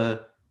that's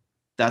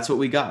what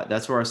we got.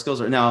 That's where our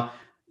skills are. Now,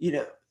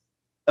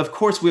 of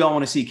course we all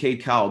want to see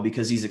Cade Cowell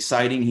because he's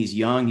exciting. He's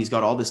young. He's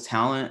got all this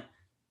talent,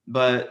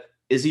 but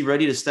is he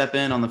ready to step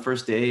in on the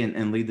first day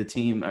and lead the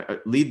team,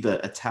 lead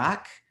the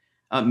attack?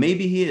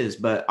 Maybe he is,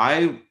 but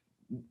I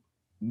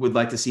would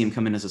like to see him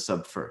come in as a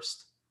sub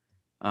first.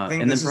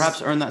 And then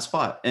perhaps earn that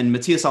spot. And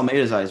Matias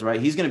Almeida's eyes,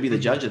 right? He's going to be the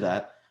judge of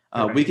that.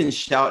 Right. We can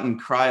shout and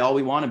cry all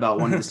we want about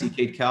wanting to see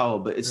Cade Cowell,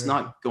 but it's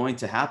not going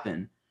to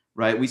happen,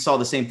 right? We saw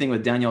the same thing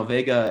with Daniel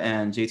Vega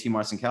and JT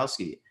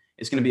Marcinkowski.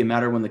 It's going to be a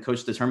matter when the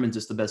coach determines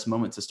it's the best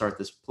moment to start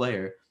this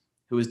player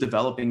who is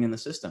developing in the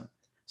system.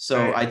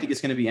 So I think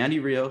it's going to be Andy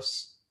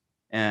Rios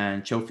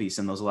and Chofis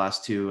in those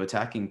last two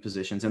attacking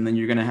positions. And then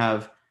you're going to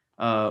have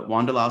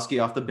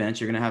Wondolowski off the bench.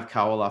 You're going to have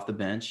Cowell off the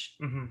bench.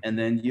 And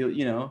then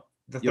you know,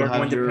 the third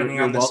one, depending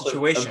on the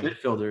situation. Of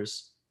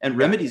midfielders. And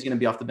Remedy's going to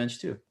be off the bench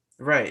too.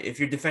 Right. If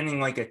you're defending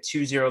like a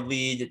 2-0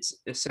 lead, it's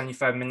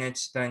 75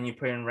 minutes, then you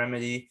put in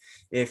Remedy.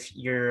 If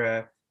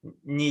you're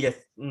need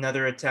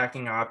another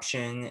attacking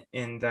option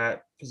in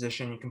that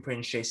position, you can put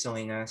in Shea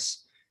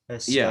Salinas.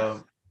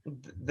 So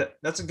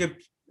that's a good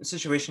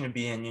situation to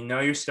be in. You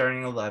know, you're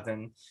starting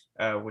 11,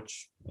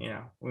 which, you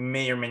know, we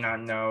may or may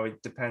not know.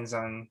 It depends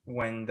on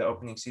when the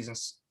opening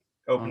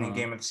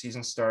game of the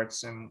season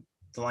starts and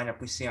the lineup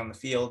we see on the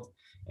field.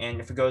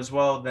 And if it goes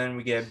well, then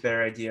we get a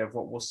better idea of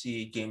what we'll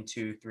see game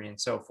 2, 3, and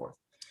so forth.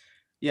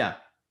 Yeah.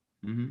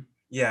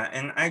 Yeah,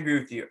 and I agree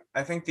with you.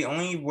 I think the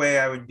only way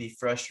I would be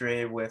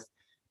frustrated with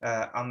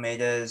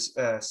Almeida's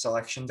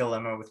selection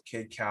dilemma with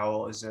Cade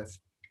Cowell is if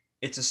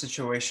it's a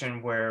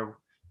situation where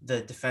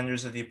the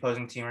defenders of the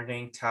opposing team are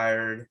getting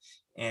tired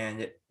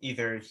and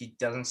either he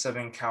doesn't sub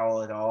in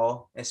Cowell at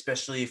all,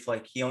 especially if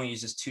like he only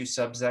uses 2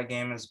 subs that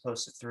game as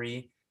opposed to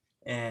 3,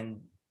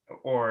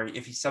 or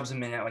if he subs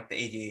him in at like the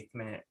 88th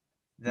minute.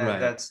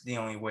 That's the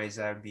only ways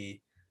that would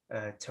be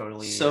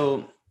totally.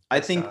 So I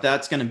think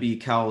that's going to be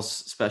Cowell's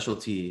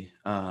specialty,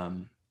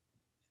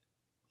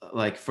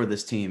 like for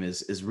this team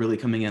is really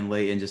coming in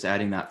late and just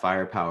adding that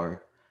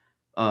firepower.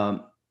 I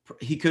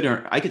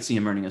could see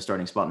him earning a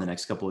starting spot in the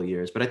next couple of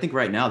years, but I think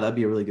right now that'd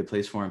be a really good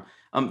place for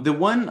him. The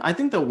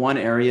one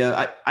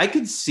area I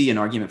could see an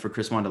argument for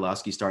Chris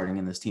Wondolowski starting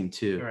in this team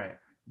too. Right.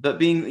 But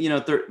being, you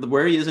know,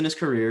 where he is in his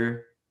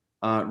career,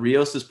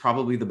 Rios is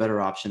probably the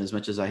better option, as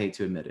much as I hate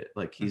to admit it.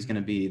 Like he's going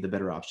to be the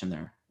better option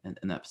there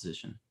in that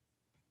position.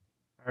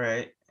 All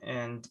right.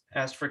 And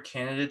as for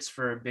candidates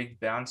for a big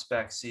bounce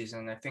back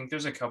season, I think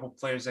there's a couple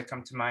players that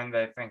come to mind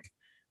that I think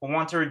will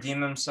want to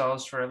redeem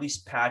themselves for at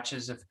least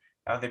patches of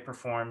how they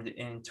performed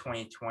in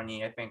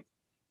 2020. I think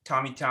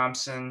Tommy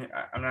Thompson,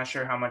 I'm not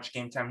sure how much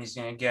game time he's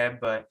going to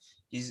get, but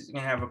he's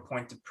going to have a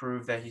point to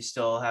prove that he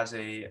still has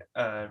a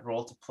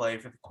role to play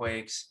for the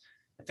Quakes.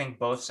 I think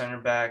both center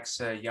backs,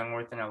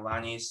 Youngworth and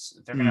Alanis,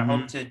 they're going to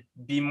hope to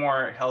be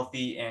more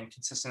healthy and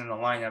consistent in the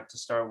lineup to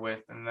start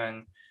with, and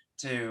then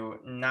to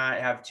not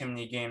have too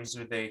many games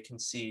where they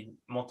concede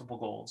multiple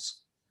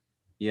goals.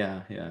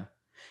 Yeah.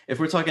 If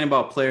we're talking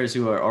about players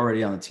who are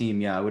already on the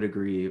team, I would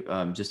agree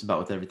just about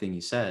with everything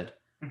you said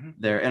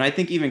there. And I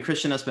think even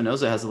Christian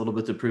Espinoza has a little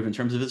bit to prove in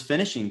terms of his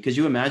finishing. Could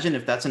you imagine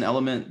if that's an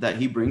element that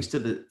he brings to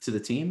the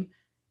team,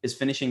 is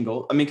finishing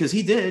goal? I mean, because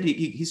he did.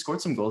 He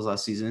scored some goals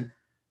last season,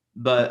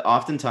 but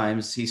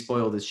oftentimes he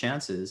spoiled his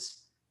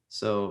chances.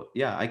 So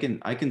yeah, I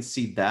can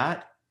see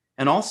that.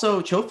 And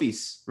also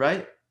Chofis,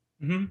 right?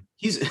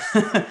 He's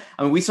I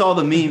mean, we saw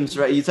the memes,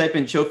 right? You type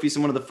in Chofis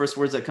and one of the first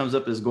words that comes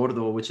up is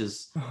Gordo, which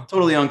is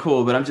totally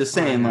uncool, but I'm just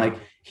saying, like,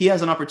 he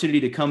has an opportunity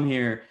to come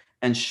here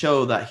and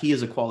show that he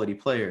is a quality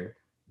player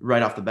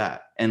right off the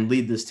bat and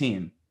lead this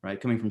team,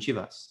 right? Coming from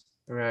Chivas.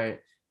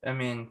 Right. I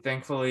mean,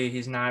 thankfully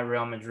he's not at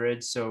Real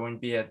Madrid, so it wouldn't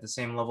be at the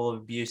same level of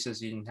abuse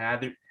as Eden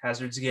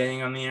Hazard's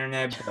getting on the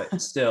internet,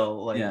 but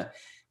still, like,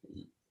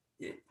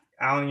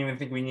 I don't even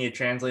think we need to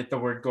translate the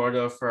word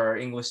Gordo for our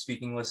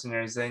English-speaking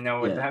listeners. They know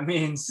what that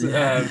means.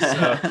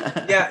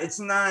 It's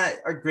not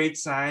a great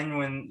sign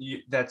when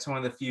that's one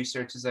of the few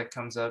searches that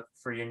comes up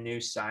for your new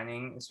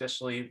signing,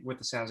 especially with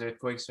the San Jose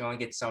Earthquakes. We only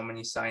get so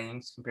many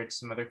signings compared to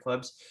some other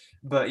clubs.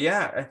 But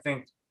yeah, I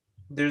think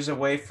there's a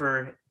way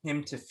for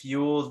him to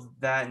fuel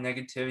that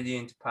negativity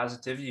into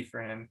positivity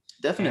for him.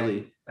 Definitely.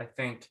 And I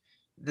think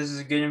this is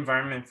a good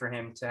environment for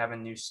him to have a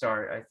new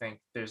start. I think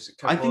there's a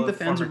couple I think the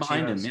fans are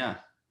behind him,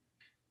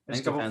 There's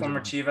a couple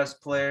former Chivas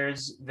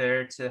players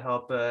there to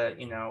help,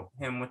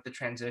 him with the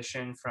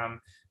transition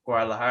from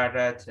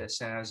Guadalajara to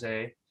San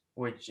Jose,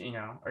 which,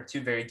 are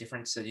two very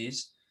different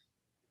cities.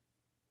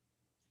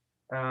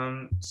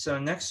 So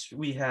next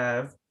we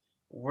have,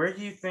 where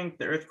do you think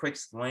the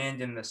Earthquakes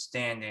land in the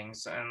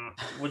standings? And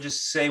we'll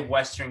just say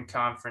Western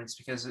Conference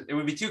because it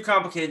would be too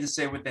complicated to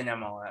say within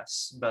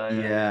MLS. But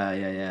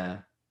yeah.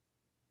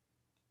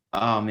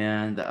 Oh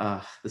man,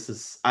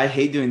 I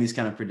hate doing these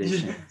kind of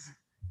predictions.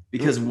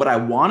 Because what I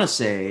want to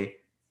say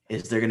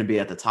is they're going to be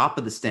at the top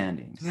of the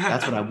standings.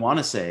 That's what I want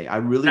to say. I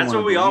really That's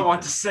what we all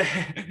want that. to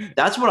say.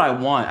 That's what I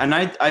want. And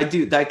I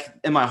do that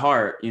in my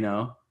heart,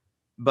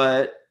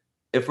 But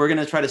if we're going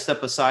to try to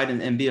step aside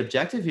and be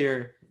objective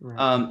here,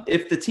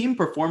 if the team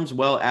performs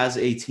well as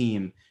a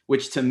team,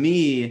 which to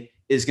me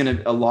is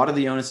a lot of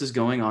the onus is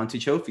going on to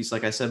Chofis,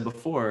 like I said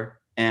before,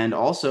 and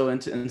also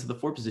into the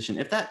forward position.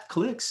 If that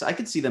clicks, I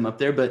could see them up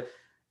there. But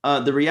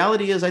The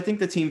reality is, I think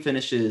the team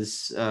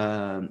finishes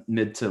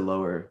mid to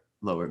lower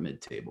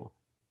mid-table.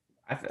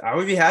 I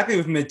would be happy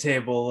with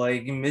mid-table.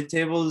 Like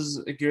mid-table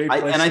is a great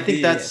place I to think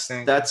be.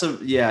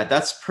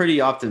 that's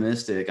pretty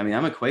optimistic. I mean,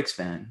 I'm a Quakes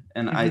fan,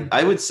 and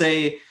I would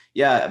say,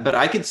 but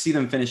I could see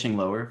them finishing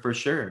lower for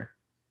sure.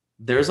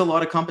 There's a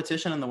lot of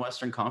competition in the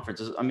Western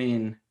Conference. I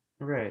mean,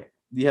 right.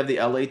 You have the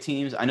LA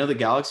teams. I know the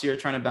Galaxy are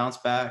trying to bounce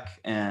back,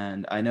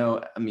 and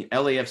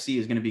LAFC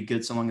is going to be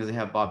good so long as they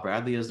have Bob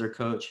Bradley as their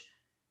coach.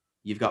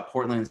 You've got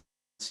Portland,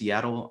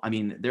 Seattle. I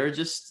mean,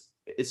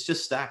 it's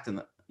just stacked in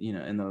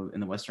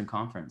the Western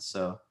Conference.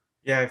 So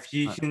yeah, if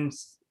you're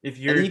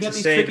to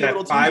say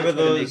that 5 of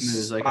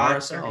those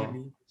spots are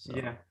going to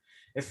be,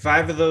 if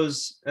 5 of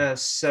those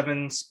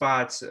 7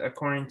 spots,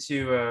 according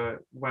to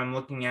what I'm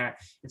looking at,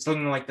 it's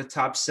looking like the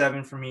top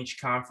 7 from each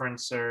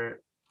conference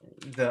are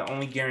the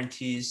only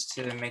guarantees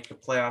to make the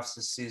playoffs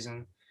this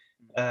season.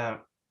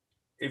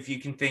 If you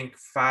can think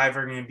 5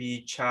 are going to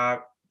be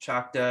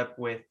chalked up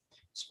with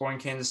Sporting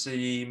Kansas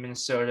City,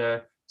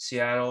 Minnesota,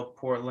 Seattle,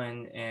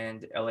 Portland,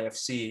 and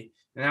LAFC.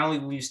 And that only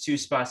leaves 2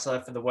 spots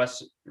left for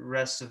the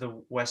rest of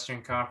the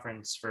Western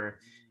Conference. For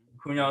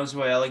who knows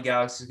what LA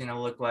Galaxy is going to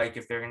look like,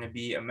 if they're going to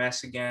be a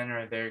mess again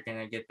or they're going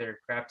to get their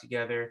crap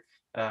together.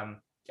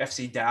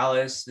 FC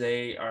Dallas,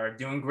 they are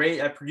doing great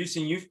at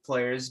producing youth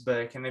players,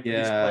 but can they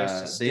produce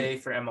players to stay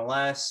for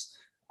MLS?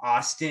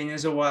 Austin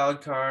is a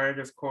wild card,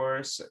 of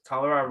course.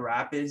 Colorado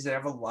Rapids, they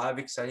have a lot of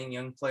exciting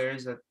young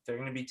players that they're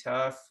going to be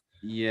tough.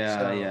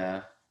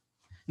 Yeah.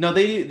 No,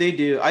 they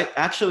do.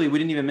 We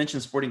didn't even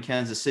mention Sporting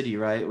Kansas City,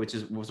 right? Which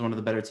was one of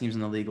the better teams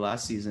in the league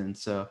last season.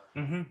 So,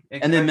 exactly.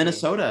 And then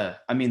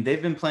Minnesota. I mean,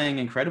 they've been playing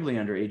incredibly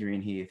under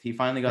Adrian Heath. He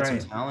finally got some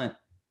talent,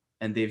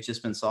 and they've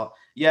just been solid.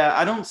 Yeah,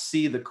 I don't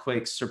see the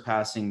Quakes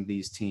surpassing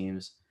these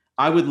teams.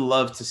 I would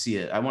love to see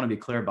it. I want to be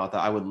clear about that.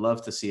 I would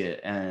love to see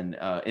it, and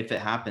if it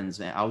happens,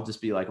 man, I'll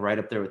just be like right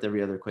up there with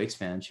every other Quakes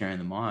fan cheering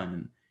them on.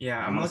 And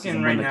I'm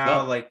looking right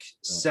now like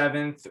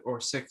 7th or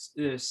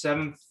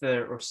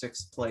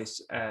 6th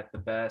place at the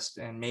best,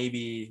 and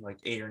maybe like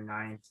 8th or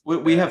 9th.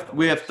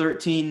 We have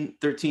 13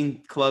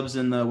 clubs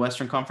in the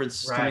Western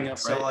Conference coming up.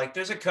 So like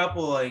there's a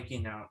couple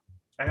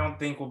I don't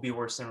think we'll be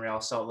worse than Real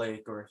Salt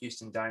Lake or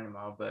Houston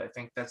Dynamo, but I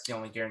think that's the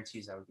only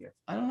guarantees I would give.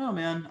 I don't know,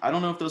 man. I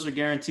don't know if those are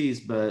guarantees,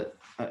 but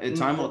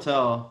time will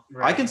tell.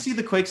 Right. I can see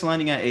the Quakes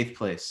landing at 8th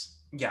place.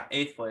 Yeah,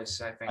 8th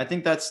place, I think. I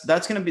think that's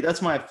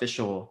my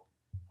official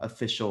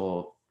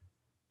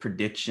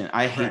prediction.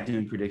 I hate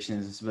doing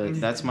predictions, but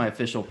that's my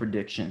official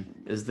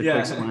prediction is the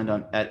Quakes land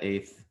at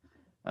 8th.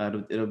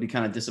 It'll be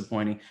kind of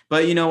disappointing.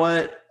 But you know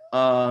what?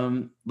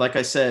 Like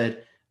I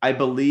said, I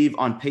believe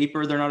on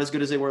paper they're not as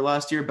good as they were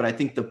last year, but I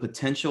think the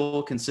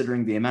potential,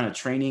 considering the amount of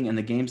training and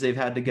the games they've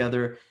had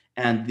together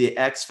and the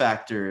X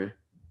factor,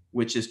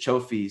 which is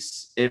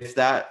Chofis, if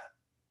that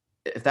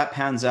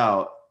pans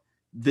out,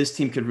 this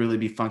team could really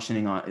be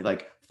functioning on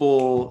like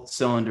full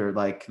cylinder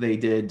like they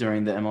did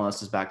during the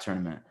MLS's back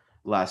tournament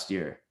last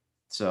year.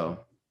 So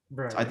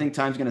I think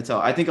time's going to tell.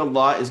 I think a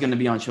lot is going to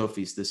be on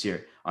Chofis this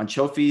year. On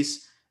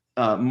Chofis,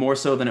 more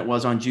so than it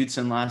was on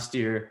Judson last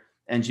year.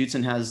 And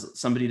Judson has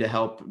somebody to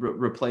help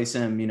replace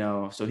him,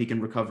 so he can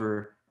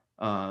recover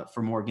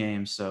for more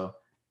games. So,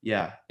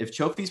 yeah, if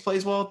Chofis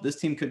plays well, this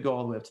team could go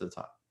all the way up to the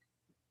top.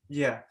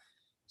 Yeah.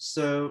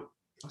 So,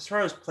 as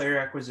far as player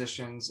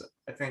acquisitions,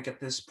 I think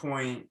at this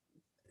point,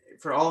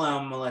 for all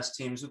MLS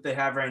teams, what they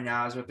have right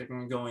now is what they're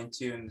going to go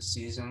into in the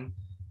season.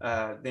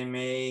 They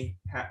may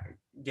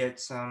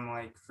get some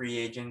like free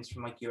agents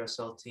from like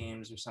USL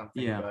teams or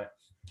something, but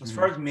as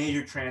far as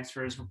major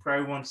transfers, we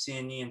probably won't see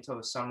any until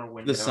the summer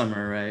window. The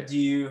summer, right? Do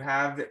you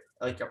have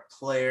like a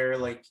player,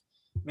 like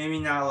maybe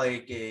not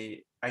like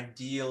a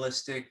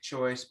idealistic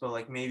choice, but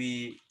like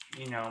maybe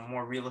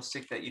more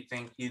realistic that you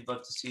think you'd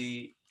love to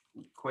see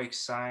Quakes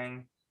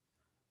sign?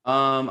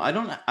 I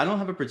don't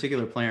have a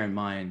particular player in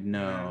mind.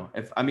 No.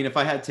 If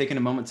I had taken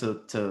a moment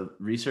to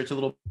research a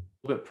little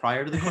bit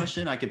prior to the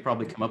question, I could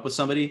probably come up with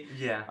somebody.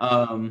 Yeah.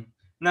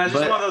 No, it's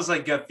just one of those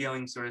like gut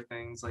feeling sort of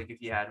things, like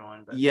if you had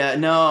one. But. Yeah,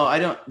 no, I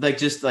don't like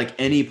just like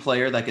any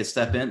player that could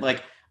step in.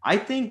 Like I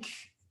think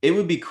it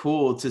would be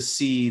cool to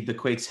see the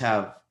Quakes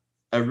have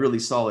a really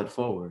solid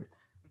forward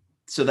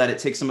so that it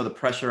takes some of the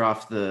pressure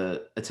off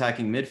the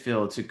attacking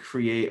midfield to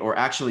create or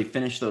actually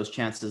finish those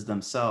chances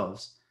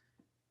themselves.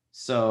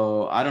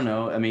 So I don't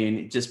know. I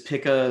mean, just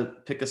pick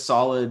a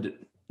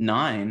solid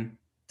 9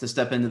 to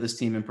step into this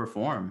team and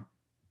perform.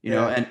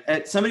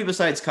 And somebody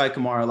besides Kai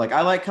Kamara, like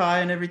I like Kai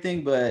and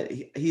everything, but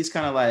he's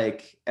kind of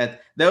like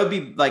that would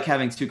be like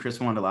having 2 Chris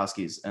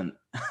Wondolowskis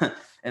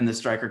and the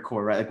striker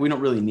core, right? Like we don't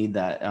really need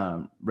that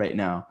right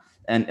now.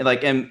 And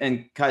like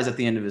and Kai's at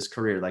the end of his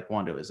career, like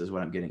Wando is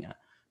what I'm getting at.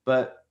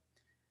 But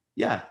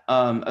yeah,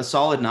 a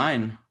solid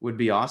 9 would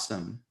be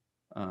awesome.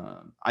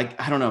 I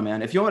don't know,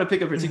 man. If you want to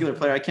pick a particular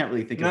player, I can't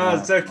really think of No,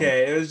 it's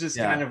okay. It was just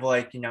kind of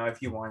like,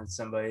 if you wanted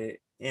somebody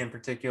in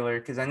particular,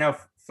 because I know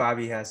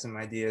Fabi has some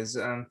ideas.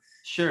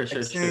 Sure.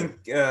 I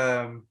think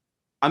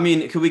I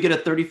mean, could we get a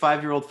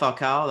 35-year-old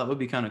Falcao? That would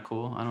be kind of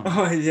cool. I don't know.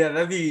 Oh yeah,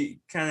 that'd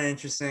be kind of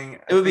interesting.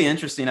 It would be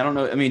interesting. I don't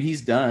know. I mean,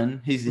 he's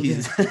done. He's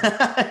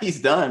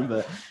he's done,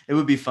 but it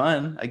would be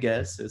fun, I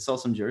guess. It'd sell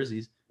some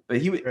jerseys.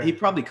 But he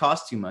probably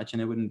cost too much,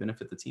 and it wouldn't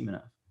benefit the team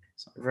enough.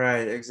 So.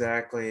 Right,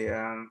 exactly.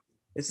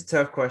 It's a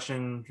tough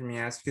question for me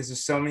to ask because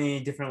there's so many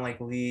different like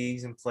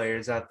leagues and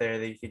players out there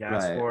that you could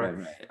ask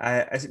for.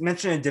 Right. I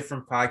mentioned a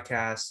different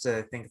podcast,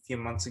 I think a few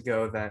months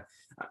ago, that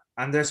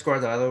Andres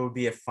Guardado would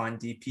be a fun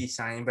DP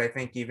signing, but I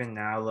think even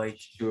now, like,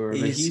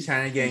 he's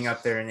kind of getting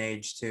up there in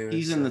age too.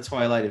 He's in the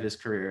twilight of his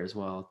career as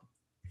well.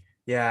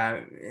 Yeah,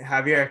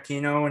 Javier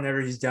Aquino,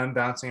 whenever he's done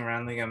bouncing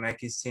around Liga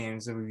MX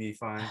teams, it would be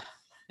fun.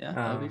 Yeah,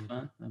 that'd be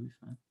fun.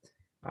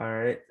 All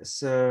right,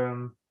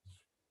 so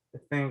I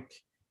think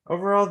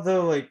overall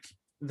though, like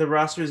the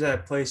roster's at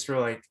a place where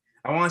like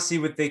I want to see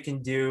what they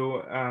can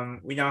do.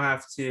 We don't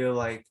have to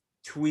like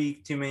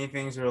tweak too many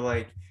things or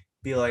like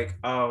be like,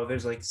 oh,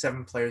 there's like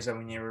 7 players that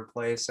we need to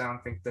replace. I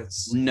don't think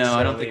that's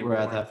I don't think we're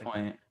at that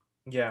point.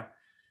 Yeah.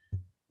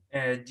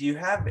 Do you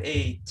have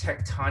a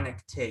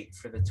tectonic take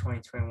for the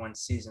 2021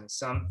 season?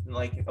 Some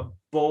like a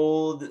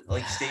bold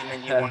like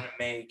statement you want to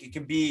make? It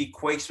could be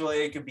Quakes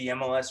related, it could be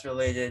MLS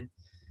related.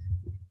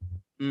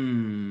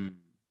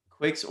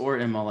 Quakes or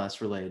MLS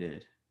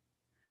related.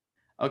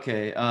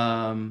 Okay.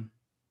 I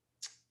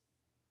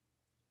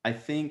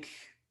think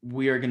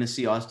we are going to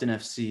see Austin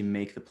FC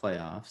make the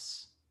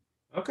playoffs.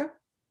 Okay.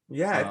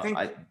 Yeah, I think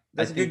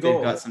that's a good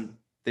goal.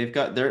 They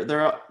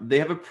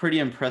have a pretty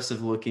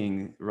impressive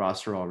looking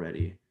roster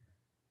already.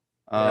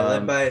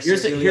 Led by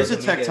here's a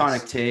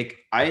tectonic take.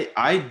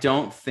 I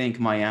don't think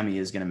Miami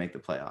is going to make the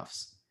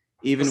playoffs.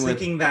 Even with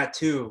thinking that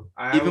too.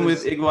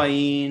 With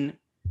Higuain,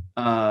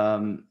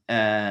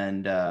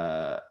 and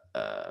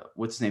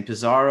what's his name,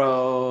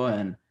 Pizarro,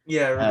 and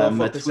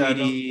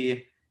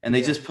Matuidi, and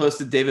they just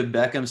posted David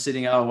Beckham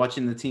sitting out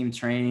watching the team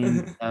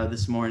train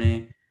this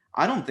morning.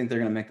 I don't think they're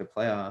going to make the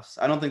playoffs.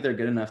 I don't think they're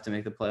good enough to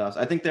make the playoffs.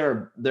 I think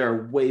there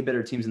are way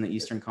better teams in the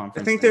Eastern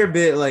Conference. I think they're a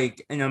bit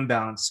like an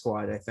unbalanced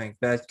squad. I think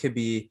that could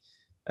be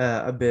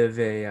a bit of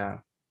a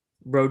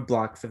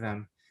roadblock for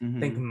them. I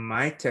think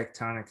my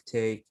tectonic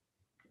take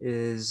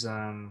is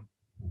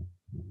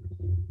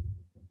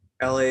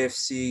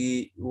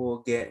LAFC will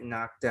get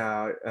knocked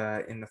out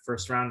in the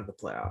first round of the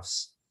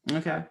playoffs.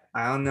 Okay.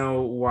 I don't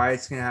know why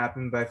it's going to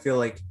happen, but I feel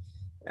like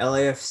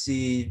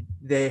LAFC,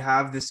 they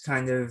have this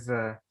kind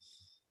of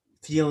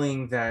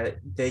feeling that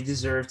they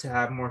deserve to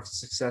have more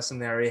success than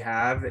they already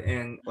have.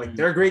 And like,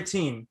 they're a great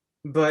team,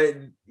 but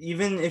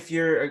even if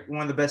you're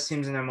one of the best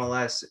teams in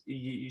MLS,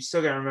 you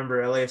still got to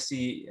remember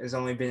LAFC has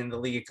only been in the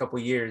league a couple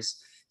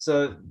years.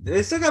 So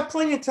they still got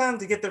plenty of time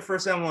to get their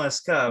first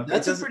MLS Cup.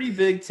 That's a pretty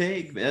big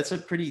take. That's a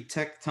pretty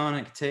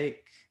tectonic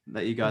take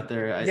that you got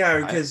there.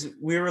 Because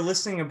we were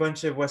listing a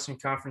bunch of Western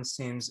Conference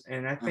teams,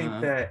 and I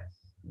think that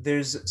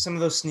there's some of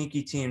those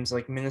sneaky teams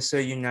like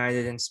Minnesota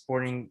United and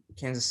Sporting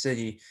Kansas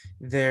City.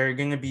 They're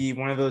going to be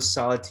one of those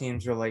solid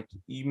teams where like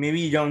maybe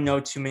you don't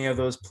know too many of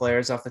those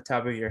players off the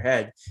top of your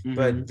head,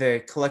 but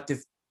the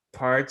collective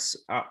parts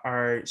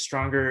are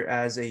stronger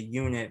as a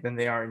unit than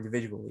they are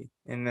individually.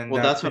 And then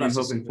that's what I'm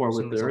hoping for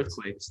with the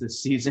Earthquakes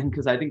this season,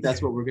 because I think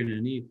that's what we're going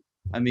to need.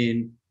 I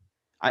mean,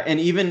 and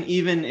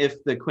even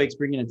if the Quakes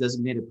bring in a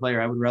designated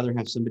player, I would rather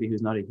have somebody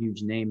who's not a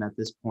huge name at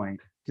this point,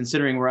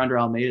 considering we're under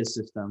Almeida's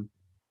system.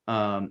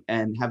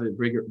 And have a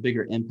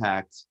bigger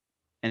impact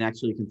and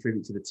actually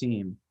contribute to the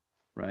team,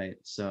 right?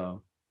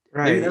 So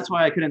maybe that's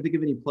why I couldn't think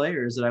of any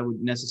players that I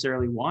would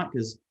necessarily want,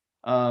 because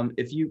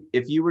if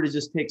you were to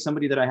just take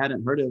somebody that I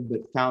hadn't heard of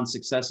but found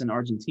success in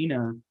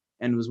Argentina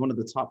and was one of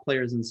the top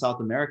players in South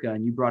America,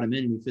 and you brought him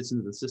in and he fits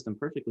into the system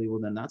perfectly, well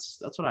then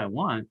that's what I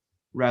want,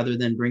 rather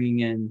than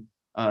bringing in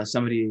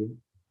somebody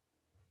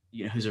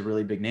who's a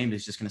really big name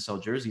who's just going to sell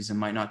jerseys and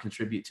might not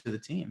contribute to the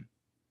team.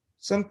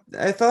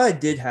 I thought I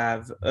did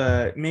have,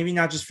 maybe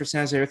not just for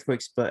San Jose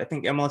Earthquakes, but I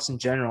think MLS in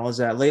general, is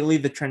that lately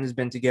the trend has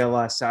been to get a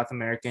lot of South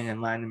American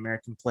and Latin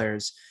American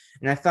players.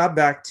 And I thought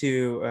back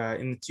to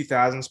in the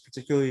 2000s,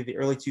 particularly the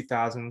early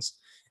 2000s,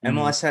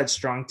 MLS had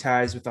strong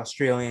ties with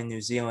Australia and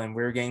New Zealand.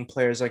 We were getting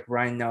players like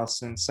Ryan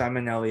Nelson,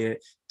 Simon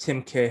Elliott,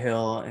 Tim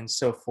Cahill, and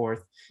so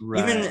forth.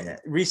 Right. Even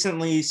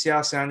recently,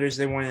 Seattle Sounders,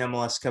 they won an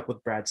MLS Cup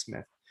with Brad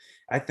Smith.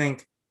 I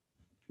think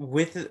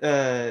with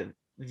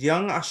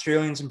young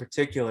Australians in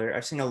particular,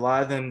 I've seen a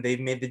lot of them, they've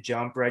made the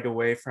jump right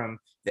away from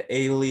the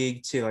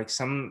A-League to like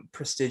some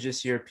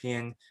prestigious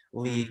European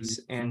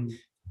leagues. And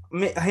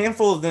a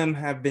handful of them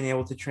have been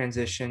able to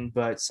transition,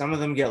 but some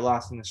of them get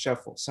lost in the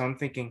shuffle. So I'm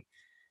thinking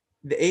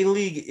the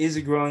A-League is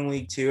a growing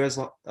league too,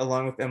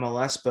 along with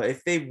MLS. But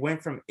if they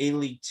went from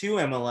A-League to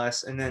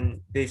MLS and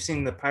then they've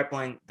seen the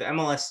pipeline, the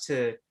MLS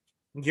to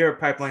Europe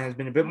pipeline has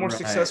been a bit more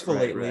successful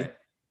lately.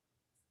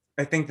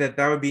 I think that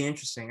would be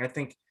interesting. I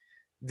think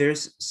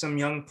there's some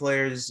young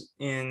players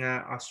in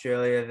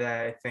Australia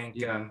that I think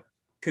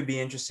could be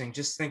interesting.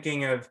 Just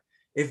thinking of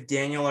if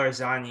Daniel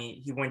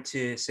Arzani, he went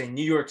to, say,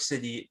 New York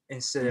City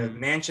instead of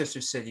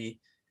Manchester City,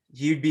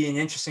 he'd be an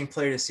interesting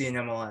player to see in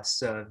MLS.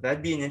 So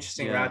that'd be an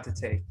interesting route to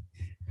take.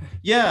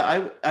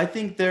 Yeah, I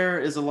think there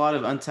is a lot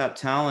of untapped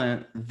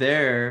talent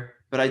there,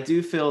 but I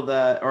do feel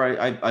that, or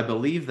I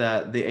believe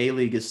that the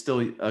A-League is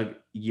still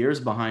years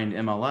behind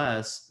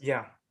MLS.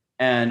 Yeah.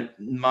 And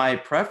my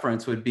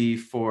preference would be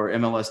for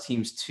MLS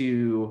teams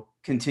to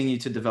continue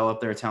to develop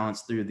their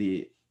talents through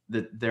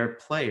their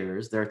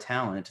players, their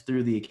talent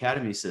through the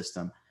academy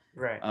system.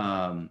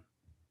 Right.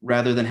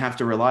 Rather than have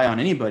to rely on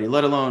anybody,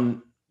 let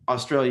alone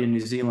Australia, New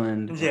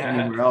Zealand, or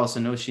anywhere else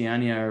in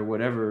Oceania or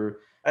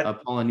whatever,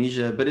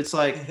 Polynesia. But it's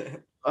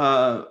like,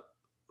 I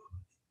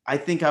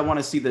think I want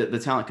to see the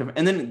talent come.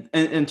 And then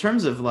in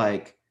terms of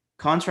like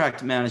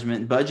contract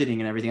management, budgeting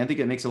and everything, I think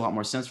it makes a lot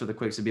more sense for the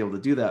Quakes to be able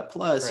to do that.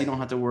 Plus, you don't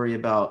have to worry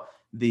about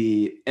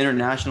the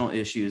international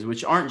issues,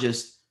 which aren't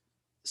just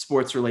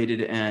sports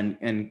related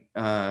and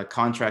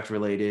contract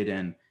related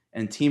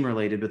and team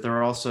related, but there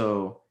are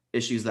also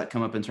issues that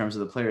come up in terms of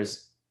the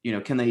players.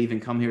 Can they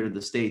even come here to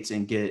the States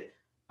and get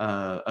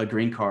a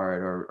green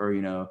card,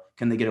 or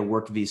can they get a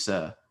work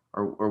visa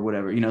or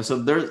whatever? So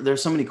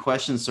there's so many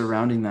questions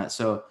surrounding that.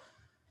 So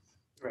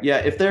yeah,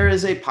 if there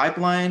is a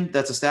pipeline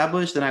that's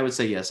established, then I would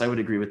say yes, I would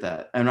agree with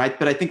that.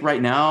 But I think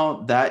right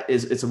now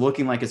it's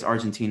looking like it's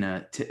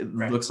Argentina.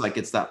 Looks like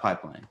it's that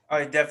pipeline.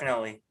 Oh,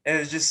 definitely. It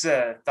was just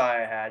a thought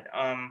I had.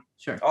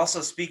 Sure.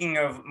 Also, speaking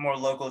of more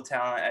local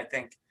talent, I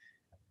think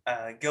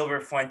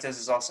Gilbert Fuentes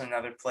is also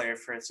another player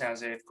for San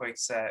Jose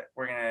Earthquakes that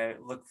we're gonna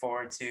look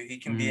forward to. He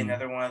can be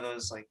another one of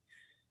those, like,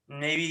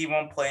 maybe he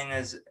won't play in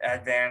as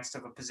advanced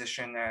of a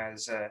position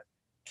as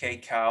Kay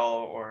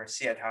Cowell or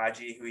Siad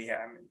Haji, who we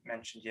haven't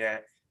mentioned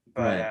yet,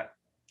 but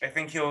I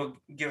think he'll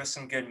give us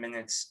some good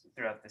minutes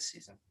throughout this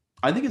season.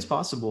 I think it's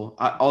possible.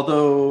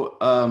 Although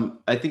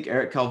I think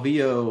Eric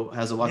Calvillo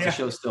has a lot to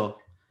show still.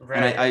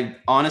 Right. And I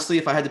honestly,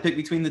 if I had to pick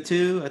between the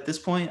two at this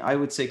point, I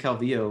would say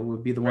Calvillo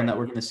would be the one that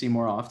we're going to see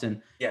more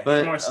often. Yeah, but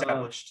he's more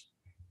established.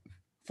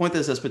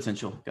 Fuentes has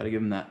potential. Got to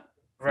give him that.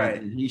 Right.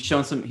 And he's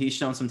shown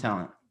some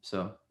talent.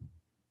 So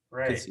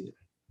right. See it.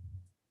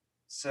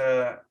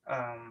 So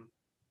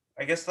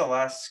I guess the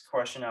last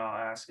question I'll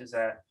ask is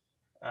that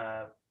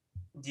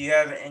do you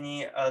have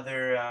any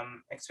other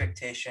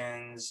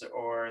expectations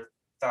or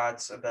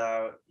thoughts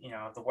about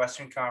the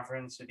Western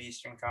Conference or the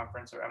Eastern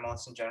Conference or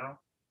MLS in general?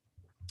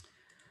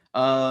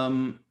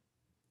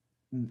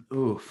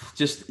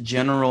 Just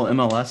general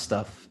MLS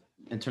stuff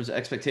in terms of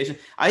expectation.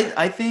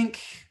 I think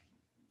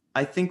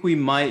we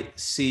might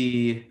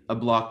see a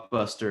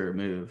blockbuster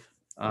move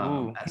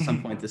at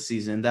some point this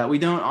season that we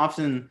don't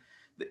often.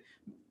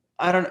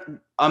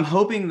 I'm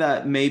hoping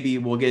that maybe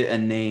we'll get a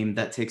name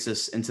that takes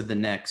us into the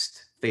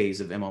next phase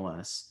of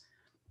MLS.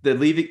 The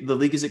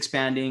league is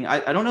expanding.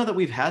 I don't know that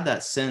we've had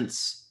that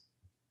since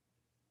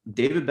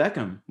David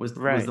Beckham was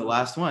the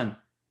last one.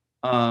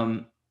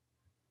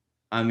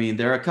 I mean,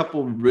 there are a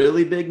couple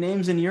really big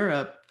names in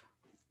Europe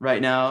right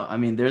now. I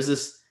mean, there's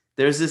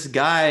this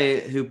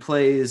guy who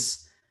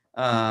plays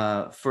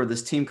for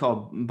this team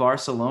called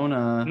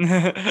Barcelona.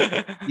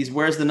 He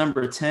wears the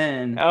number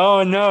 10.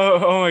 Oh no!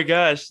 Oh my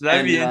gosh,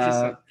 that'd be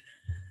interesting.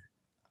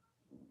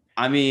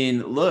 I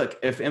mean, look,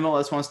 if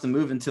MLS wants to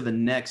move into the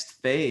next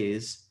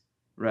phase,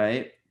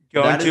 right?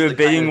 Go into a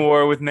bidding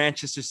war with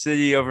Manchester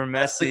City over Messi.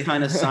 That's the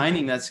kind of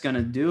signing that's going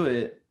to do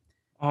it.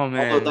 Oh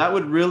man! Although that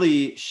would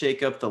really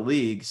shake up the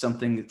league,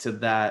 something to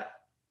that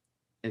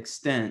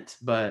extent.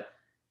 But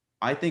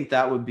I think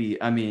that would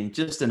be, I mean,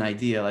 just an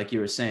idea, like you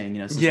were saying,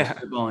 since we're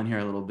spitballing here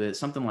a little bit,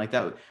 something like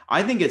that.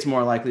 I think it's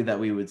more likely that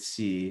we would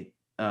see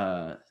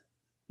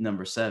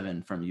number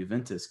 7 from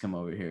Juventus come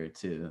over here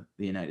to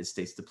the United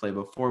States to play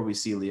before we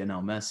see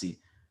Lionel Messi.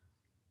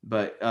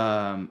 But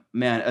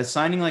man, a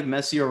signing like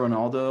Messi or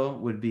Ronaldo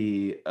would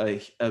be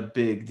a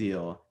big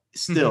deal.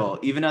 Still,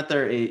 even at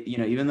their age,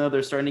 even though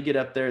they're starting to get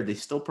up there, they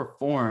still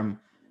perform.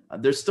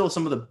 They're still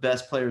some of the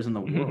best players in the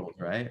world,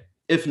 right?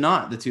 If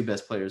not the 2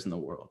 best players in the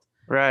world.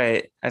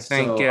 Right. I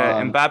think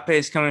Mbappe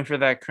is coming for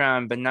that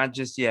crown, but not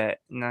just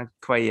yet. Not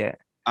quite yet.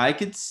 I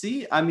could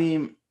see. I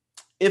mean,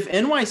 if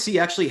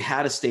NYC actually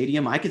had a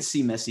stadium, I could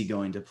see Messi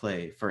going to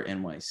play for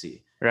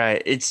NYC.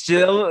 Right. It's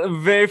still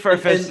very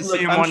far-fetched to see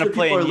him want to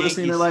play. People are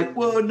listening. They're like,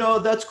 "Well, no,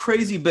 that's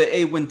crazy." But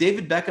hey, when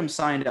David Beckham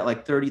signed at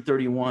like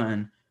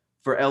 30-31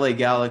 for LA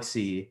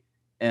Galaxy,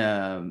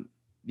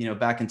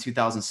 back in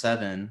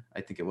 2007,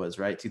 I think it was,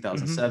 right?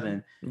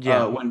 2007.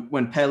 Yeah.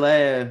 When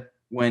Pelé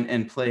went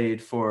and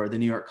played for the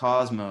New York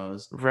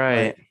Cosmos,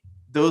 right?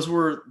 Those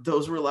were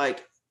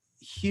like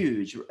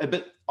huge.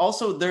 But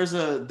also, there's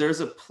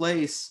a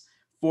place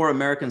for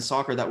American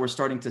soccer that we're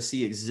starting to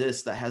see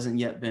exist that hasn't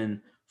yet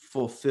been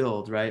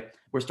fulfilled, right?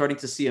 We're starting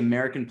to see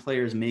American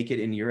players make it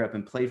in Europe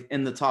and play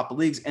in the top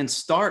leagues and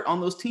start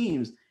on those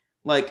teams.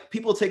 Like,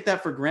 people take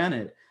that for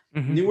granted.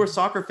 Newer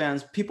soccer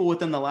fans, people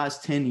within the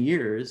last 10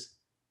 years,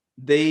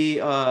 they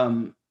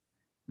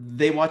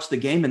watch the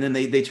game and then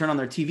they turn on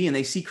their TV and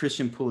they see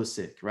Christian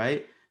Pulisic,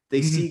 right?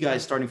 They see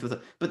guys starting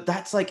for but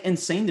that's like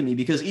insane to me,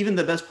 because even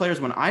the best players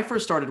when I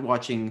first started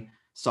watching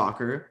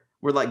soccer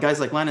were like guys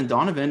like Landon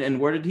Donovan. And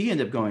where did he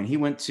end up going? He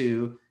went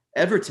to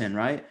Everton,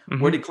 right?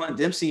 Where did Clint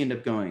Dempsey end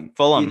up going?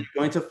 Fulham. He ended up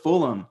going to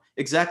Fulham.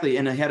 Exactly.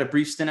 And I had a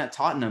brief stint at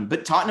Tottenham,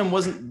 but Tottenham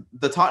wasn't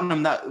the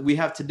Tottenham that we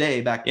have today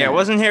back then. Yeah, it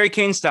wasn't Harry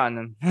Kane's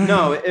Tottenham.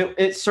 No,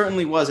 it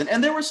certainly wasn't.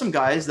 And there were some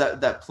guys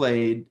that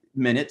played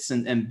minutes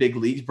and big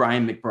leagues.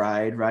 Brian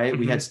McBride, right?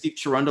 We had Steve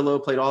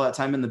Cherundolo played all that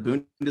time in the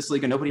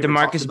Bundesliga. Nobody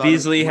DeMarcus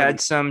Beasley had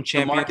some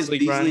Champions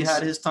League runs. Beasley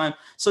had his time.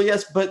 So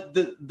yes, but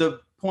the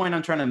point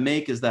I'm trying to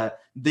make is that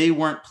they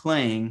weren't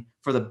playing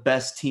for the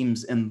best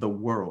teams in the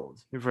world.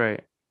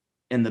 Right.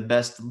 In the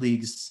best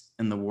leagues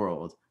in the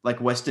world. Like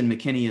Weston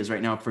McKennie is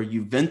right now for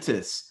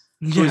Juventus,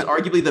 who is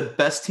arguably the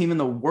best team in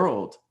the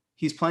world.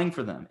 He's playing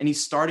for them, and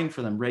he's starting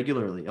for them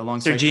regularly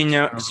alongside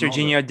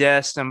Serginho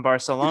Dest on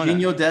Barcelona.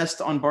 Serginho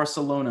Dest on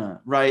Barcelona,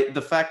 right?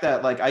 The fact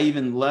that like I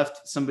even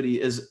left somebody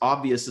as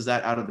obvious as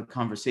that out of the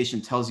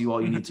conversation tells you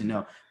all you need to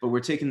know. But we're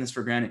taking this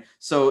for granted.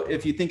 So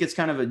if you think it's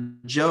kind of a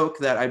joke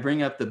that I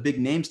bring up the big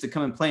names to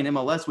come and play in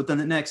MLS within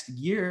the next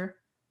year,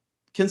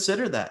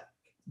 consider that.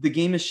 The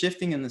game is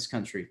shifting in this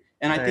country.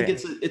 And I think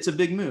it's a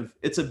big move.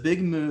 It's a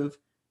big move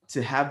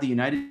to have the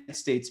United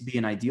States be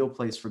an ideal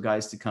place for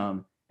guys to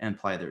come and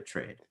ply their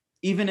trade,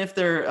 even if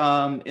they're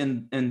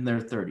in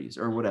their 30s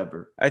or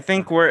whatever. I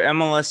think where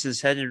MLS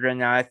is headed right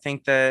now, I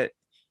think that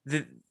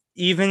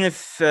even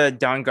if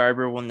Don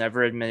Garber will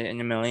never admit it in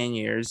a million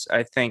years,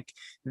 I think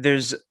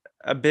there's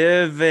a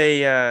bit of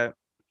a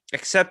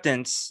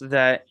acceptance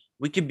that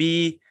we could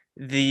be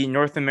the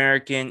North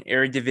American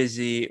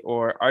Eredivisie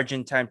or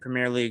Argentine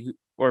Premier League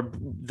or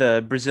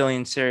the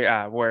Brazilian Serie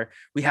A, where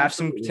we have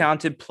some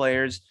talented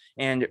players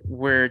and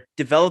we're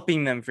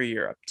developing them for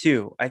Europe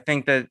too. I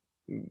think that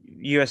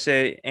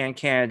USA and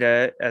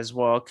Canada as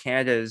well.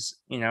 Canada is,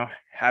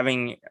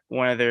 having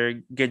one of their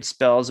good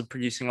spells of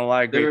producing a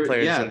lot of great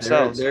players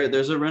themselves.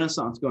 There's a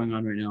renaissance going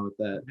on right now with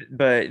that.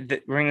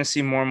 But we're going to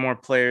see more and more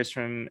players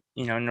from,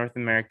 North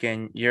America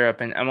and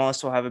Europe, and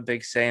MLS will have a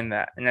big say in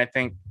that. And I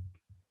think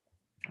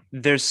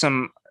there's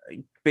some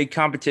big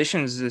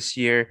competitions this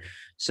year,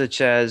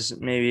 such as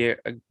maybe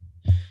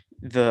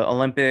the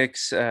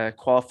Olympics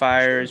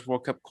qualifiers,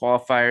 World Cup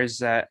qualifiers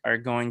that are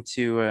going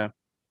to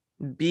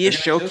be a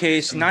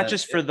showcase, not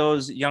just for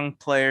those young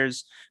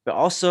players, but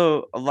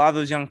also a lot of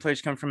those young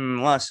players come from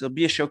MLS. It'll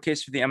be a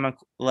showcase for the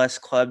MLS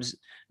clubs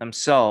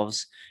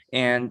themselves.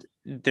 And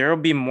there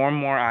will be more and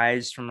more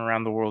eyes from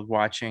around the world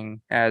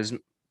watching as,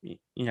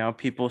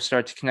 people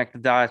start to connect the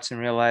dots and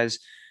realize,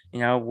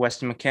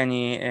 Weston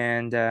McKennie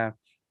and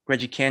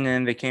Reggie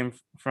Cannon, they came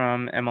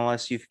from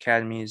MLS youth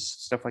academies,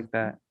 stuff like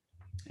that.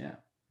 Yeah.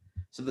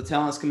 So the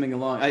talent's coming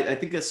along. I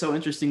think that's so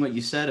interesting what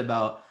you said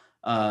about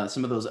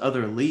some of those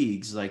other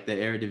leagues like the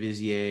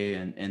Eredivisie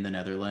and the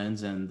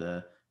Netherlands and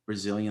the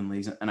Brazilian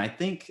leagues. And I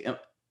think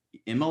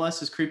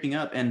MLS is creeping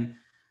up. And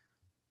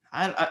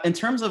I in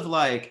terms of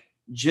like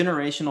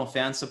generational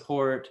fan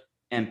support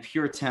and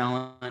pure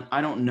talent,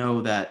 I don't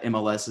know that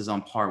MLS is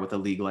on par with a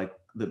league like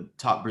the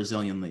top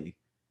Brazilian league.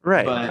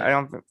 Right. But I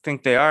don't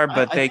think they are,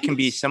 but they can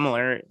be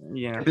similar,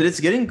 But it's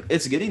getting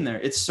there.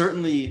 It's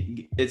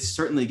certainly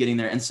getting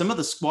there. And some of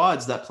the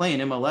squads that play in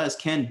MLS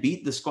can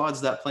beat the squads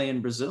that play in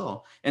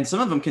Brazil. And some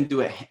of them can do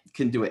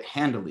it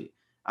handily.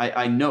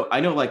 I know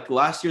like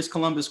last year's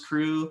Columbus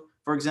Crew,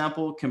 for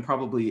example, can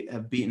probably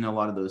have beaten a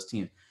lot of those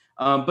teams.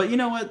 But you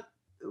know what?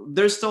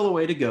 There's still a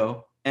way to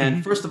go.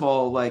 And first of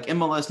all, like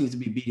MLS needs to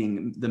be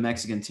beating the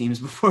Mexican teams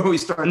before we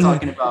start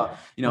talking about,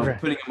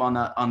 putting them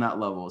on that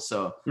level.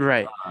 So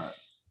right.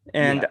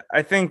 And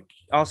I think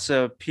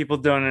also people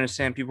don't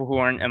understand, people who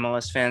aren't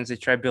MLS fans, they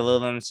try to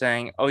belittle them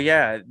saying, oh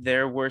yeah,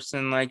 they're worse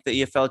than like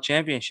the EFL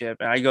Championship.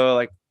 And I go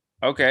like,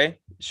 okay,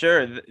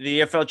 sure.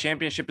 The EFL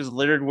Championship is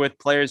littered with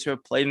players who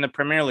have played in the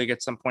Premier League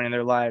at some point in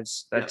their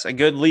lives. That's a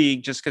good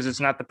league just because it's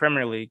not the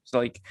Premier League. It's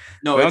like,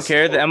 no, I don't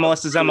care. The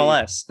MLS is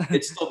MLS.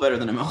 It's still better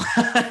than MLS.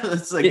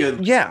 That's like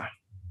good. Yeah.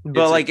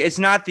 But it's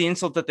not the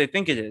insult that they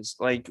think it is.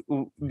 Like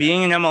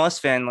being an MLS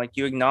fan, like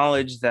you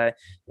acknowledge that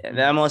the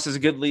MLS is a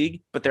good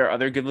league, but there are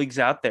other good leagues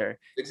out there.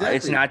 Exactly.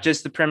 It's not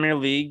just the Premier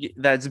League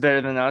that's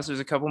better than us. There's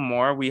a couple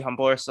more. We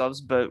humble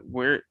ourselves, but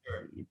we're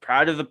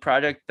proud of the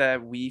product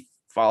that we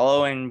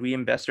follow and we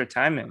invest our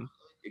time in.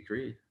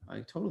 Agreed.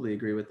 I totally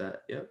agree with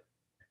that. Yep.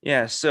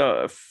 Yeah.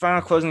 So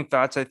final closing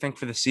thoughts, I think,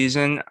 for the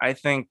season. I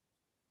think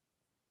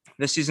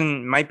this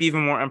season might be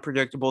even more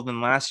unpredictable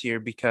than last year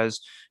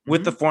because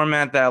with the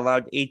format that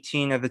allowed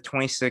 18 of the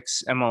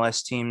 26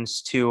 MLS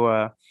teams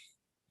to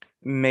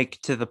make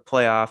to the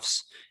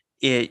playoffs,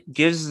 it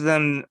gives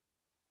them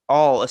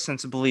all a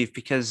sense of belief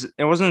because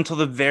it wasn't until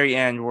the very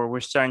end where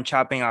we're starting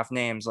chopping off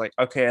names like,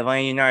 okay,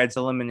 Atlanta United's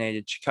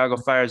eliminated, Chicago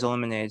Fire's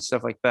eliminated,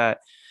 stuff like that.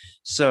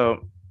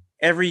 So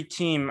every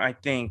team, I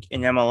think,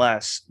 in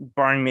MLS,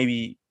 barring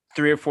maybe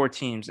 3 or 4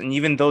 teams, and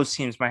even those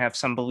teams might have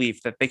some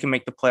belief that they can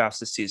make the playoffs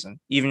this season,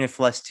 even if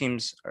less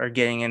teams are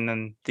getting in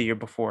than the year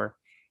before.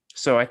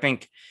 So I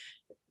think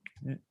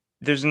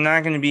there's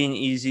not going to be an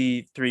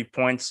easy 3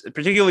 points,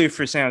 particularly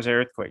for San Jose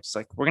Earthquakes.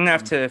 Like we're going to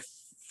have to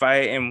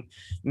fight and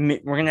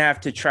we're going to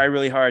have to try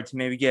really hard to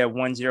maybe get a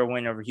 1-0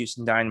 win over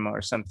Houston Dynamo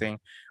or something.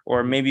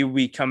 Or maybe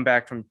we come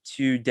back from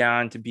 2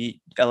 down to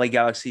beat LA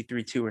Galaxy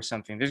 3-2 or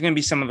something. There's going to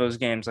be some of those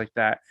games like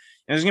that.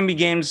 And there's going to be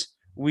games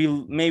we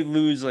may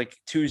lose like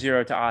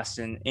 2-0 to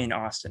Austin in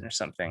Austin or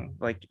something.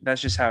 Like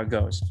that's just how it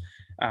goes.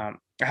 I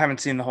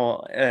haven't seen the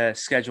whole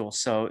schedule,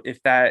 so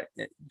if that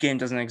game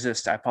doesn't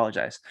exist, I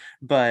apologize.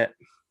 But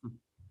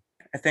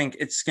I think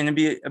it's going to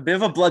be a bit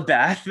of a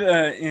bloodbath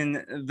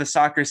in the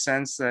soccer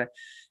sense.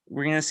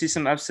 We're going to see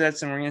some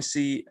upsets, and we're going to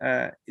see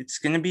it's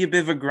going to be a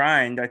bit of a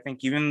grind. I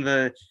think even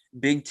the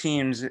big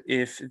teams,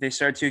 if they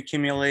start to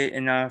accumulate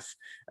enough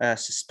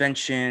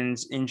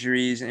suspensions,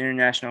 injuries, and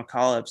international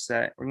call-ups,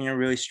 that we're going to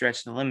really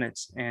stretch the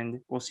limits, and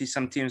we'll see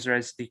some teams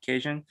rise to the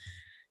occasion.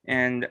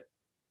 And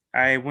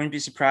I wouldn't be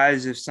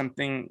surprised if some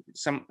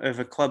of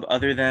a club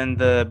other than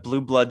the Blue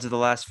Bloods of the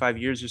last 5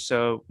 years or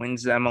so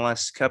wins the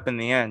MLS Cup in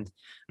the end.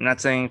 I'm not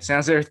saying San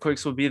Jose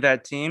Earthquakes will be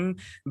that team,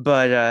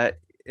 but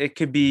it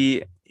could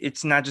be.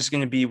 It's not just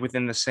going to be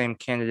within the same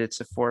candidates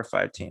of 4 or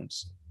 5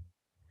 teams.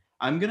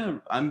 I'm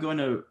going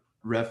to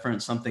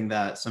reference something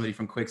that somebody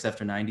from Quakes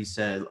After 90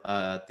 said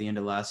at the end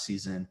of last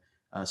season.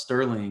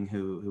 Sterling,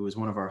 who was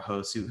one of our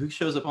hosts, who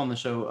shows up on the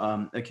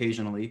show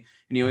occasionally,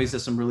 and he always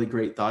has some really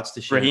great thoughts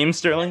to share. Raheem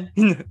Sterling?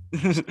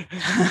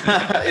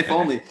 If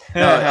only.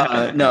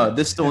 No,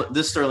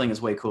 this Sterling is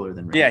way cooler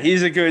than Raheem. Yeah,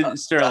 he's a good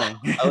Sterling.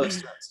 I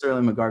love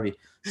Sterling McGarvey.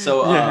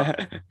 So,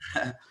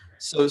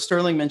 So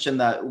Sterling mentioned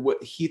that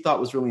what he thought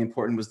was really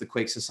important was the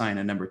Quakes to sign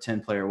a number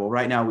 10 player. Well,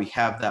 right now we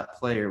have that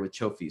player with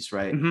Chofis,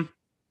 right? Mm-hmm.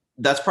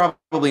 That's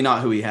probably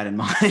not who he had in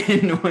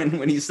mind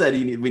when he said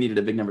we needed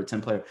a big number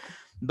 10 player.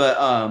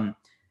 But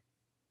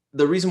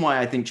the reason why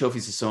I think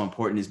Chofis is so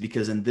important is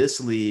because in this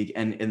league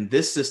and in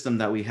this system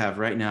that we have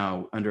right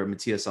now under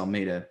Matias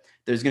Almeida,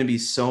 there's going to be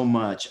so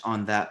much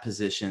on that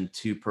position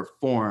to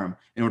perform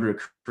in order to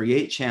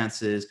create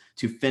chances,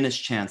 to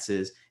finish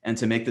chances, and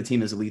to make the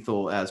team as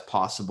lethal as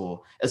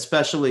possible,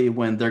 especially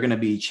when they're going to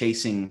be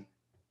chasing.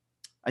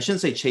 I shouldn't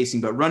say chasing,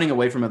 but running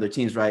away from other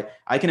teams, right?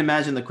 I can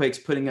imagine the Quakes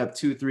putting up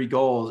 2-3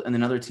 goals and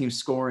then other teams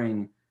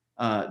scoring.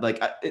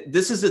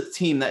 This is a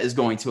team that is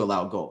going to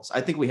allow goals.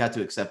 I think we have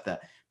to accept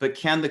that. But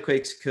can the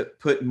Quakes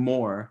put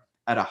more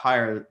at a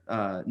higher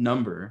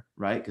number,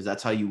 right? Because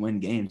that's how you win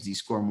games. You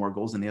score more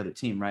goals than the other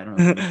team, right? I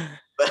don't know.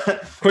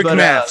 Quick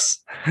maths.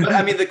 But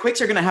I mean, the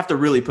Quakes are going to have to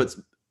really put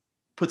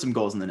some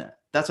goals in the net.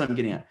 That's what I'm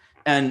getting at.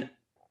 And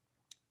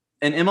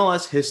in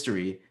MLS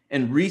history,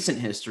 in recent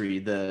history,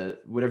 the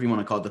whatever you want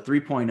to call it, the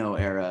 3.0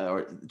 era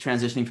or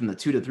transitioning from the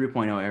 2 to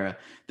 3.0 era,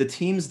 the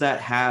teams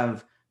that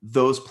have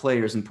those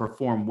players and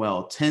perform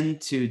well tend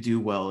to do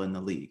well in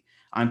the league.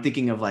 I'm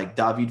thinking of like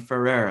David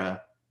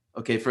Ferreira.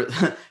 Okay, for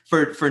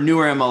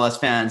newer MLS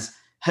fans,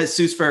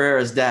 Jesus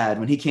Ferreira's dad,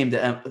 when he came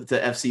to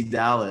FC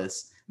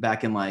Dallas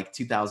back in like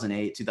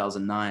 2008,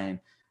 2009.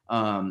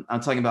 I'm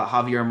talking about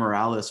Javier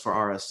Morales for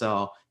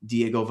RSL,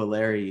 Diego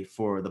Valeri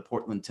for the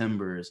Portland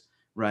Timbers,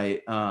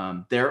 right?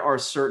 There are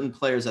certain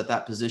players at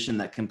that position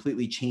that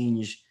completely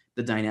change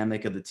the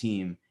dynamic of the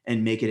team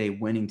and make it a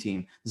winning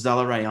team.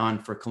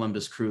 Zelarayan for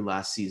Columbus Crew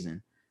last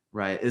season,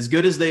 right? As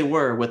good as they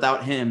were,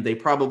 without him, they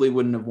probably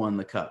wouldn't have won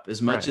the cup.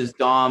 As much as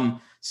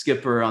Dom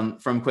Skipper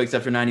from Quakes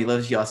After 90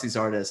 loves Yossi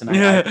Zardes, and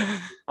I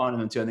on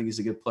him too. I think he's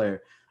a good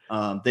player.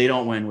 They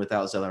don't win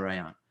without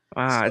Zelarayan.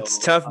 Wow, it's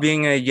tough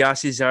being a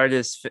Yossi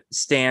Zardes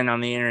stan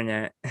on the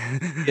internet.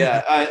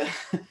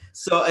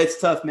 So it's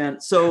tough, man.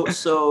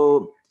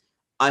 So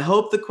I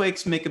hope the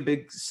Quakes make a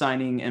big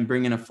signing and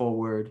bring in a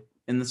forward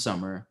in the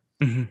summer.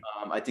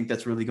 Mm-hmm. I think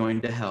that's really going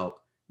to help,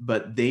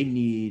 but they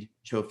need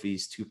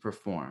Chofis to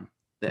perform.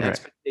 The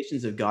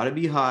expectations have got to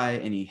be high,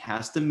 and he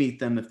has to meet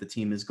them if the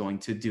team is going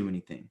to do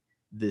anything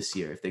this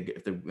year. If they're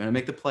going to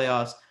make the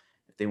playoffs,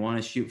 if they want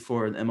to shoot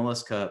for the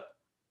MLS Cup,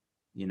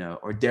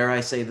 or dare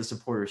I say the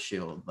Supporters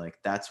Shield, like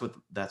that's what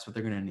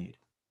they're going to need.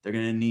 They're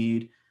going to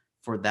need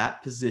for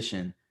that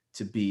position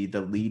to be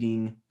the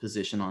leading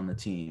position on the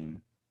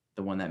team,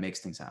 the one that makes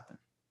things happen.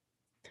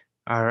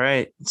 All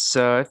right.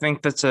 So I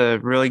think that's a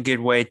really good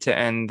way to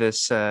end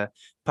this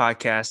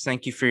podcast.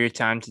 Thank you for your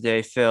time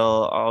today, Phil.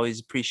 Always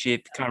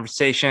appreciate the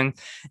conversation.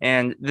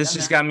 And this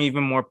just got me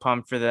even more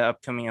pumped for the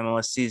upcoming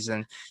MLS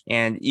season.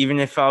 And even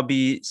if I'll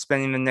be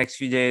spending the next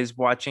few days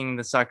watching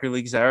the soccer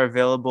leagues that are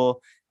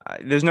available,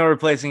 there's no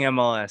replacing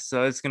MLS.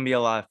 So it's going to be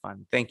a lot of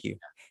fun. Thank you.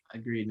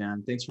 Agreed,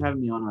 man. Thanks for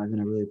having me on, Ivan.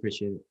 I really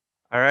appreciate it.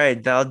 All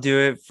right, that'll do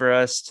it for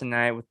us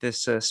tonight with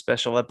this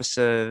special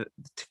episode of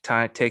the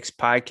Tectonic Takes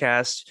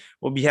podcast.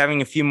 We'll be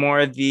having a few more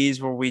of these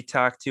where we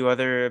talk to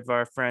other of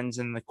our friends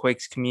in the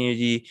Quakes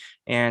community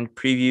and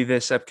preview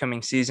this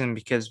upcoming season,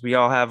 because we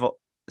all have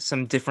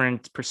some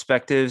different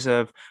perspectives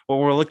of what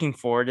we're looking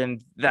forward,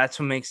 and that's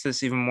what makes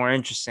this even more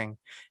interesting.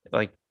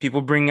 Like,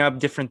 people bring up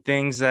different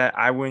things that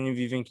I wouldn't have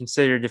even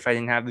considered if I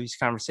didn't have these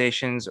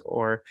conversations,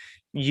 or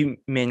you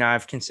may not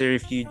have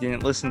considered if you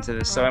didn't listen to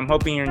this. So I'm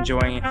hoping you're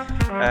enjoying it.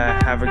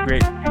 Have a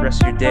great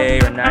rest of your day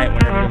or night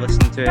whenever you're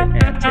listening to it,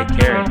 and take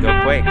care and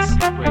go Quakes.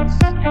 Quakes.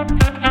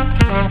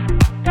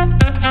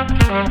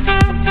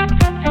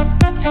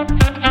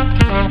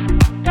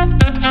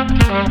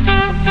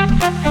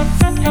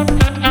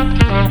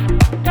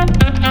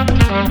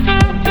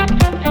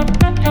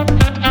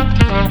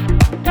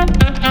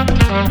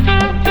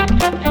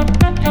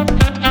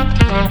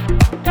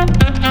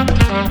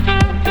 Bye.